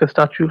kind of like a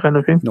statue kind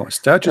of thing. No,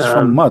 statues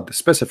from mud,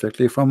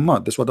 specifically from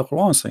mud. That's what the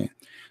Quran is saying.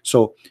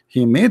 So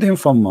he made him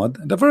from mud.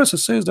 The verse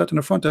says that in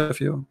the front of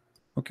you.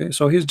 Okay,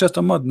 so he's just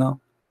a mud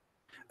now.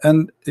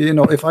 And you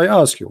know, if I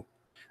ask you,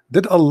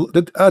 Did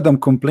Adam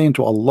complain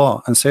to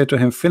Allah and say to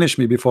him, finish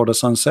me before the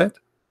sunset?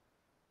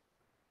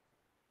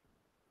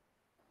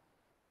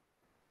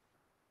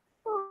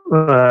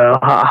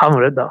 I haven't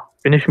read that.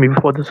 Finish me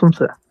before the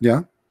sunset.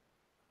 Yeah.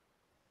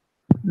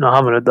 No, I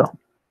haven't read that.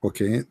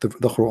 Okay. The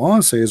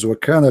Quran says,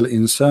 وَكَانَ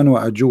الْإِنسَانُ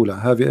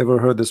عَجُولًا. Have you ever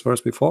heard this verse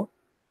before?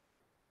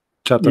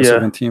 Chapter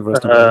 17,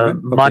 verse number 11.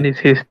 Okay. Man is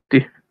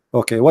hasty.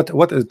 Okay.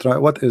 What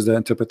is the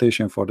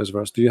interpretation for this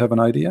verse? Do you have an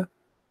idea?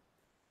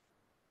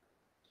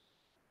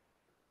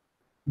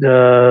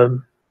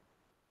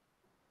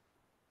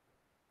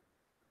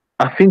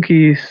 I think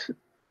he's.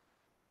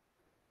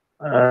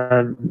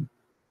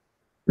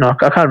 No, I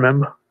can't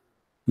remember.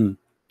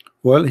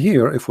 Well,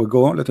 here, if we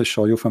go, let us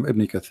show you from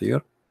Ibn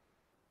Kathir.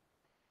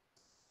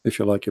 If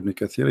you like Ibn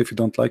Kathir, if you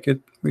don't like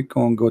it, we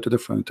can go to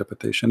different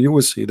interpretation. You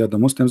will see that the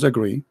Muslims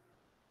agree,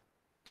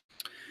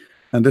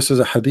 and this is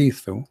a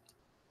hadith though,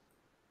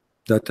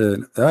 that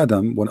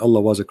Adam, when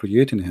Allah was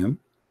creating him,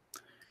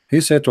 he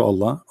said to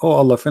Allah, oh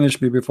Allah,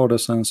 finish me before the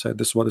sunset.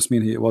 This is what this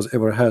means. He was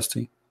ever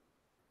hasty.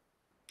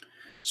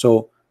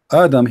 So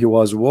Adam, he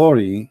was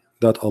worried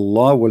that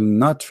Allah will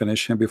not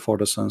finish him before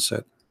the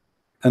sunset.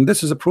 And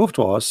this is a proof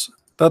to us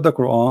that the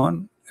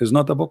Quran is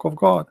not the book of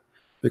God,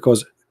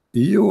 because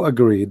you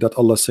agree that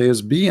Allah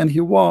says be and he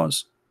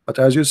was, but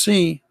as you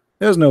see,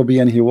 there's no be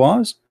and he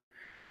was.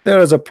 There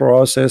is a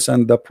process,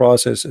 and the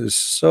process is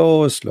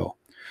so slow.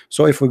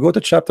 So if we go to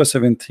chapter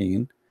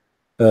 17,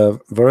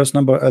 verse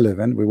number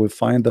 11, we will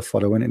find the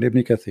following in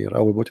Ibn Kathir. I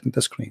will put it in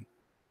the screen,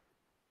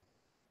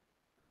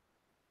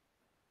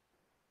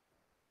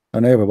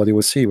 and everybody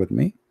will see with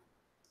me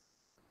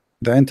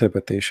the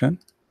interpretation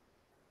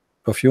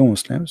of you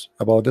Muslims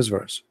about this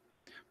verse,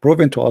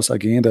 proving to us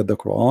again that the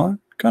Quran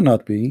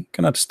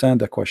cannot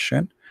stand the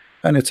question,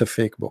 and it's a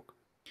fake book.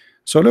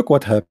 So look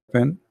what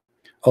happened.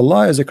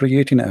 Allah is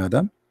creating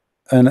Adam,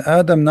 and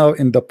Adam now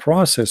in the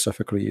process of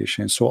a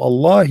creation. So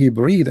Allah, he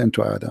breathed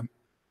into Adam,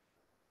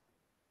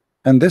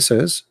 and this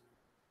is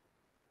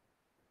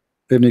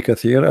Ibn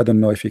Kathir. I don't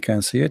know if you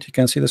can see it. You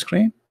can see the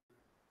screen?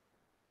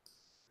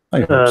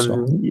 I hope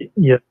so.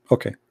 Yeah.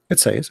 Okay. It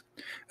says,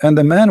 and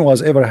the man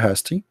was ever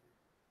hasty.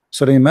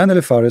 Sulaiman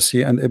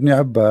al-Farisi and Ibn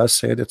Abbas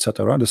said,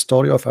 etc. The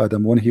story of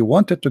Adam when he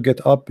wanted to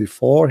get up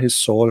before his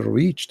soul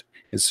reached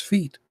his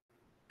feet.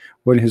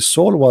 When his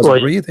soul was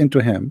breathed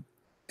into him,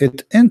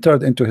 it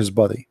entered into his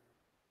body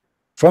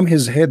from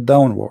his head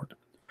downward.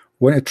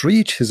 When it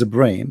reached his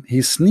brain,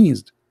 he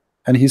sneezed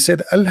and he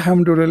said,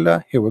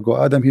 Alhamdulillah. Here we go.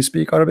 Adam, he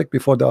speak Arabic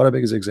before the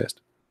Arabic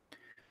exist.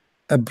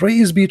 A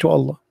praise be to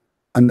Allah.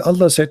 And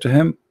Allah said to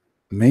him,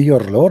 may your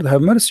Lord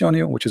have mercy on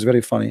you, which is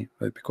very funny,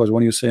 right? Because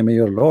when you say may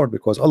your Lord,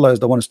 because Allah is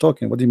the one who's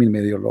talking, what do you mean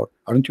may your Lord?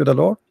 Aren't you the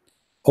Lord?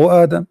 Oh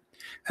Adam.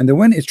 And then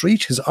when it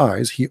reached his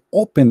eyes, he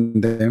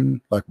opened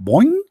them like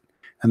boing,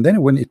 and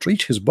then when it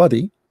reached his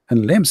body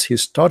and limbs, he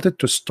started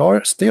to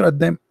stare at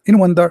them in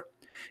wonder.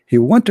 He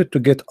wanted to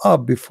get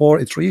up before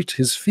it reached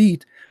his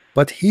feet,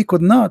 but he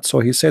could not.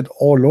 So he said,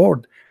 oh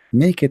Lord,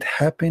 make it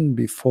happen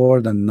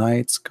before the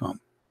nights come.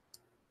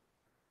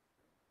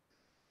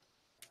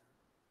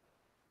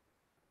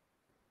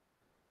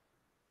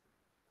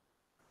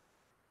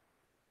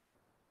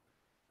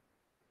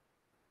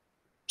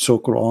 So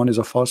Quran is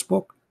a false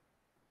book,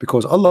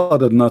 because Allah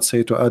did not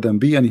say to Adam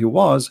be, and he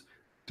was,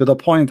 to the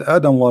point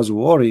Adam was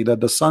worried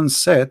that the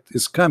sunset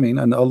is coming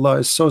and Allah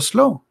is so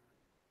slow.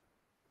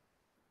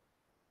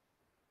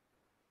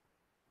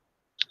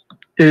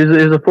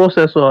 Is a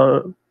process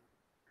or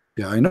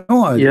yeah, I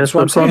know. Yes, that's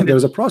what I'm saying.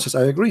 There's a process.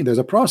 I agree. There's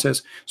a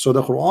process. So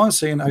the Quran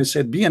saying I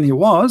said be and he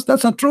was,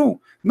 that's not true.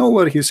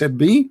 Nowhere he said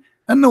be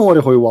and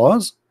nowhere he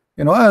was.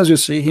 You know, as you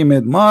see, he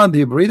made mud,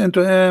 he breathed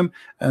into him,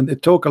 and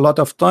it took a lot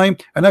of time.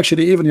 And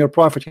actually, even your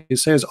prophet, he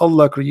says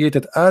Allah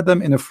created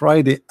Adam in a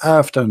Friday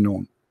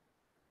afternoon.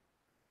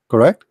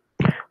 Correct?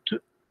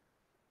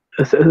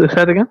 Say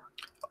that again?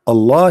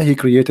 Allah, he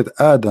created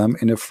Adam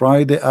in a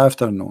Friday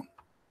afternoon.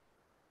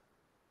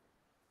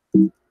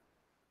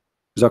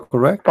 Is that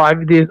correct?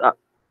 5 days.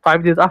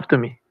 5 days after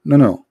me.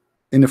 No.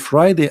 In a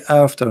Friday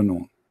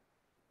afternoon.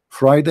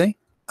 Friday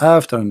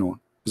afternoon.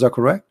 Is that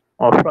correct?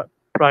 Or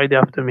Friday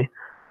after me.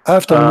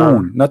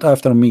 Afternoon, not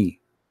after me.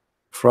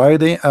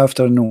 Friday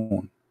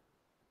afternoon.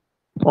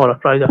 Or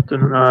Friday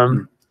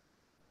afternoon.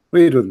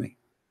 Read with me.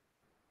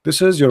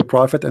 This is your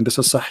prophet, and this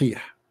is Sahih.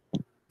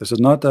 This is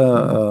not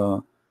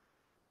a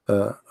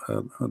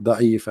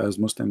da'if, as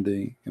Muslim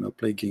they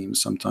play games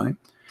sometime.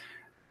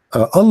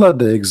 Allah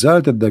the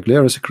Exalted, the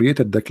Glorious,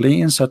 created the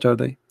clay on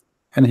Saturday,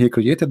 and He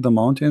created the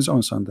mountains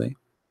on Sunday,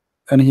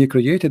 and He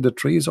created the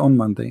trees on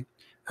Monday,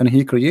 and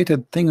He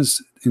created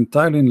things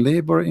entirely in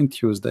labor in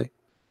Tuesday,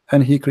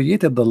 and He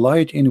created the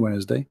light in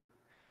Wednesday,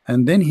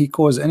 and then He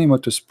caused animal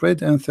to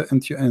spread on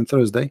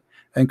Thursday,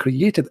 and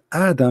created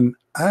Adam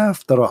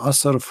after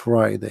Asr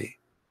Friday.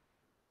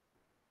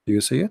 Do you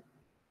see it?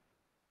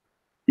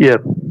 Yeah.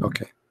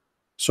 Okay.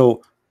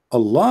 So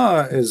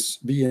Allah is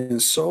being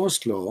so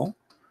slow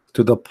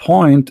to the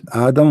point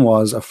Adam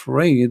was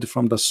afraid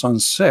from the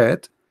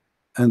sunset,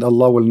 and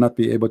Allah will not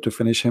be able to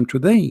finish him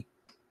today.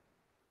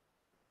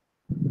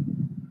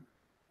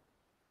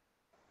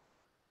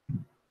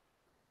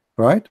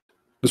 right?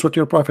 That's what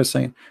your prophet is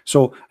saying. So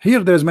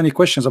here there's many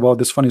questions about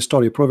this funny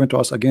story, proven to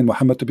us again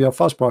Muhammad to be a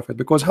false prophet,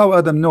 because how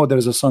Adam know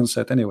there is a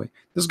sunset anyway?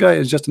 This guy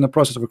is just in the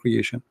process of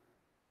creation.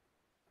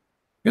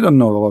 You don't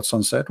know about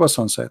sunset. What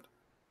sunset?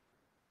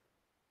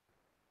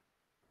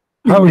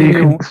 How he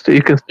knew?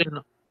 You can still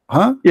know.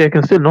 Huh? Yeah, you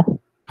can still know.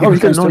 You How he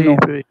can still know?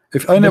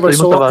 If If I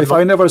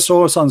never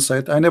saw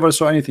sunset, I never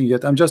saw anything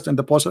yet. I'm just in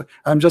the process.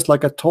 I'm just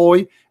like a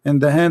toy in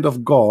the hand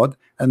of God,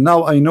 and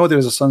now I know there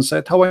is a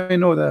sunset. How I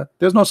know that?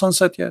 There's no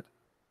sunset yet.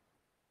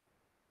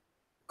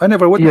 I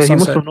never witnessed he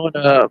must sunset. have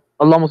known.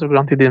 Allah must have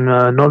granted him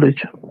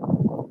knowledge.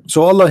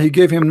 So Allah, he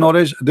gave him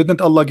knowledge.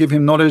 Didn't Allah give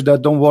him knowledge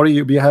that don't worry,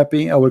 you be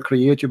happy, I will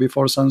create you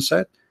before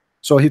sunset?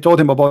 So he told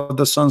him about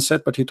the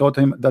sunset, but he told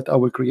him that I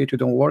will create you,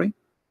 don't worry.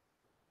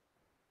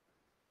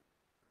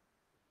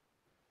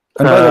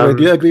 And by the way,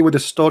 do you agree with the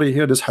story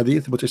here, this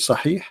hadith, which is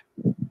sahih?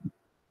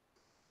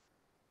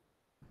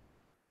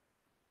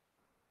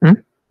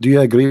 Do you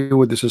agree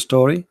with this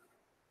story?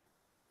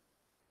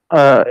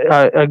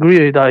 I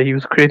agree that he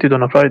was created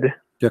on a Friday.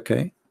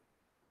 Okay.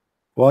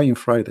 Why in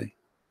Friday?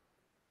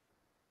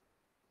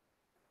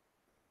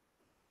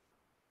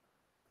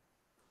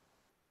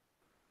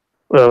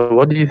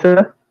 What did you say?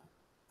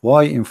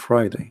 Why in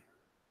Friday?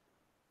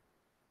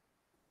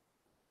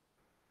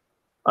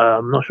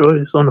 I'm not sure.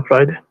 It's on a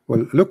Friday.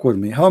 Well, look with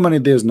me. How many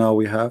days now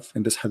we have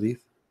in this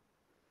hadith?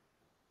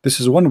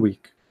 This is 1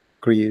 week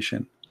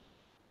creation.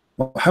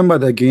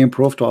 Muhammad again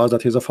proved to us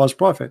that he's a false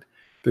prophet,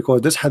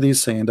 because this hadith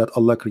is saying that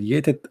Allah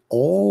created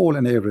all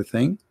and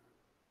everything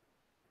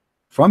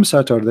from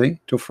Saturday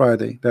to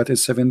Friday. That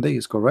is 7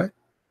 days, correct?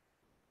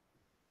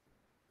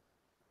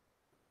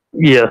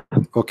 Yeah.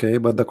 Okay,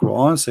 but the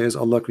Quran says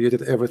Allah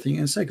created everything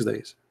in 6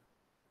 days.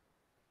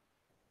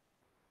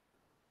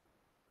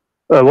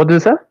 What did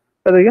it say? Say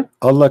that again?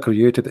 Allah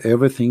created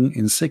everything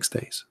in 6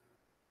 days.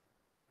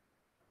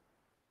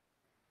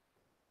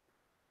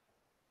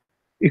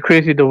 He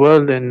created the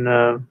world in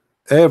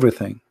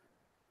everything,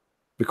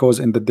 because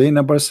in the day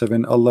number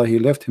 7 Allah, he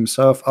left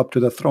himself up to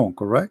the throne,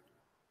 correct?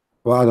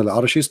 وَعَلَى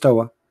الْعَرْشِ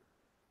اسْتَوَى.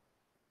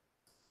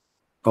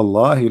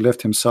 Allah, he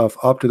left himself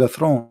up to the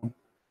throne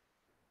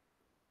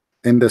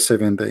in the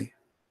 7th day.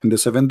 In the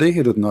 7th day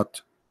he did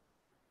not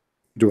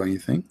do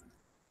anything,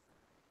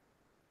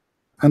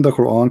 and the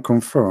Quran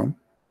confirmed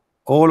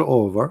all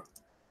over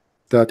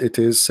that it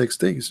is 6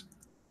 days.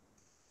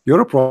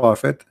 Your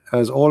prophet,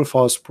 as all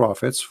false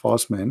prophets,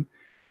 false men,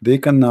 they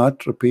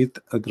cannot repeat,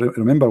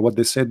 remember what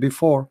they said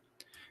before.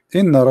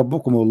 إن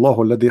ربكم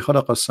الله الذي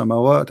خلق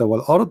السماوات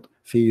والأرض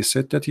في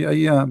 6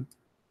 أيام.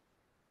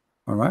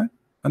 All right,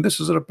 and this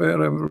is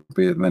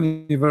repeated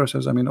many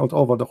verses, I mean, all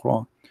over the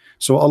Quran.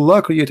 So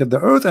Allah created the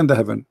earth and the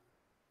heaven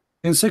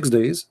in 6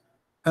 days,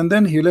 and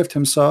then he left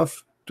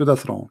himself to the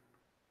throne.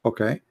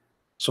 Okay,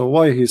 so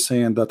why he's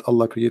saying that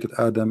Allah created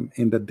Adam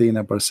in the day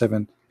number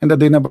 7? In the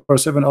day number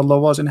 7 Allah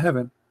was in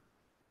heaven,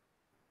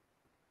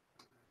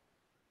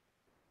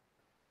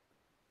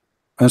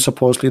 and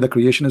supposedly the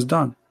creation is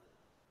done.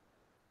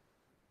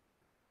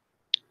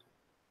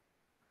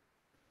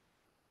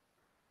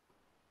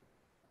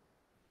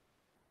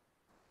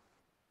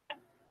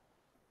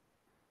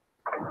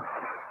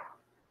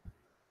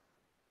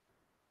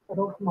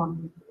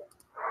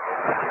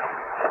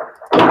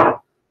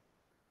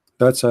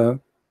 That's a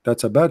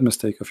bad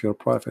mistake of your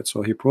prophet.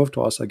 So he proved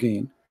to us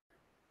again,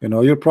 you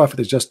know, your prophet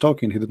is just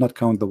talking. He did not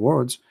count the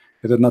words,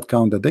 he did not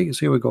count the days.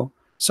 Here we go.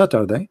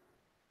 Saturday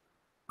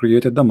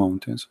created the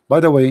mountains. By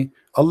the way,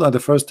 Allah, the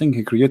first thing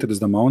he created is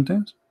the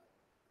mountains.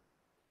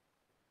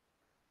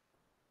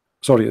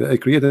 Sorry, he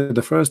created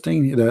the first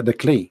thing, the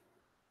clay,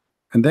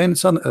 and then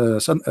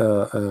Sunday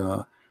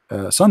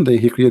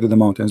he created the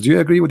mountains. Do you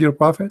agree with your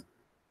prophet?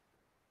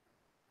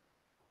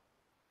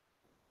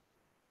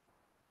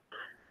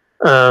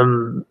 I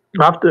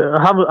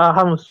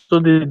haven't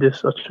studied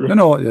this actually.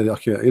 No,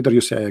 okay. Either you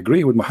say I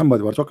agree with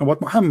Muhammad. We're talking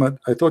about Muhammad.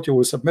 I thought you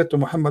will submit to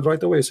Muhammad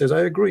right away. He says I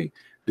agree.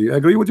 Do you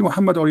agree with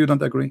Muhammad or you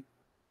don't agree?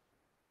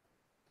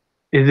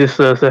 Is this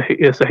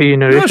Sahih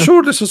narration? Yeah,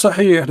 sure. This is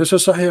Sahih. This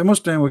is Sahih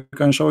Muslim. We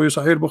can show you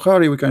Sahih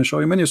Bukhari. We can show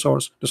you many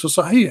sources. This is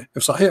Sahih.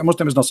 If Sahih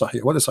Muslim is not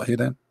Sahih, what is Sahih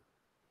then?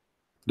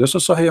 This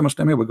is Sahih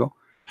Muslim. Here we go.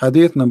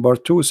 Hadith number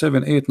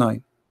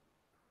 2789.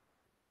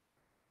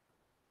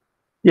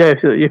 Yeah,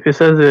 if it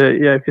says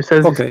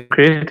okay,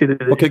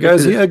 created. Okay,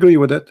 guys, he agree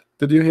with it.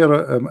 Did you hear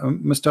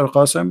Mr.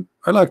 Qasim?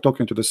 I like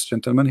talking to this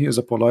gentleman. He is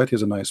a polite,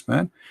 he's a nice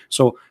man.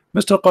 So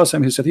Mr.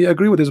 Qasim, he said he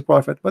agree with his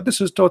prophet, but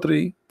this is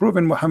totally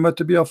proving Muhammad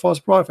to be a false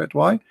prophet.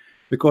 Why?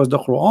 Because the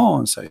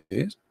Quran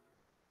says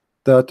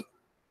that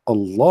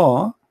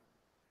Allah,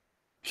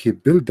 he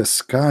built the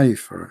sky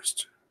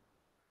first,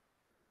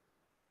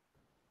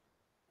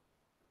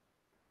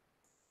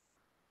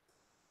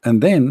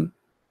 and then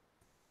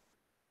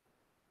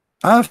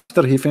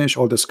after he finished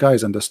all the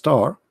skies and the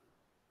star,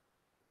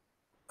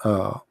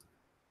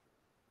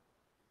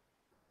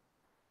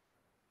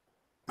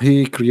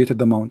 he created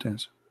the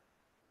mountains.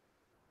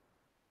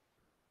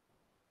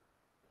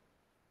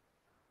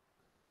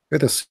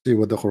 Let us see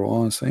what the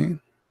Quran is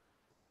saying.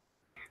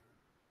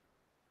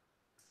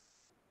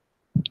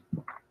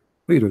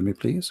 Read with me,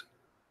 please.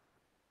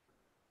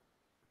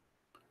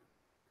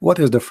 What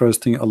is the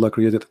first thing Allah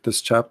created in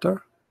this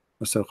chapter,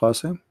 Mr.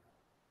 Qasim?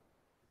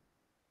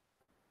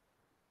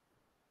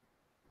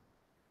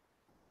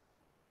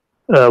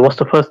 What's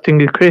the first thing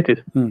He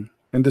created?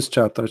 In this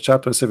chapter,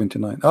 chapter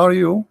 79. Are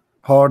you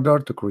harder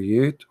to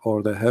create,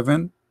 or the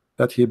heaven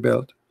that He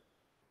built?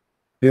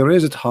 He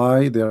raised it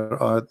high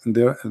thereof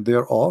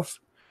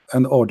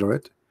and order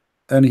it,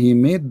 and He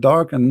made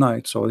dark and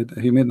night. So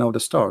He made now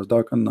the stars,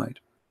 dark and night.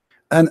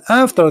 And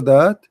after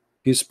that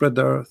He spread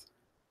the earth.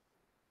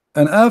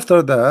 And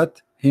after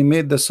that He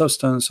made the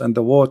substance and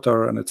the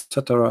water and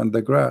etc. and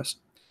the grass.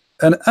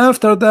 And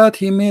after that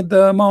He made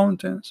the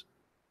mountains.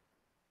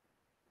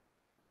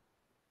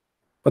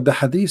 But the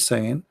hadith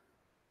saying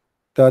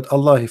that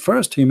Allah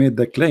first He made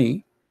the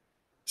clay,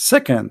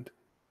 second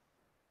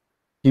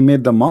He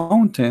made the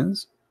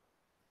mountains,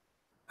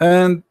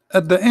 and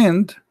at the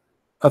end,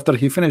 after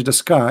He finished the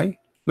sky,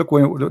 look,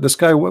 when the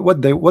sky,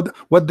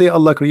 what day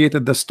Allah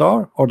created the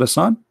star or the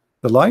sun,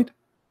 the light?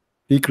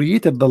 He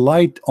created the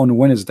light on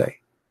Wednesday.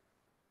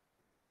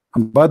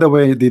 And by the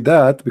way, he did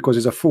that because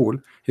he's a fool.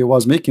 He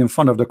was making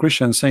fun of the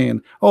Christians,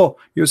 saying, oh,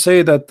 you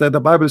say that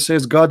the Bible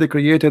says God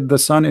created the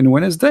sun in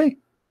Wednesday,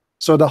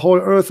 so the whole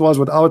earth was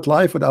without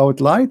life,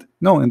 without light?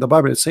 No, in the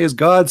Bible it says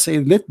God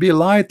said let be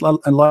light,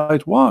 and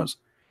light was.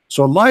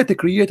 So light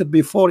created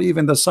before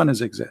even the sun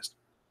is exist.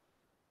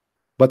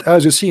 But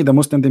as you see, the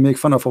Muslims, they make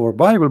fun of our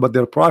Bible, but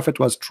their prophet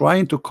was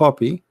trying to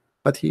copy,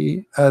 but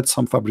he had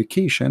some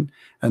fabrication.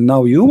 And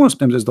now you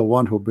Muslims is the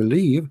one who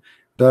believe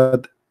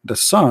that the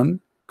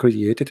sun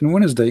created in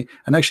Wednesday,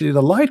 and actually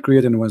the light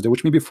created in Wednesday,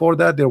 which means before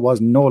that there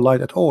was no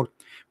light at all.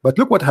 But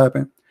look what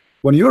happened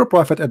when your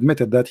prophet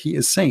admitted that he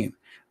is saying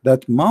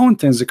that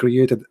mountains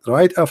created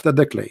right after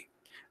the clay,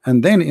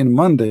 and then in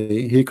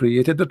Monday He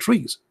created the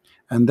trees,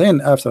 and then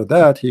after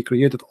that He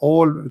created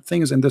all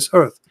things in this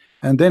earth,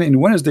 and then in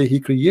Wednesday He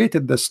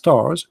created the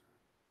stars,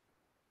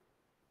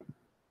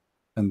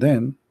 and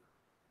then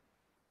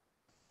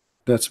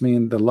that's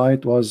mean the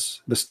light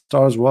was, the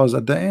stars was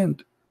at the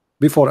end,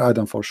 before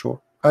Adam for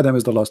sure. Adam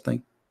is the last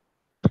thing.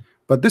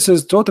 But this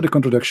is totally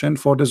contradiction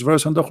for this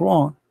verse in the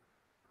Quran,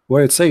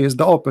 where it says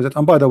the opposite.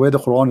 And by the way, the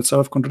Quran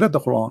itself contradicts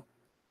the Quran,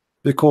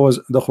 because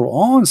the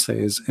Quran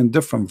says in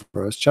different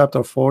verse,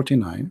 chapter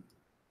 49,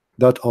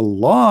 that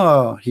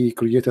Allah He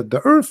created the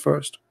earth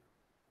first,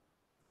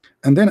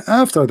 and then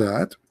after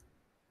that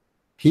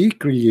He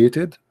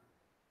created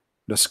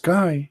the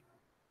sky.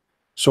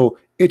 So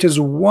it is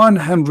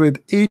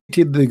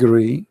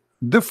 180-degree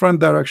different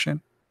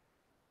direction.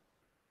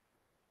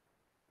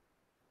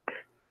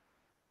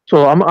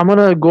 So I'm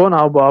gonna go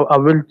now, but I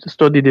will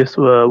study this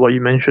what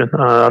you mentioned.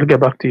 I'll get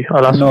back to you.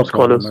 I'll ask No some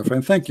problem, scholars. my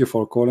friend. Thank you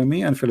for calling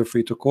me, and feel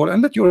free to call,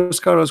 and let your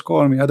scholars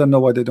call me. I don't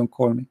know why they don't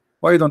call me.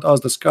 Why you don't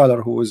ask the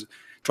scholar who is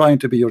trying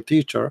to be your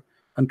teacher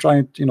and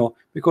trying to,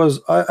 because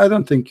I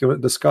don't think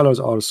the scholars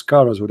are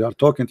scholars who they are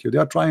talking to you. They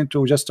are trying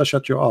to just to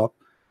shut you up.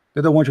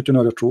 They don't want you to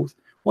know the truth.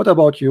 What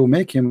about you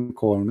make him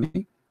call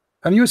me,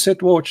 and you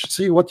sit, watch,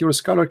 see what your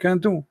scholar can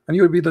do, and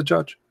you'll be the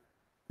judge.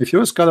 If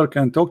your scholar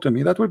can talk to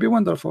me, that would be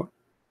wonderful.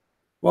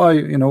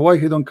 Why, why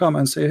he don't come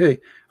and say, hey,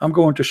 I'm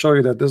going to show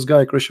you that this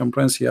guy Christian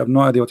Prince, he have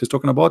no idea what he's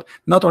talking about.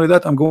 Not only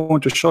that, I'm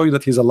going to show you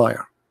that he's a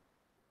liar.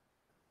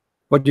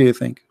 What do you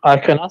think? I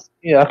can ask.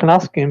 Yeah, I can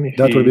ask him. If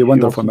that will be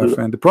wonderful, my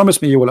friend.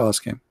 Promise me you will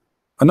ask him.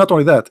 And not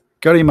only that,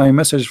 carry my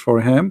message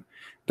for him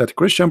that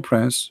Christian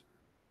Prince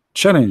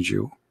challenge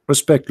you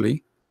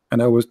respectfully,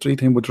 and I will treat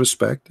him with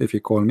respect if he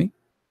call me,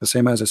 the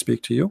same as I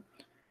speak to you.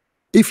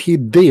 If he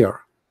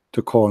dare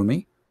to call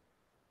me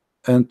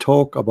and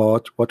talk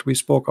about what we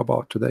spoke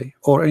about today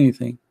or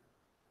anything,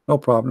 no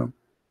problem.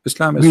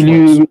 Islam is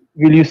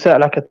will you set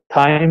like a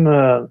time,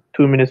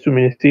 2 minutes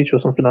each or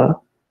something like that?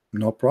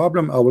 No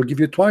problem. I will give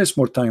you twice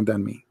more time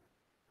than me.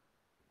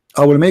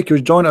 I will make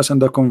you join us in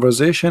the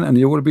conversation, and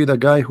you will be the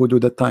guy who do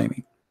the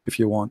timing if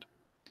you want.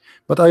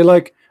 But I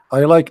like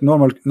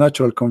normal,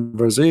 natural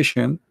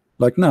conversation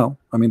like now.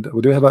 I mean,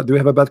 do you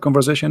have a bad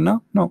conversation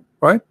now? No,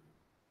 right?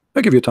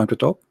 I give you time to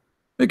talk.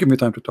 You give me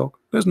time to talk.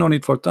 There's no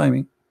need for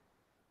timing.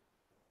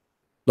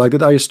 Like,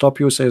 did I stop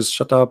you? Says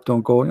shut up,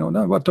 don't go.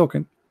 No, we're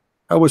talking.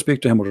 I will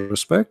speak to him with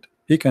respect.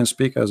 He can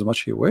speak as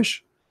much he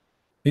wish.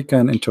 He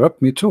can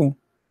interrupt me too,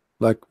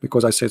 like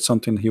because I said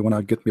something he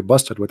wanna get me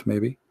busted with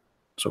maybe.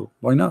 So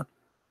why not?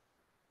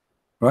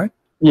 Right?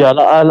 Yeah,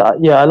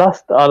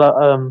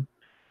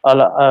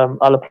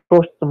 I'll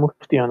approach the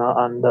Mufti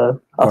and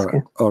ask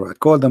him. All right.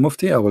 Call the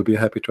Mufti. I will be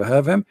happy to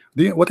have him.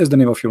 What is the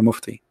name of your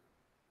Mufti?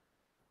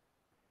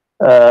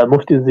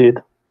 Mufti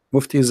Zaid.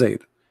 Mufti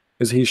Zaid.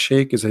 Is he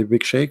sheikh? Is he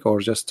big sheikh,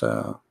 or just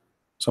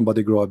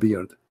somebody grow a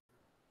beard?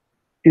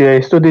 Yeah,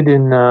 he studied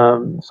in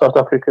South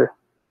Africa.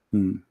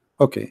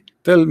 Okay.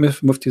 Tell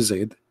Mufti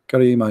Zaid,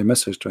 carry my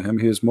message to him.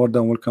 He is more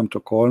than welcome to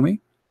call me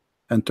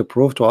and to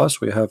prove to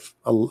us. We have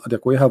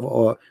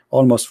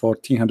almost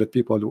 1,400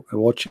 people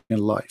watching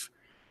live.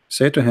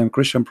 Say to him,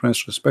 Christian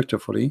Prince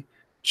respectfully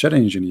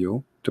challenging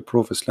you to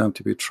prove Islam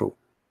to be true,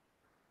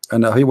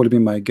 and he will be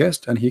my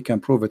guest, and he can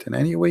prove it in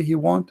any way he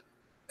want,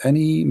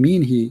 any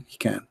mean he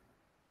can.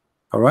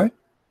 All right.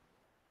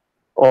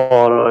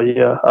 Or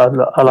yeah,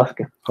 I'll ask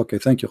him. Okay.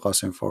 Thank you,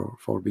 Qasim,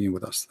 for being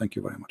with us. Thank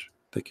you very much.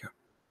 Take care.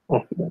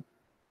 Okay.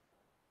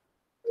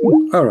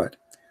 All right.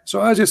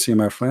 So as you see,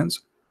 my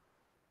friends,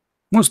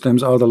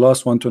 Muslims are the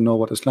last one to know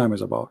what Islam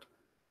is about,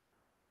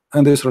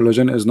 and this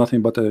religion is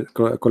nothing but a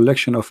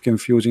collection of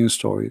confusing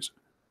stories.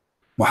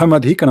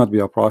 Muhammad, he cannot be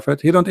a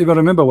prophet. He don't even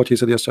remember what he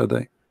said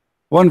yesterday.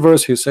 One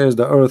verse he says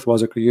the earth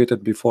was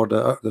created before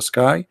the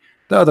sky.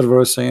 The other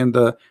verse saying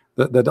the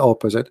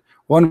opposite.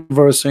 One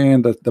verse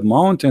saying that the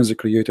mountains are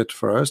created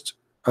first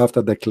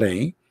after the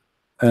clay,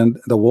 and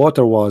the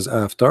water was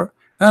after.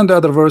 And the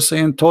other verse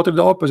saying totally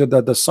the opposite,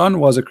 that the sun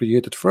was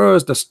created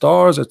first, the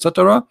stars,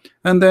 etc.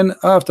 And then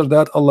after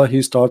that, Allah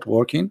he start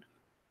working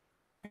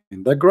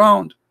in the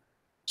ground.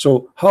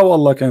 So how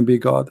Allah can be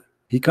God?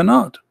 He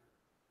cannot.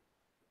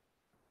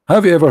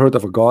 Have you ever heard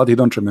of a God he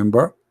don't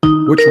remember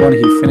which one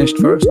he finished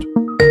first?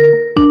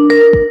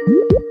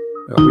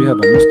 We have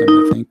a Muslim,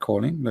 I think,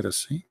 calling. Let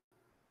us see.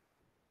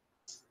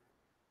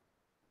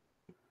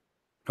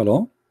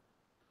 Hello?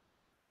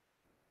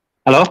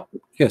 Hello?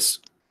 Yes.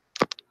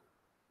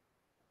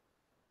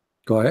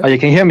 Go ahead. Oh, you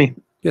can hear me?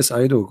 Yes,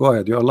 I do. Go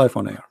ahead. You are live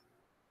on air.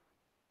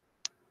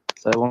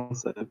 Sorry, 1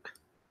 sec.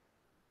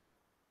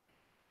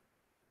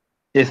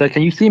 Yeah, sir,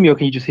 can you see me or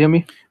can you just hear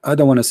me? I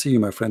don't want to see you,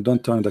 my friend.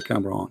 Don't turn the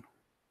camera on.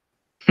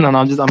 No,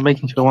 I'm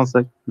making sure. 1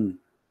 sec.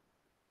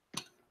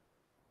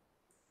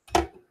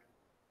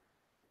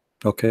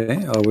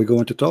 Okay. Are we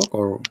going to talk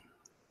or?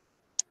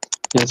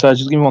 Yeah, sorry,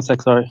 just give me 1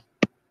 sec, sorry.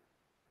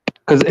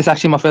 Because it's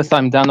actually my first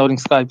time downloading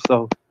Skype,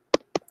 so.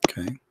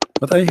 Okay.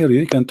 But I hear you.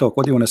 You can talk.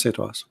 What do you want to say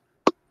to us?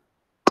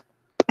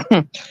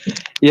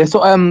 Yeah, so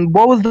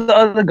what was the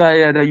other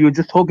guy that you were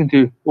just talking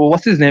to? Well,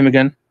 what's his name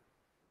again?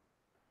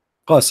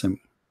 Qasim.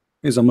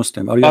 He's a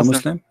Muslim. Are you a Qasim.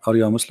 Muslim? Are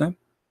you a Muslim?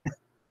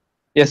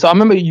 Yeah, so I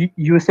remember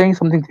you were saying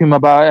something to him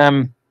about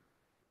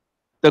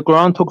the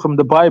Quran took from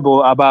the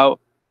Bible about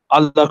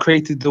Allah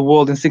created the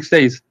world in 6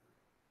 days.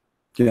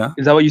 Yeah.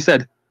 Is that what you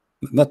said?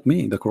 Not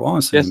me. The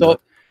Quran saying Yeah, so that.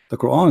 The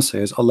Quran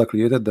says Allah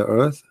created the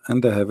earth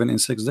and the heaven in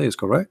 6 days,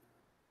 correct?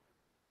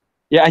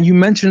 yeah, and you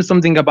mentioned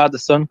something about the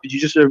sun. Could you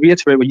just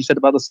reiterate what you said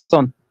about the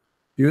sun?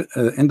 You,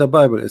 in the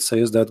Bible, it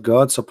says that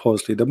God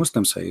supposedly, the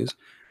Muslim says,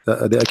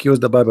 they accuse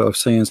the Bible of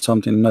saying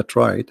something not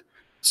right,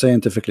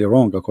 scientifically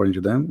wrong, according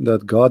to them,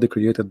 that God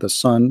created the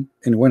sun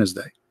in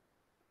Wednesday.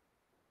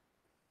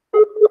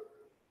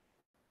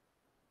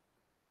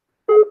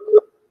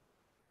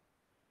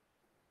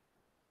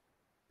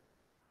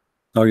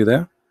 Are you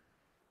there?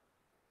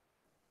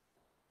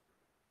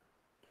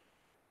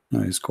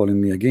 No, he's calling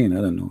me again.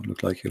 I don't know.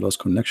 Look like he lost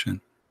connection.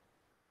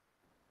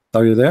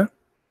 Are you there?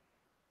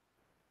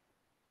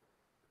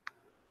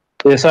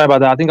 Yeah, sorry about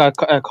that. I think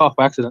I coughed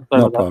by accident.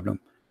 Sorry No about problem.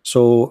 that.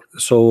 So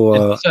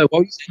Sorry, what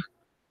were you saying?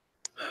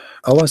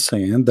 I was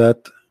saying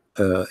that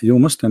you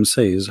Muslim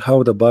says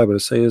how the Bible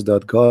says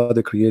that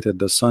God created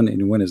the sun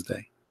in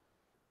Wednesday,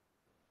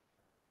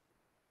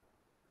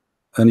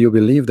 and you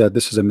believe that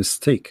this is a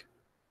mistake.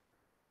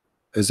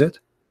 Is it?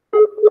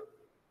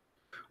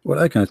 Well,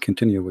 I cannot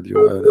continue with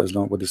you as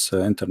long with this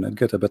internet.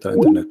 Get a better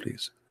internet,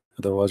 please.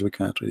 Otherwise, we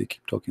can't really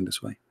keep talking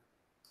this way.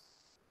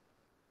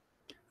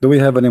 Do we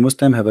have any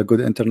Muslim have a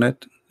good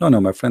internet? No, no,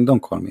 my friend,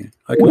 don't call me.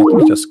 I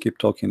cannot just keep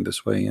talking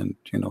this way, and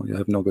you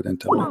have no good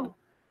internet.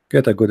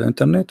 Get a good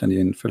internet, and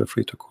then feel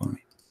free to call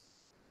me.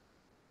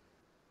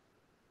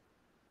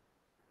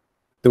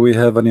 Do we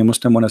have any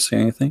Muslim want to say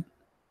anything?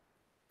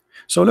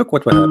 So look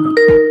what will happen.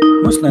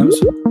 Muslims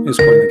is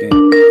calling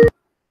again.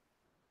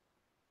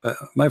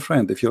 My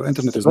friend, if your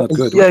internet is not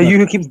good, Yeah,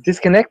 you keep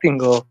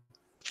disconnecting or.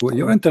 well,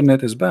 your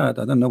internet is bad.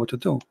 I don't know what to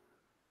do.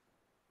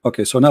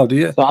 Okay, so now do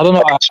you? So I don't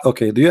know.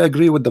 Okay, do you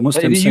agree with the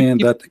Muslim you saying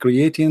keep- that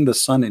creating the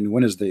sun in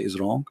Wednesday is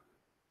wrong?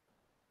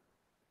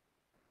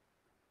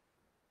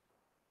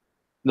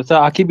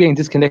 So I keep getting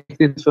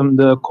disconnected from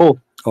the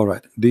call. All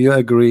right. Do you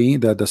agree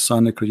that the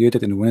sun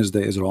created in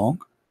Wednesday is wrong?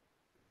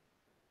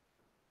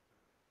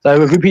 So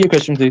repeat your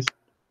question, please.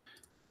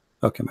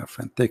 Okay, my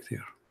friend, take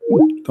care.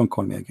 Don't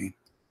call me again.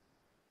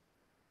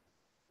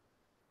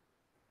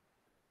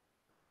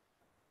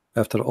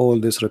 After all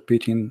this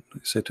repeating,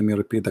 say to me,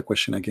 repeat the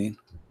question again.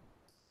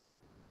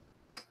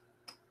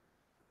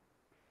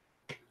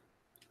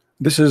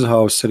 This is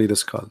how silly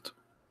this cult.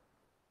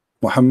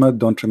 Muhammad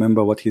don't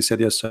remember what he said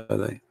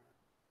yesterday.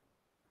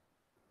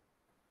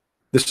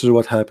 This is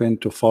what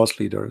happened to false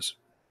leaders.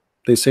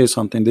 They say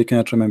something, they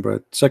cannot remember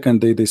it.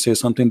 Second day, they say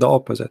something the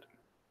opposite.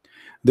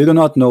 They do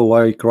not know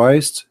why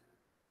Christ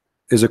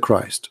is a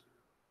Christ.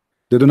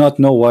 They do not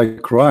know why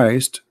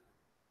Christ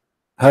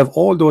have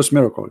all those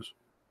miracles.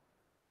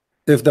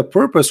 If the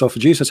purpose of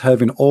Jesus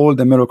having all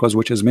the miracles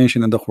which is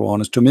mentioned in the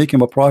Quran is to make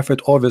him a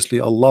prophet, obviously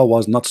Allah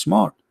was not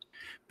smart.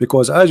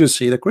 Because as you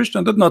see, the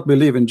Christian did not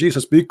believe in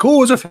Jesus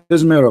because of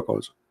his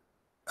miracles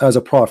as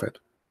a prophet.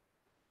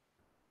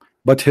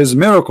 But his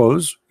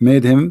miracles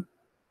made him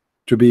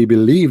to be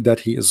believed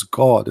that he is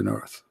God on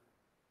earth.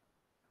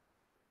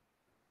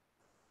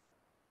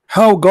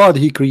 How God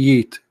he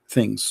create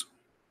things?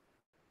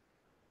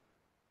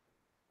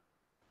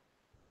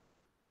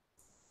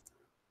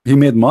 He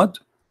made mud.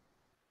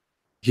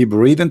 He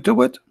breathed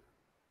into it.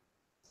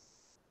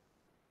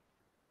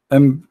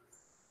 And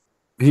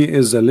he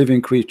is a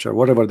living creature,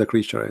 whatever the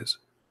creature is.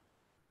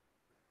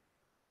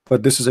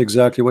 But this is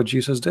exactly what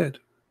Jesus did.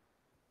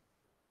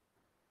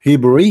 He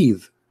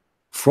breathed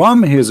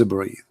from his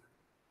breath.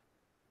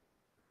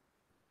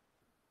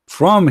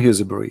 From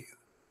his breath.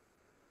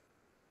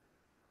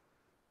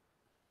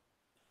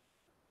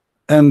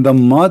 And the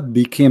mud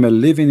became a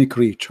living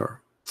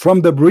creature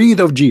from the breath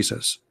of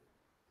Jesus.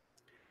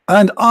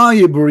 And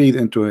I breathe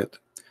into it.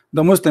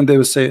 The Muslim, they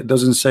will say, it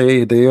doesn't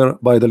say there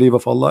by the leave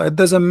of Allah. It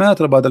doesn't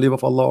matter by the leave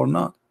of Allah or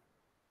not.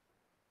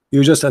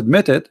 You just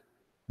admit it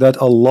that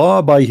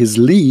Allah, by his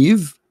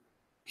leave,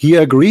 he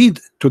agreed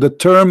to the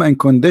term and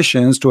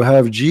conditions to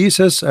have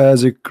Jesus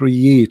as a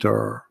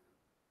creator.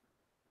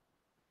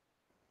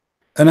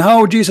 And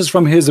how Jesus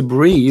from his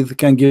breath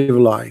can give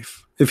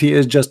life if he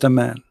is just a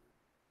man?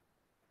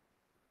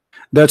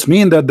 That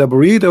means that the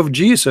breath of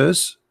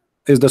Jesus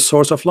is the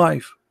source of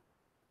life.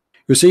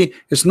 You see,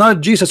 it's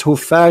not Jesus who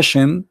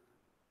fashioned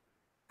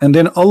and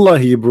then Allah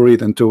he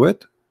breathed into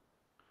it.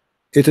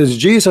 It is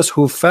Jesus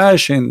who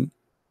fashioned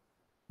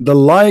the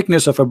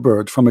likeness of a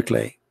bird from a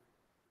clay.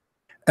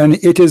 And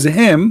it is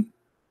him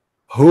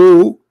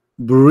who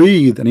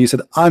breathed, and he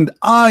said, and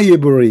I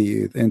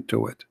breathe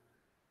into it,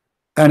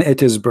 and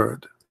it is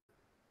bird.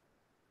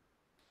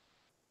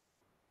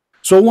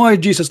 So why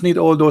Jesus need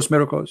all those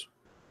miracles?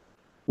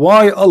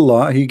 Why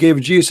Allah he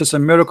gave Jesus a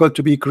miracle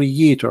to be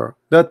creator?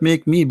 That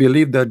make me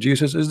believe that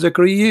Jesus is the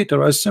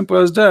creator, as simple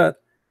as that.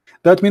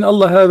 That means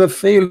Allah have a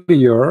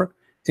failure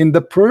in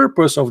the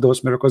purpose of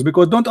those miracles,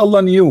 because don't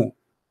Allah knew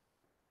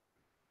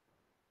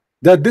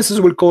that this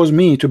will cause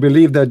me to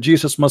believe that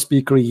Jesus must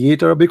be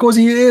creator, because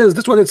he is.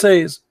 That's what it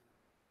says.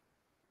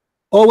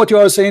 Oh, what you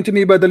are saying to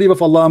me by the leave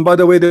of Allah, and by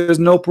the way, there is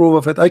no proof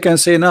of it. I can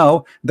say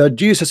now that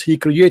Jesus he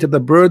created the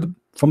bird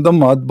from the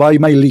mud by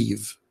my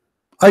leave.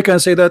 I can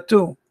say that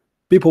too.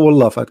 People will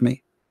laugh at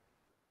me.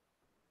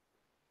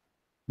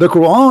 The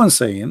Quran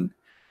saying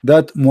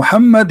that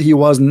Muhammad he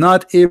was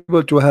not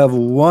able to have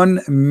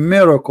one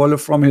miracle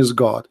from his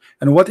God.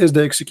 And what is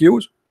the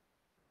excuse?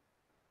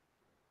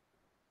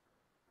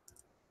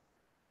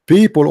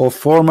 People of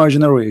former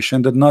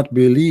generation did not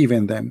believe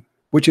in them,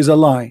 which is a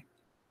lie.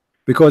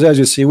 Because as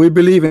you see, we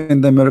believe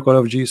in the miracle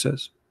of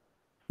Jesus.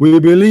 We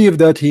believe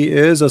that he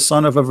is a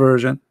son of a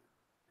virgin.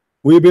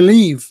 We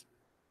believe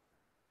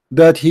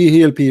that he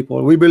healed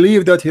people. We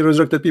believe that he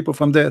resurrected people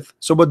from death.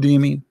 So what do you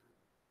mean?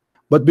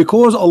 But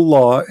because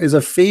Allah is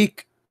a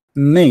fake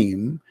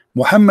name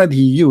Muhammad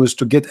he used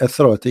to get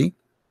authority,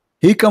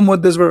 he come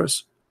with this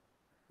verse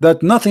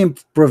that nothing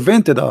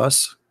prevented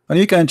us, and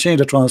you can change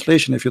the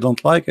translation if you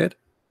don't like it.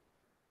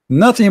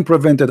 Nothing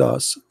prevented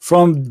us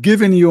from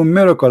giving you a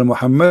miracle,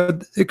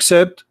 Muhammad,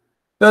 except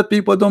that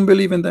people don't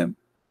believe in them.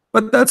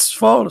 But that's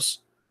false.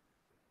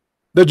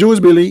 The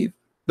Jews believe,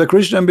 the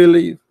Christian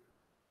believe.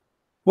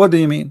 What do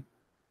you mean?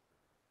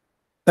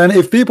 And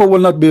if people will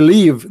not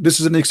believe, this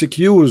is an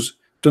excuse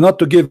to not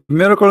to give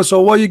miracles.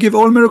 So why you give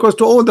all miracles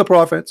to all the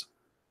prophets?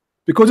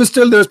 Because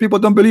still there's people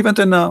don't believe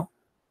until now.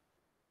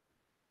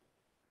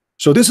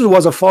 So this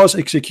was a false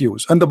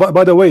excuse. And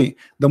by the way,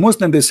 the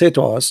Muslims they say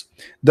to us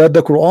that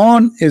the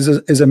Quran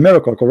is a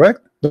miracle, correct?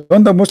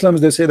 Don't the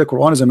Muslims they say the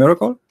Quran is a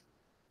miracle?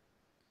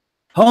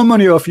 How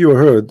many of you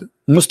heard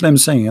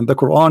Muslims saying the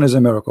Quran is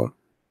a miracle?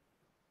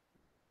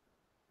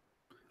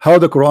 How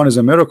the Quran is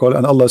a miracle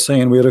and Allah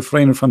saying we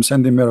refrain from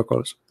sending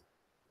miracles?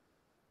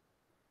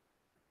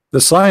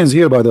 The signs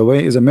here, by the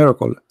way, is a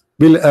miracle.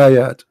 Bil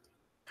ayat.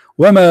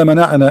 وما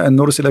منعنا أن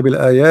نرسل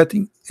بالآيات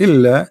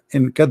إلا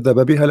إن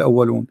كذب بها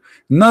الأولون.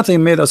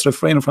 Nothing made us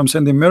refrain from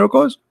sending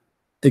miracles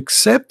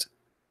except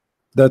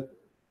that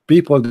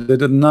people they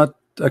did not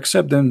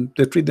accept them,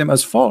 they treat them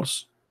as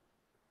false.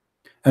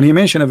 And he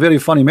mentioned a very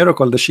funny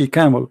miracle, the she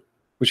camel,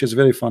 which is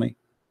very funny.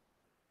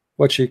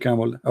 What she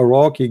camel? A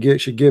rock,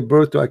 she gave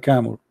birth to a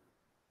camel.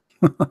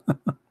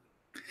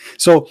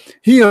 So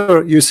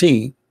here you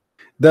see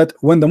that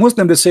when the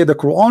Muslims they say the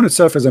Quran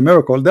itself is a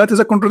miracle, that is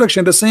a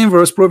contradiction. The same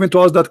verse proving to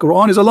us that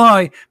Quran is a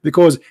lie,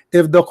 because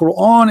if the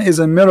Quran is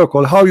a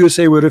miracle, how you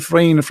say we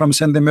refrain from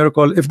sending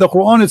miracle if the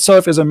Quran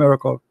itself is a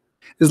miracle?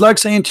 It's like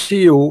saying to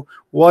you,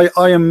 why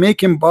I am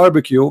making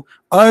barbecue,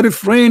 I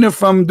refrain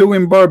from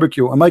doing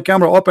barbecue, and my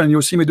camera open and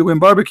you see me doing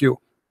barbecue,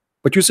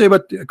 but you say,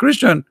 but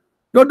Christian,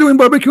 you're doing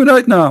barbecue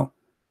right now.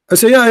 I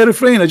say, yeah, I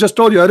refrain. I just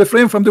told you I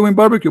refrain from doing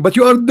barbecue, but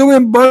you are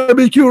doing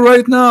barbecue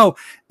right now.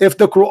 If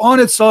the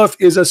Quran itself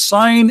is a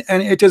sign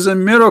and it is a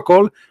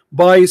miracle,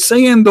 by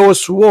saying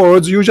those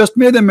words, you just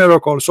made a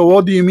miracle. So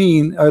what do you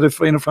mean I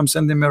refrain from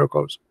sending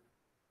miracles?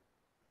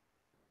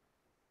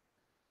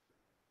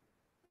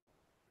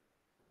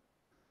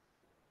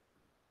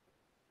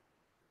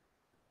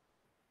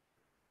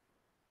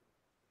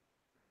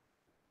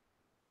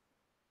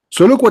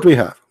 So look what we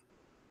have.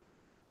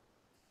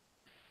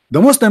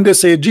 The Muslim they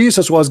say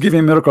Jesus was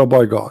given miracle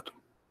by God.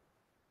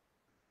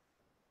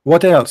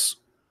 What else?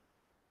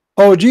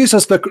 Oh,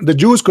 Jesus, the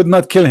Jews could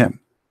not kill him.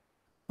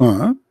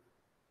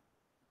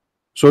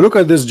 So look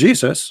at this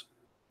Jesus.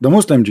 The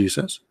Muslim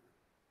Jesus,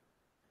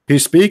 he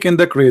speak in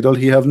the cradle,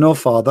 he have no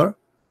father,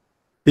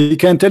 he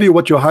can tell you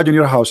what you hide in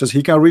your houses,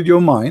 he can read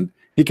your mind,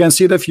 he can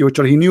see the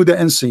future, he knew the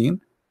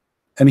unseen,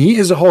 and he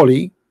is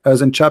holy,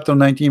 as in chapter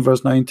 19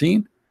 verse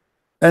 19.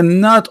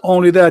 And not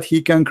only that,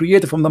 he can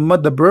create from the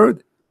mud the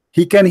bird,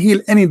 he can heal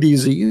any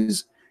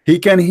disease, he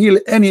can heal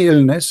any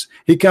illness,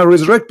 he can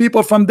resurrect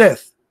people from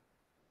death.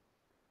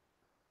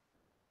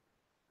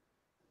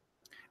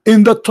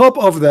 In the top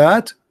of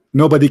that,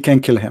 nobody can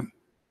kill him.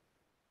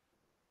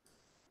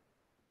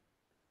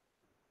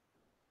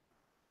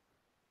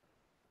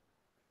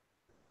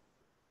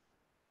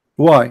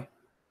 Why?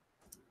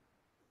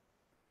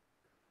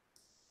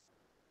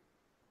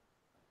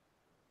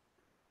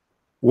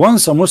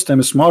 Once a Muslim,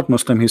 a smart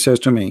Muslim, he says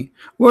to me,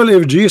 well,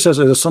 if Jesus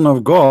is the Son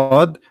of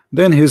God,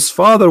 then his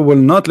father will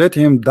not let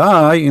him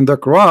die in the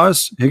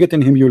cross, he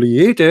getting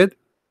humiliated.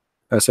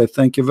 I said,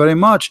 thank you very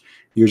much.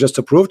 You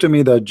just proved to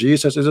me that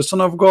Jesus is the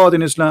Son of God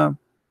in Islam.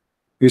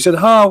 He said,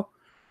 how?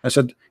 I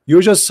said,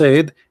 you just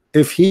said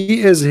if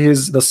he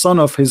is the son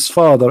of his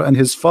father and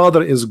his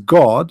father is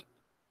God,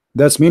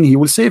 that's mean he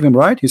will save him,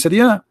 right? He said,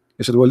 yeah.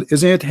 He said, well,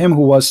 isn't it him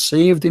who was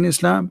saved in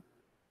Islam?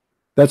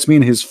 That's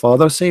mean his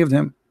father saved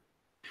him.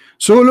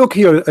 So look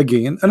here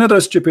again,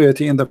 another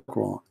stupidity in the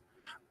Quran.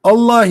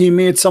 Allah, he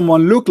made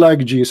someone look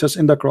like Jesus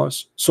in the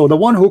cross. So the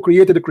one who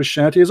created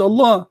Christianity is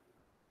Allah.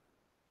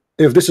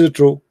 If this is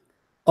true,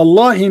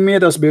 Allah, he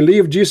made us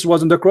believe Jesus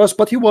was in the cross,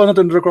 but he wasn't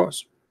in the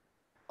cross.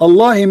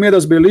 Allah, he made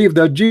us believe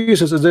that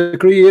Jesus is the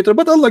creator,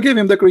 but Allah gave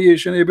him the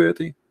creation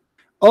ability.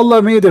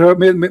 Allah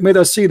made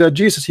us see that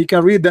Jesus, he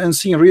can read the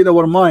unseen, read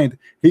our mind,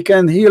 he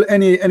can heal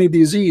any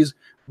disease,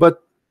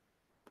 but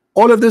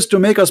all of this to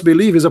make us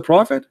believe he's a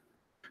prophet.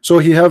 So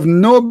he have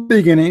no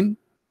beginning,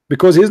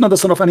 because he's not the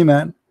son of any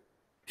man.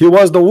 He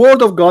was the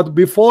word of God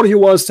before he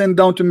was sent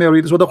down to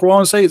Mary. That's what the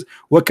Quran says.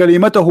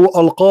 وَكَلِمَتَهُ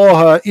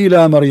أَلْقَاهَا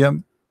إِلَى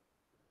مَرْيَمَ.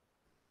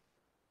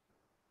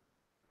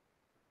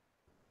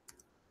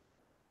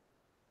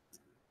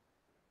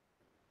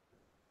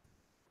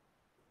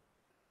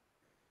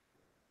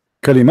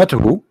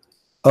 كلمته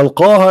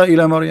ألقاها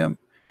إلى مريم.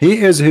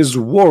 He is his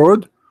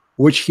word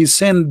which he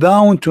sent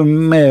down to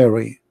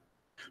Mary.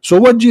 So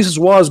what Jesus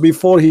was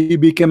before he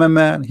became a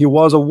man, he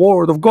was a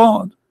word of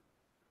God.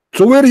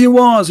 So where he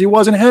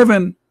was in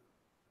heaven.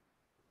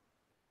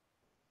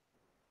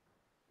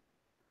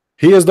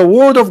 He is the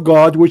word of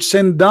God which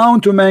sent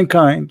down to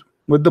mankind.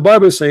 What the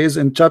Bible says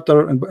in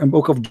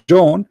book of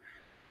John,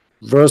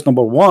 verse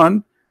number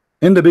 1,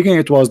 in the beginning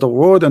it was the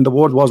word, and the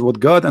word was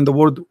with God, and the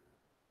word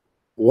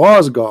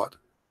was God.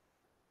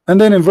 And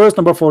then in verse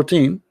number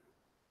 14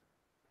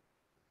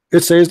 it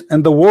says,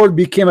 and the word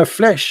became a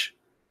flesh.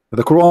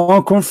 The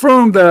Quran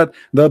confirmed that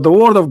the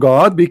word of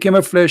God became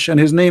a flesh, and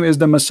his name is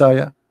the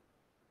Messiah.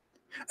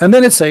 And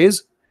then it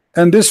says,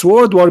 and this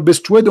word was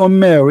bestowed on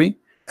Mary,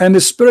 and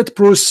the spirit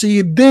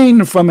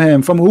proceeding from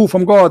him. From who?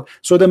 From God.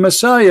 So the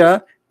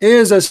Messiah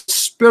is a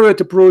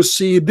spirit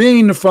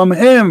proceeding from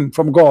him,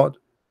 from God.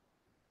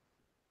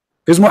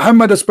 Is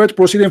Muhammad a spirit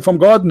proceeding from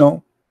God?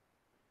 No.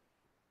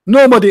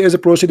 Nobody is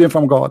proceeding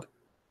from God.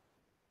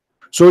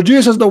 So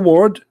Jesus the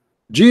word,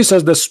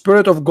 Jesus the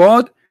spirit of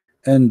God,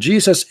 and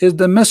Jesus is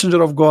the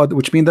messenger of God,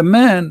 which means the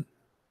man.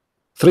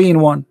 3 in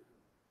 1.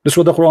 That's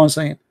what the Quran is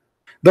saying.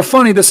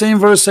 The same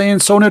verse saying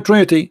Sonar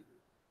Trinity.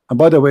 And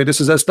by the way, this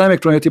is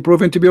Islamic Trinity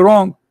proven to be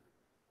wrong,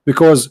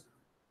 because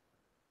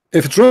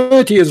if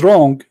Trinity is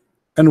wrong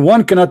and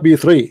 1 cannot be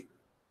 3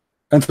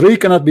 and 3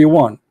 cannot be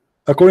 1,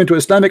 according to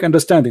Islamic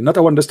understanding, not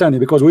our understanding,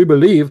 because we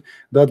believe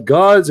that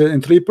God is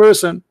in 3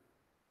 persons.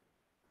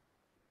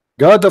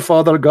 God the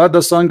Father, God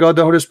the Son, God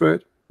the Holy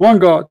Spirit. One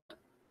God,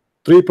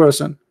 3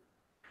 persons.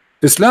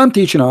 Islam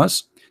teaching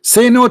us,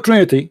 say no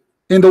Trinity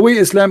in the way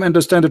Islam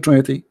understand the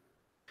Trinity.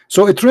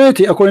 So a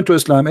Trinity according to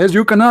Islam is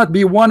you cannot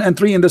be 1 and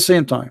 3 in the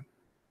same time.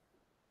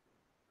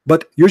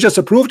 But you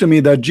just proved to me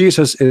that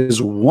Jesus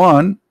is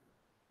 1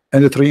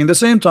 and 3 in the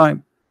same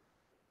time.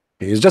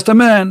 He is just a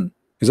man,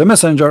 he's a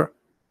messenger,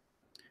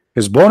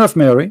 he's born of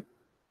Mary,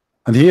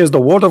 and he is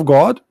the word of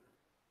God,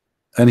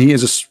 and he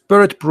is a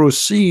spirit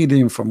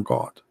proceeding from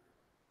God.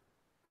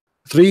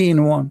 3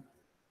 in 1.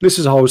 This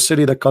is how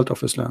silly the cult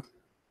of Islam.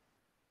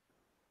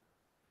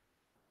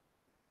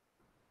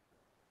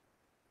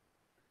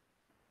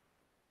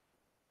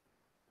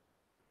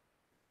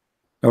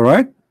 All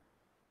right.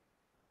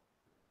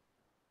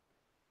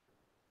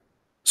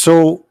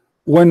 So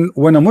when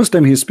a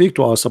Muslim he speak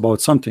to us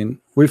about something,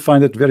 we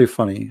find it very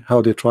funny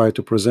how they try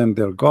to present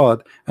their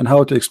God and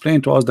how to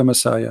explain to us the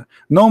Messiah.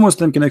 No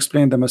Muslim can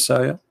explain the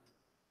Messiah.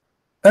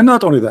 And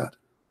not only that,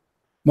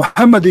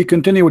 Muhammad he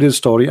continued with his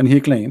story, and he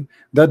claimed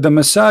that the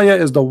Messiah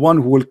is the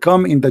one who will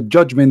come in the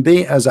judgment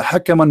day as a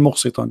hakaman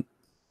muqsitan.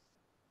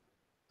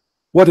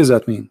 What does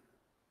that mean?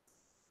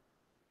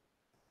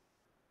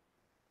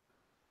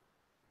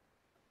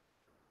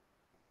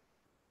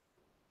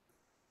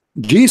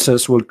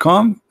 Jesus will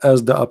come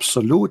as the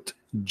absolute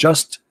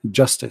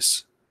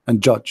justice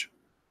and judge.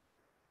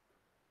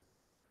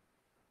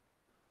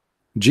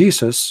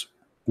 Jesus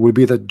will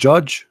be the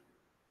judge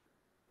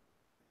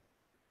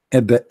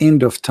at the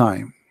end of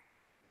time.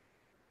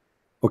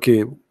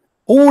 Okay,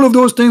 all of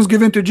those things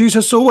given to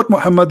Jesus. So what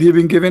Muhammad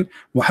even given?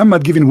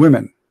 Muhammad giving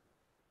women,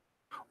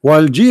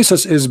 while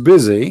Jesus is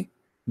busy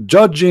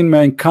judging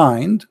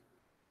mankind.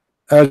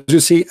 As you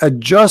see, a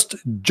just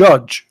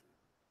judge.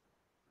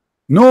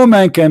 No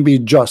man can be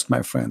just,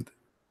 my friend.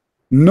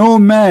 No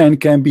man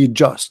can be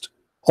just.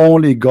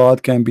 Only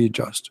God can be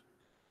just.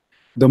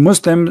 The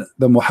Muslim,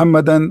 the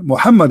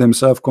Muhammad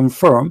himself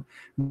confirmed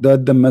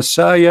that the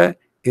Messiah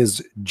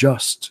is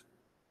just,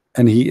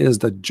 and he is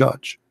the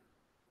judge.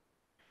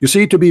 You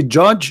see, to be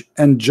judge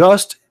and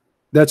just,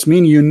 that's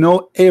mean you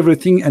know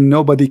everything and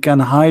nobody can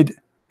hide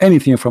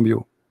anything from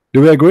you.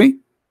 Do we agree?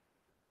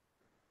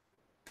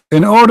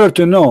 In order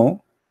to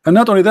know, and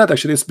not only that,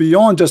 actually, it's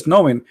beyond just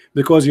knowing,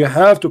 because you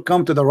have to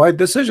come to the right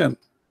decision,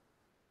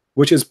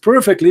 which is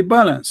perfectly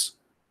balanced.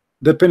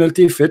 The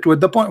penalty fit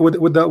with the point,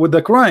 with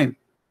the crime.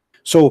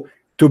 So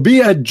to be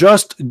a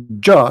just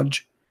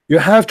judge, you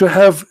have to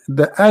have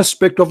the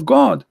aspect of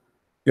God.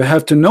 You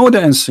have to know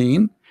the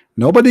unseen.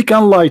 Nobody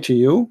can lie to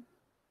you,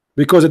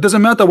 because it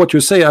doesn't matter what you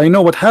say. I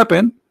know what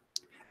happened.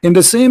 In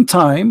the same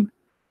time,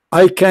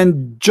 I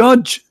can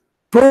judge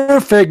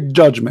perfect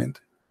judgment.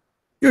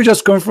 You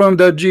just confirm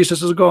that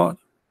Jesus is God.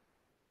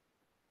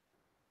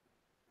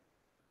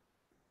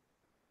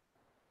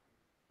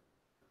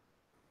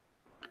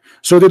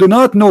 So they do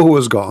not know who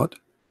is God.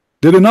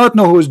 They do not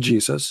know who is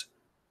Jesus.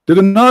 They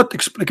do not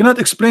cannot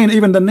explain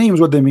even the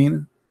names, what they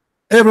mean.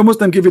 Every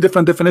Muslim give you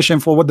different definition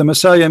for what the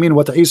Messiah mean,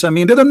 what Isa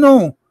mean. They don't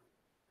know.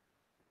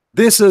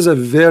 This is a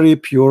very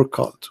pure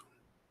cult,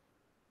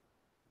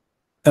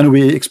 and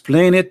we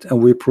explain it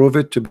and we prove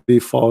it to be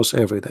false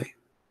every day.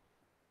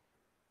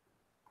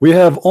 We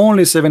have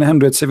only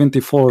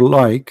 774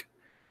 like,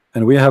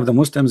 and we have the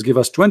Muslims give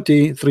us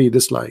 23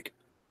 dislike.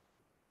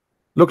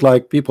 Look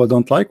like people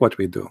don't like what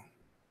we do.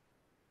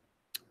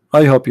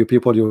 I hope you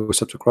people you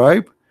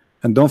subscribe,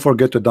 and don't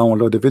forget to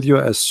download the video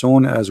as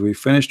soon as we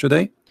finish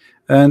today,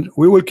 and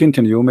we will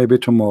continue maybe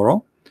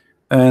tomorrow.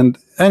 And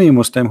any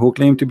Muslim who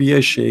claim to be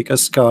a sheikh, a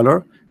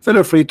scholar,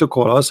 feel free to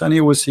call us, and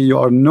you will see you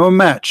are no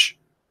match.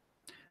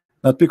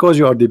 Not because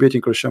you are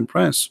debating Christian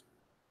Prince,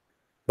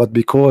 but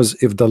because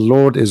if the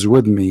Lord is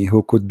with me,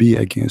 who could be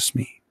against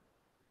me?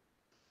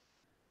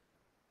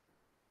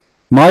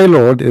 My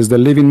Lord is the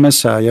living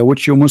Messiah,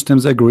 which you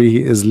Muslims agree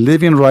he is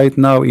living right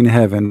now in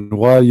heaven,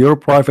 while your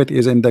prophet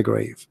is in the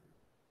grave.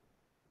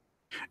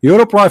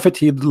 Your prophet,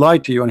 he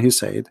lied to you, and he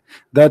said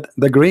that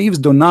the graves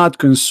do not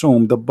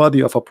consume the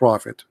body of a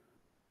prophet.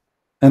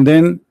 And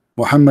then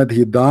Muhammad,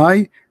 he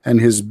died,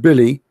 and his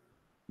belly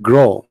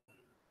grow,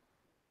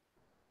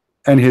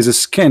 and his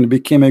skin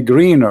became a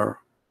greener,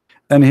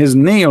 and his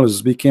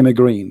nails became a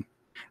green,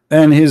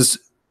 and his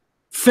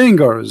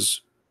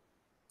fingers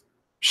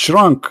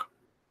shrunk,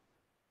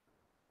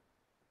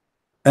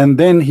 and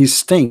then he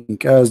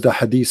stink, as the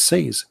hadith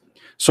says.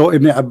 So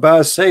Ibn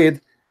Abbas said,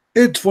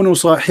 "Idfunu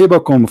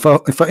sahibakum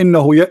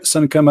فإنه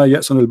يأسن كما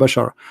يأسن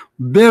البشر."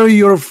 Bury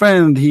your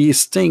friend, he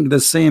stink the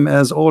same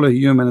as all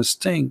humans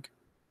stink.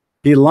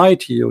 He lied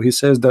to you. He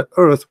says the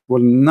earth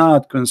will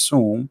not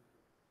consume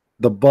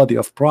the body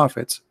of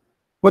prophets.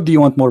 What do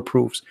you want more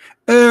proofs?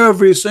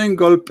 Every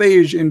single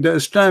page in the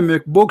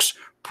Islamic books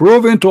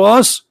proving to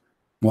us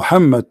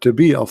Muhammad to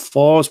be a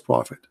false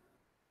prophet.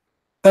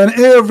 And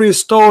every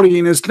story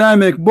in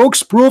Islamic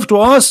books prove to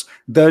us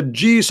that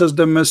Jesus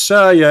the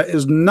Messiah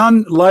is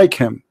none like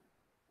him.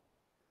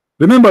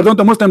 Remember, don't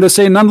the Muslims they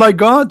say none like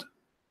God?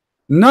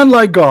 None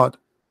like God.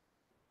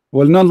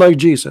 Well, none like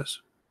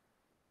Jesus.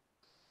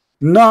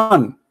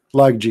 None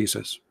like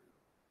Jesus.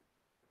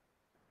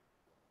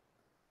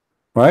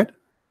 Right?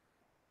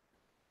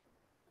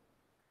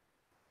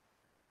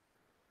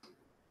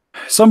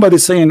 Somebody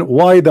saying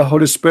why the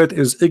Holy Spirit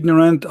is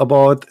ignorant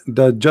about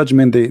the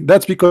judgment day.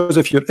 That's because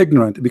if you're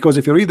ignorant, because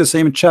if you read the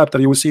same chapter,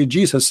 you will see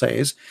Jesus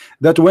says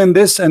that when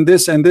this and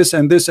this and this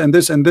and this and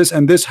this and this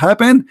and this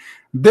happen,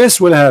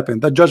 this will happen,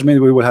 the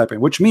judgment will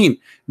happen, which means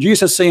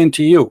Jesus saying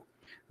to you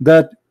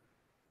that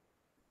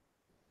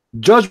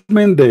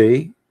judgment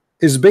day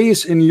is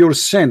based in your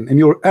sin, in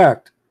your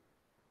act.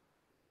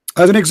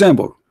 As an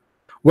example,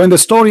 when the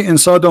story in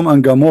Sodom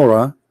and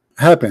Gomorrah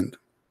happened,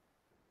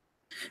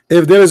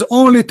 if there is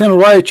only 10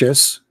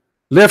 righteous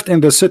left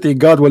in the city,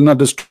 God will not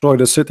destroy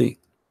the city.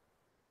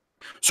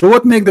 So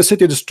what make the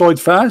city destroyed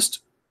fast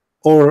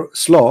or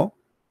slow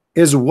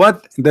is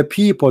what the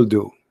people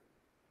do.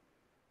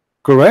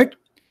 Correct?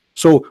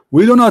 So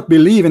we do not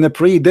believe in a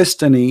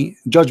predestiny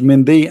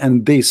judgment day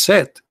and day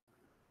set.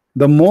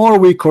 The more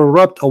we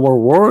corrupt our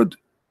word,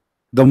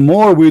 the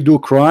more we do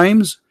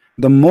crimes,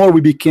 the more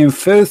we became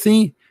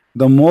filthy,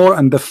 the more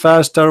and the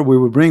faster we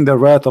will bring the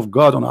wrath of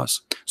God on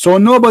us. So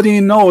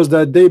nobody knows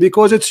that day,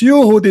 because it's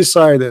you who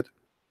decided,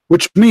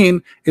 which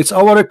means it's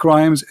our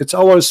crimes, it's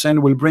our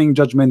sin will bring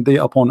judgment day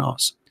upon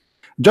us.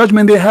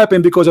 Judgment day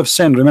happen because of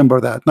sin, remember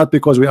that, not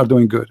because we are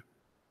doing good.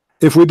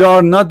 If we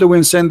are not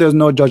doing sin, there's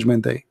no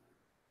judgment day.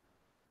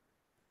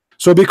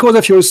 So because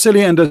of your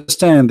silly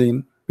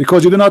understanding,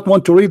 because you do not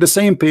want to read the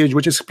same page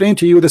which explain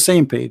to you the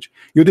same page.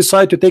 You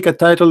decide to take a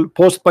title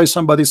posted by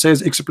somebody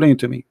says explain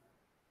to me.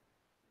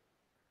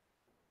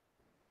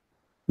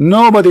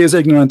 Nobody is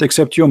ignorant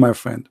except you, my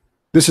friend.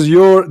 This is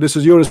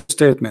your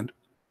statement.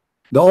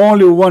 The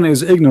only one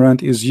is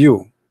ignorant is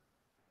you.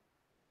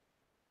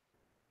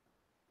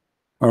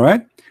 All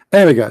right.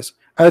 Anyway, guys,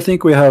 I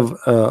think we have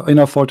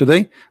enough for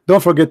today.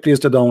 Don't forget, please,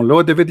 to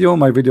download the video.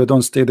 My video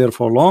don't stay there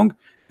for long,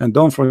 and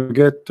don't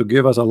forget to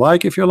give us a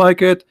like if you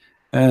like it,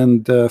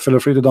 and feel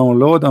free to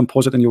download and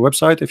post it on your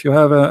website. If you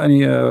have any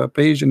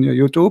page in your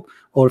YouTube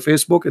or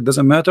Facebook, it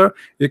doesn't matter.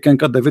 You can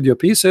cut the video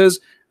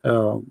pieces,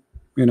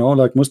 you know,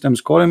 like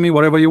Muslims calling me,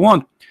 whatever you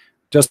want.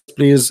 Just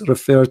please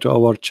refer to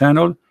our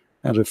channel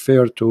and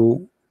refer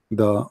to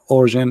the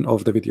origin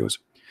of the videos.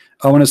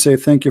 I want to say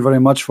thank you very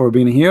much for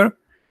being here,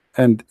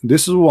 and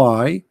this is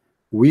why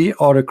we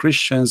are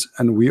Christians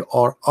and we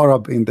are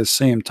Arab in the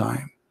same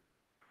time.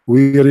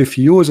 We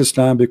refuse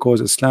Islam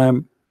because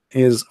Islam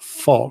is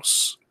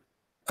false,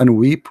 and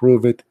we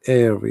prove it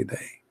every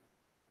day.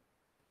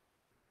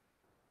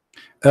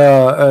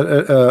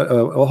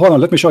 Hold on,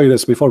 let me show you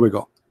this before we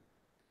go.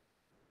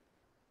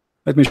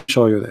 Let me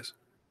show you this.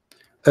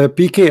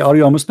 PK, are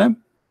you a Muslim?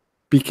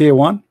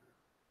 PK1,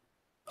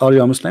 are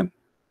you a Muslim?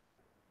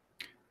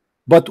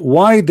 But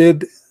why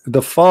did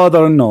the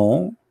Father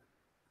know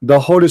the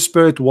Holy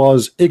Spirit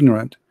was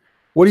ignorant?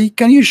 Well,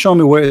 can you show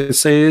me where it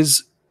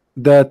says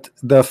that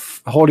the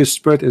Holy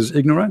Spirit is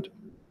ignorant?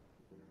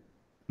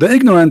 The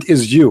ignorant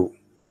is you.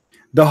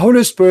 The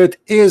Holy Spirit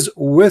is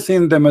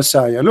within the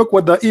Messiah. Look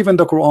what even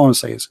the Quran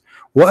says.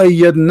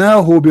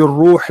 وَأَيَّدْنَاهُ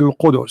بِالرُّوحِ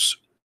الْقُدُسِ.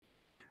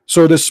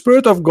 So the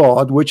Spirit of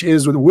God, which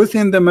is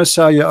within the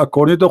Messiah,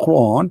 according to the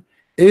Quran,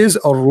 is a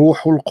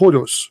Ruhul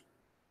Qudus.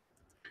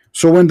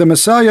 So when the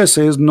Messiah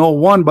says no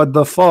one but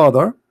the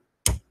Father,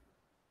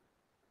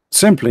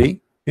 simply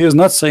he is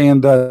not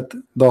saying that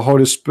the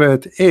Holy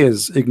Spirit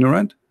is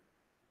ignorant,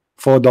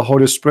 for the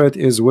Holy Spirit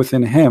is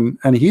within him,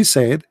 and he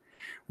said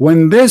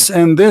when this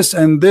and this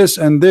and this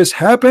and this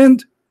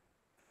happened,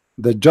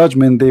 the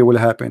judgment day will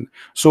happen.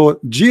 So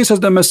Jesus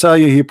the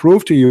Messiah, he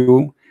proved to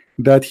you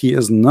that he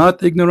is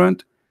not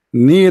ignorant,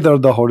 neither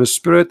the Holy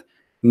Spirit,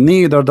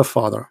 neither the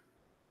Father.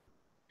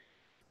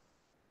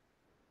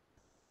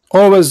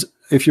 Always,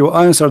 if you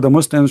answer the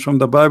Muslims from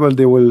the Bible,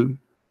 they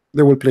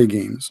will play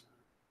games.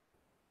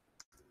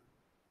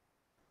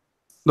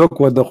 Look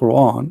what the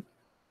Quran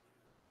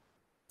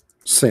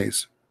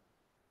says.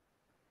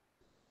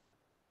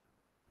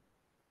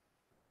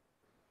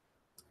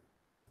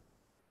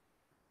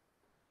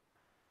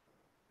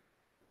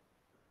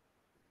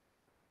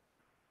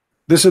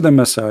 This is the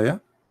Messiah.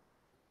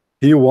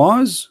 He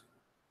was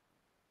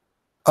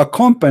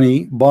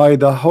accompanied by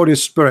the Holy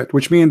Spirit,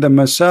 which means the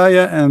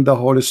Messiah and the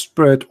Holy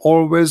Spirit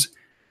always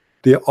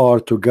they are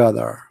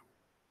together.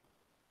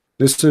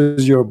 This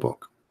is your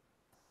book,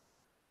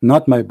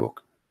 not my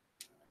book.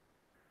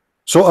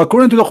 So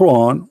according to the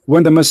Quran,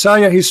 when the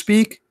Messiah he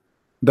speak,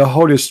 the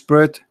Holy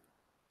Spirit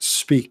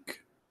speak.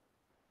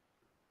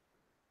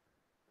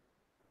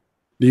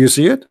 Do you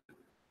see it?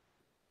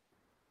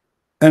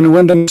 And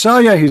when the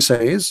Messiah he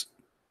says,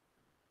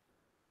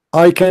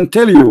 I can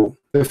tell you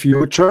the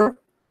future,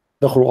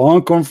 the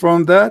Quran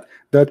confirmed that.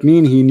 That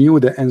means he knew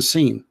the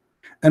unseen.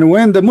 And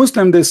when the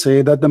Muslim they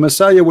say that the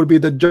Messiah will be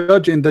the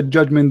judge in the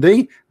judgment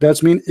day,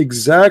 that means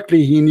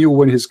exactly he knew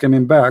when he's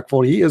coming back,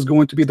 for he is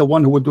going to be the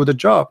one who will do the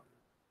job.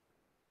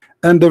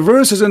 And the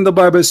verses in the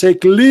Bible say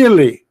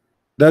clearly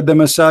that the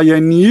Messiah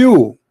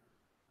knew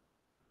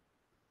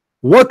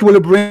what will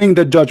bring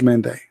the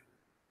judgment day,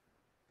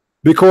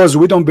 because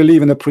we don't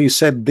believe in the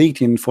preset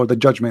dating for the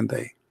judgment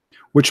day,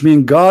 which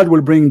means God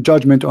will bring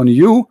judgment on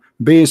you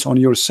based on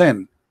your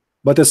sin.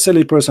 But a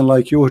silly person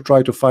like you who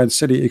try to find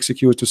silly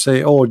excuse to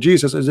say, oh,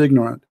 Jesus is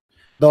ignorant,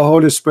 the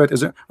Holy Spirit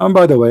is, and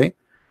by the way,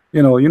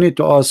 you know, you need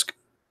to ask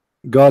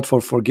God for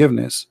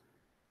forgiveness.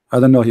 I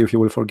don't know if he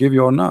will forgive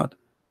you or not,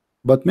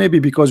 but maybe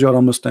because you are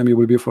a Muslim you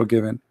will be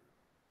forgiven,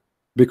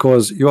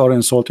 because you are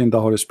insulting the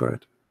Holy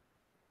Spirit.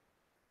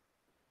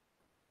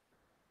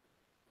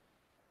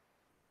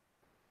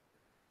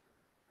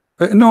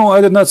 No, I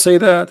did not say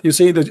that. You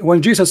see that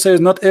when Jesus says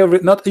not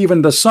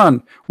even the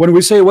Son, when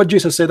we say what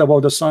Jesus said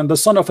about the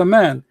Son of a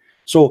man,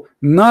 so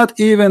not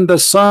even the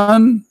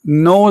Son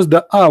knows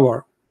the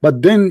hour.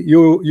 But then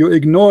you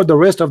ignore the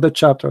rest of the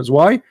chapters.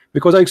 Why?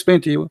 Because I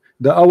explained to you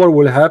the hour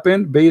will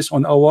happen based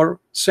on our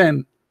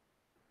sin.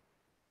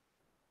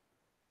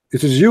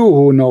 It is you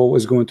who know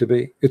is going to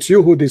be. It's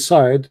you who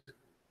decide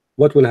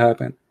what will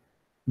happen.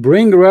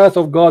 Bring wrath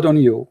of God on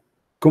you,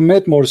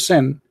 commit more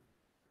sin,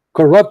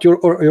 corrupt your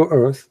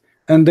earth,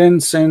 and then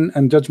sin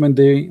and judgment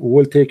day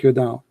will take you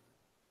down.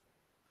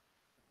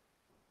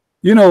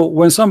 You know,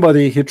 when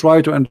somebody he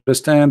try to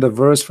understand a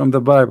verse from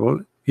the Bible,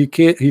 he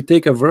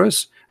take a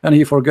verse and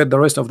he forget the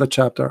rest of the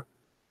chapter.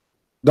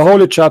 The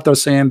whole chapter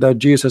saying that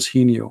Jesus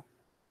he knew.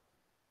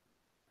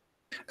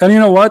 And you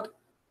know what?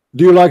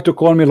 Do you like to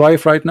call me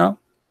life right now?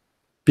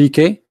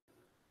 PK?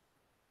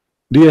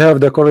 Do you have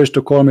the courage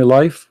to call me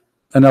life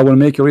and I will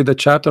make you read the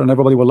chapter and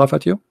everybody will laugh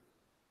at you?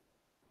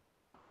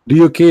 Do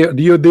you care?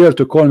 Do you dare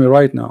to call me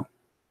right now?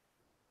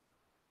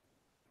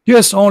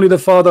 Yes, only the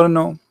Father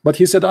know. But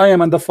he said, I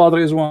am and the Father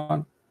is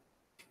one.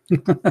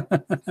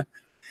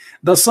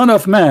 The Son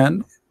of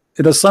Man,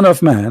 the Son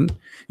of Man.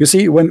 You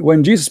see,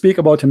 when Jesus speak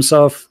about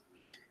himself,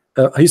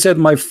 he said,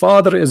 my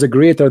Father is a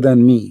greater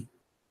than me.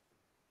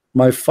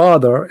 My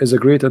Father is a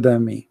greater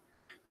than me,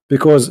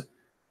 because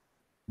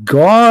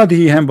God,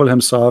 he humbled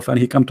himself and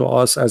he come to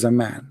us as a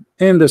man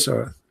in this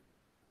earth.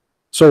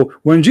 So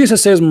when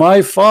Jesus says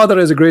my Father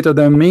is greater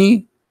than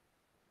me,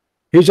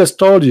 he just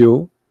told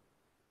you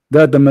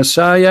that the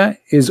Messiah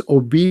is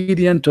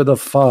obedient to the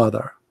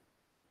Father.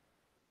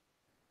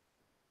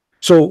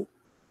 So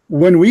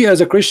when we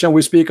as a Christian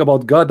we speak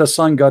about God the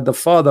Son, God the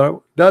Father,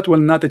 that will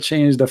not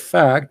change the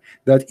fact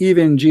that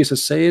even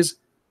Jesus says,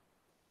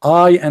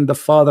 I and the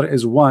Father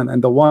is one,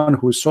 and the one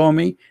who saw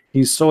me,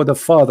 he saw the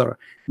Father.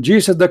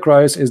 Jesus the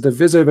Christ is the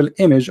visible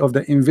image of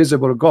the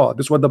invisible God.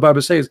 This is what the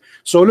Bible says.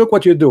 So look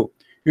what you do.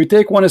 You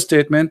take one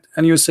statement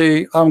and you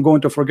say, I'm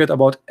going to forget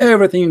about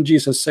everything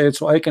Jesus said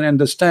so I can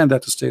understand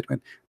that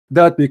statement.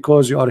 That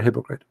because you are a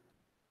hypocrite.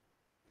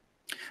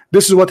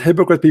 This is what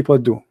hypocrite people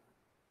do.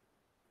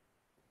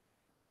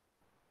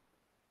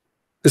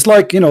 It's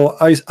like, you know,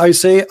 I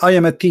say I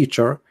am a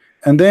teacher,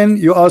 and then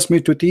you ask me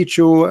to teach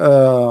you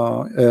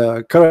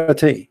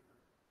karate.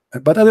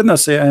 But I did not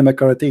say I am a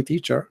karate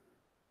teacher.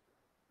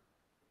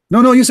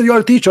 No, you said you are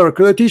a teacher.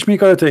 Could you teach me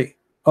karate?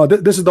 Oh,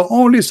 this is the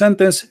only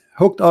sentence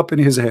hooked up in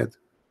his head.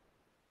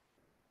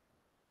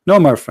 No,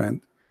 my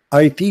friend.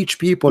 I teach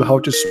people how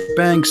to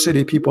spank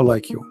silly people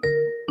like you.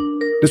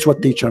 This is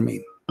what teacher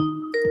mean.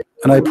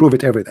 And I prove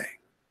it every day.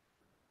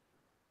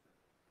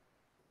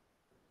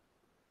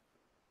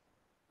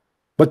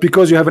 But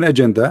because you have an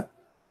agenda,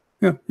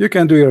 yeah, you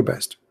can do your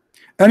best.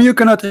 And you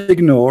cannot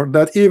ignore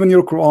that even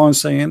your Quran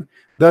saying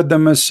that the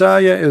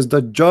Messiah is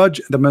the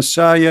judge, the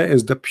Messiah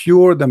is the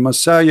pure, the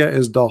Messiah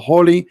is the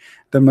holy,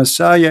 the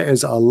Messiah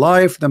is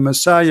alive, the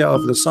Messiah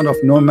of the son of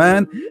no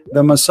man,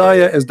 the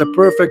Messiah is the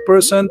perfect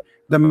person,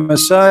 the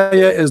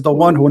Messiah is the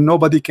one who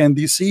nobody can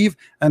deceive,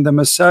 and the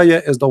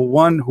Messiah is the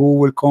one who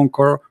will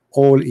conquer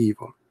all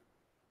evil.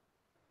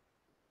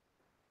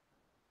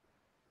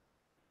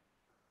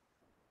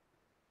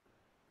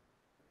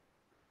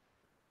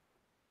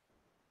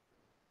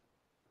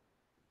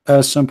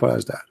 As simple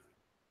as that.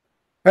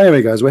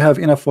 Anyway, guys, we have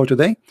enough for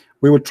today.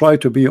 We will try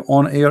to be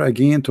on air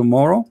again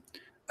tomorrow.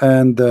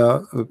 And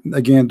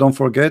again, don't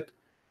forget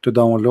to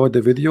download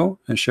the video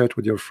and share it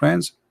with your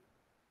friends.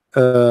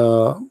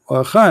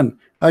 Khan,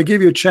 I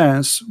give you a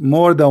chance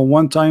more than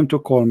one time to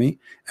call me,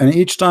 and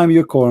each time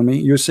you call me,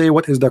 you say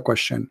what is the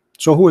question.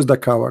 So who is the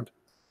coward?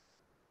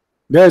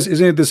 Guys,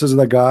 isn't it this is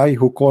the guy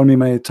who called me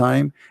many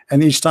times,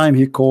 and each time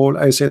he called,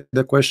 I said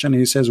the question,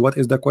 he says what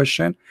is the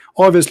question?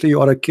 Obviously you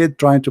are a kid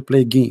trying to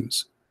play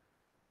games.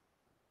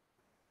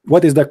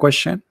 What is the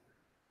question?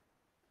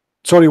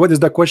 Sorry, what is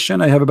the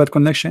question? I have a bad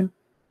connection.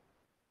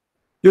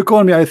 You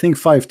called me I think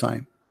 5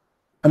 times,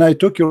 and I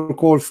took your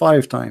call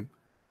 5 times,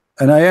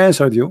 and I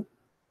answered you,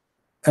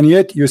 and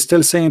yet you're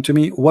still saying to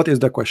me what is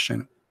the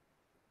question?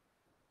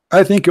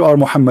 I think you are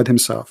Muhammad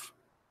himself,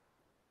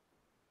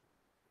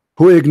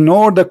 who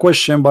ignored the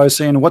question by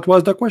saying what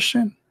was the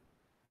question?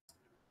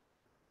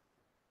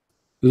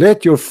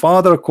 Let your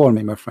father call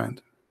me, my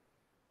friend.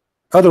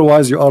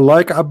 Otherwise you are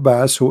like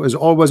Abbas, who is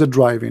always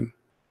driving.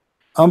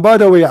 And by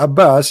the way,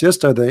 Abbas,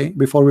 yesterday,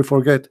 before we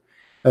forget,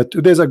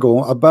 2 days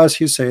ago, Abbas,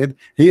 he said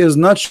he is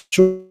not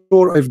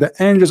sure if the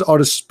angels are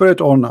a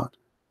spirit or not.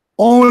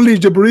 Only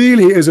Jibreel,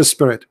 he is a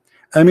spirit.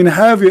 I mean,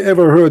 have you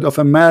ever heard of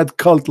a mad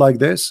cult like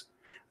this?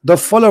 The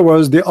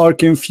followers, they are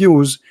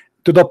confused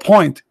to the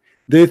point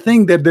they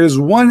think that there is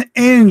one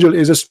angel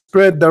is a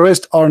spirit, the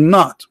rest are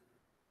not.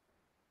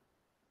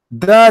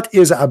 That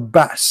is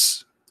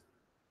Abbas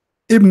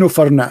Ibn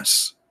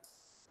Farnas.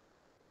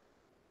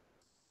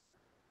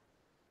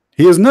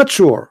 He is not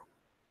sure,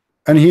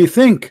 and he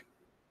think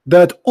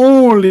that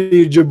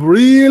only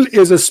Jibreel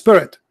is a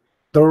spirit,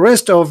 the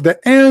rest of the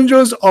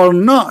angels are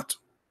not.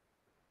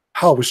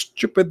 How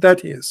stupid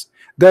that is.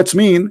 That's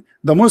mean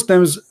the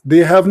Muslims, they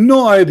have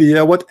no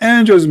idea what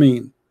angels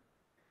mean,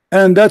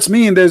 and that's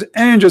mean there's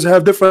angels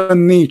have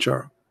different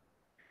nature.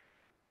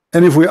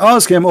 And if we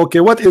ask him,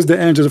 okay, what is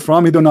the angels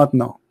from, he do not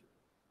know.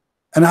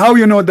 And how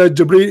you know that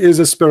Jibreel is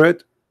a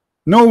spirit?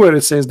 Nowhere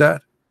it says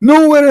that.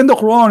 Nowhere in the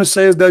Quran it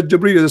says that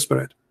Jibreel is a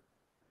spirit.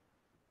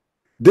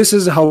 This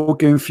is how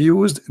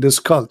confused this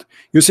cult.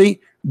 You see,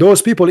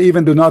 those people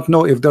even do not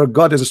know if their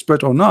God is a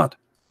spirit or not.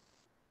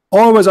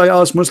 Always I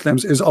ask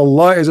Muslims, is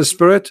Allah is a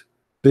spirit?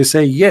 They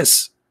say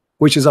yes,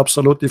 which is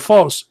absolutely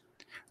false.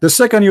 The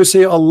second you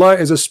say Allah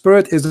is a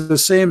spirit is the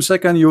same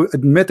second you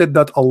admitted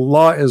that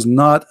Allah is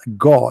not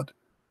God.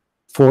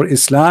 For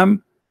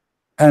Islam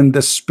and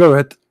the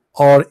spirit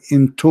are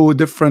in 2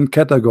 different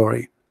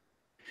categories.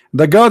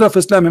 The God of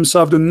Islam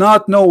himself do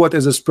not know what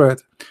is a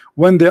spirit.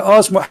 When they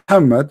ask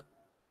Muhammad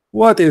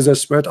what is a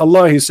spirit,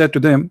 Allah, he said to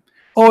them,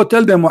 oh,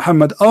 tell them,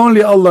 Muhammad,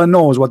 only Allah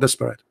knows what the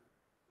spirit.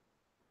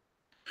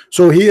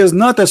 So he is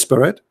not a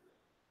spirit.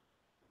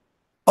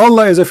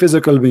 Allah is a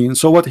physical being.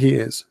 So what he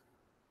is?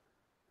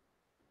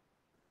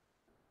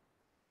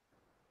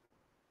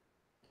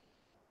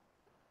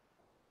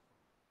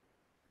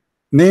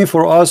 Name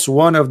for us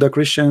one of the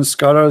Christian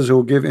scholars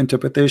who give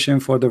interpretation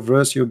for the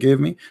verse you gave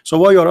me. So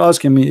why you're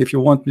asking me if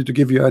you want me to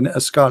give you a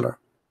scholar?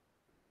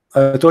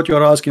 I thought you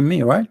were asking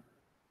me, right?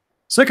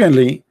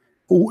 Secondly,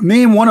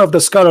 name one of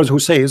the scholars who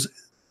says,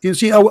 you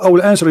see, I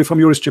will answer it from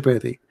your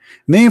stupidity.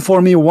 Name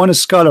for me one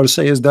scholar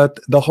says that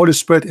the Holy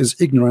Spirit is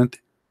ignorant,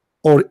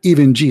 or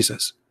even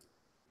Jesus.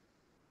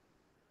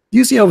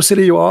 You see how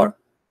silly you are?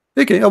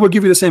 Okay, I will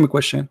give you the same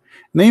question.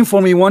 Name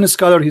for me one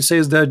scholar who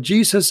says that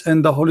Jesus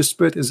and the Holy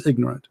Spirit is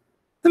ignorant.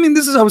 I mean,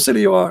 this is how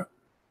silly you are.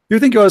 You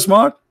think you are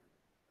smart?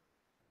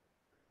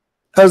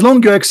 As long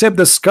as you accept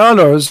the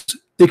scholars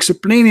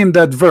explaining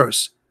that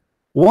verse,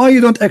 why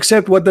you don't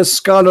accept what the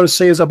scholar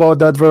says about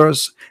that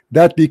verse?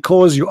 That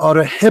because you are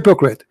a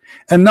hypocrite.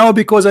 And now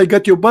because I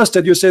got you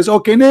busted, you says,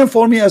 okay, name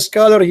for me a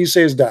scholar, he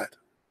says that.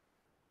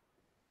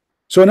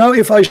 So now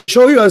if I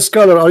show you a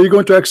scholar, are you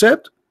going to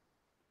accept?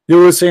 You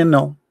will say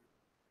no.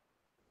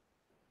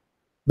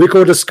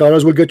 Because the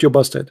scholars will get you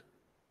busted.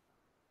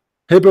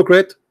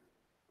 Hypocrite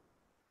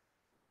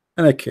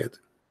and a kid.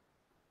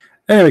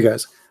 Anyway,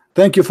 guys,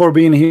 thank you for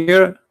being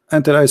here.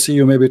 Until I see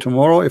you maybe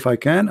tomorrow, if I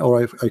can,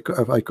 or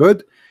if I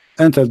could.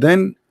 Until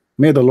then,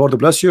 may the Lord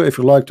bless you. If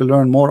you'd like to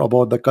learn more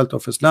about the cult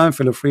of Islam,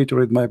 feel free to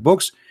read my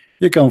books.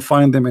 You can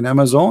find them in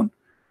Amazon.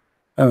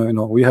 You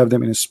know, we have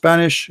them in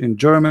Spanish, in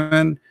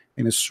German,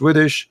 in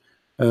Swedish,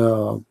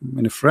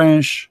 in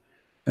French,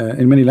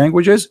 in many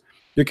languages.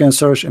 You can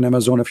search in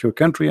Amazon of your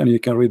country and you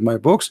can read my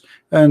books.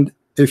 And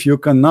if you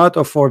cannot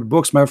afford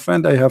books, my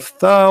friend, I have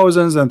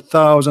thousands and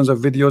thousands of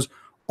videos.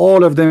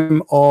 All of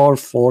them are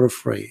for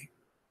free.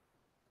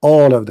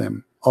 All of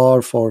them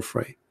are for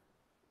free.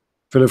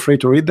 Feel free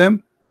to read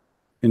them,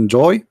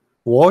 enjoy,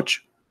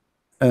 watch,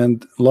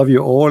 and love you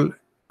all.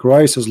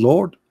 Christ is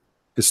Lord,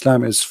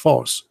 Islam is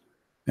false,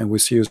 and we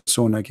see you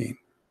soon again.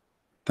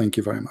 Thank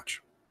you very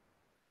much.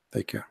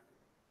 Take care.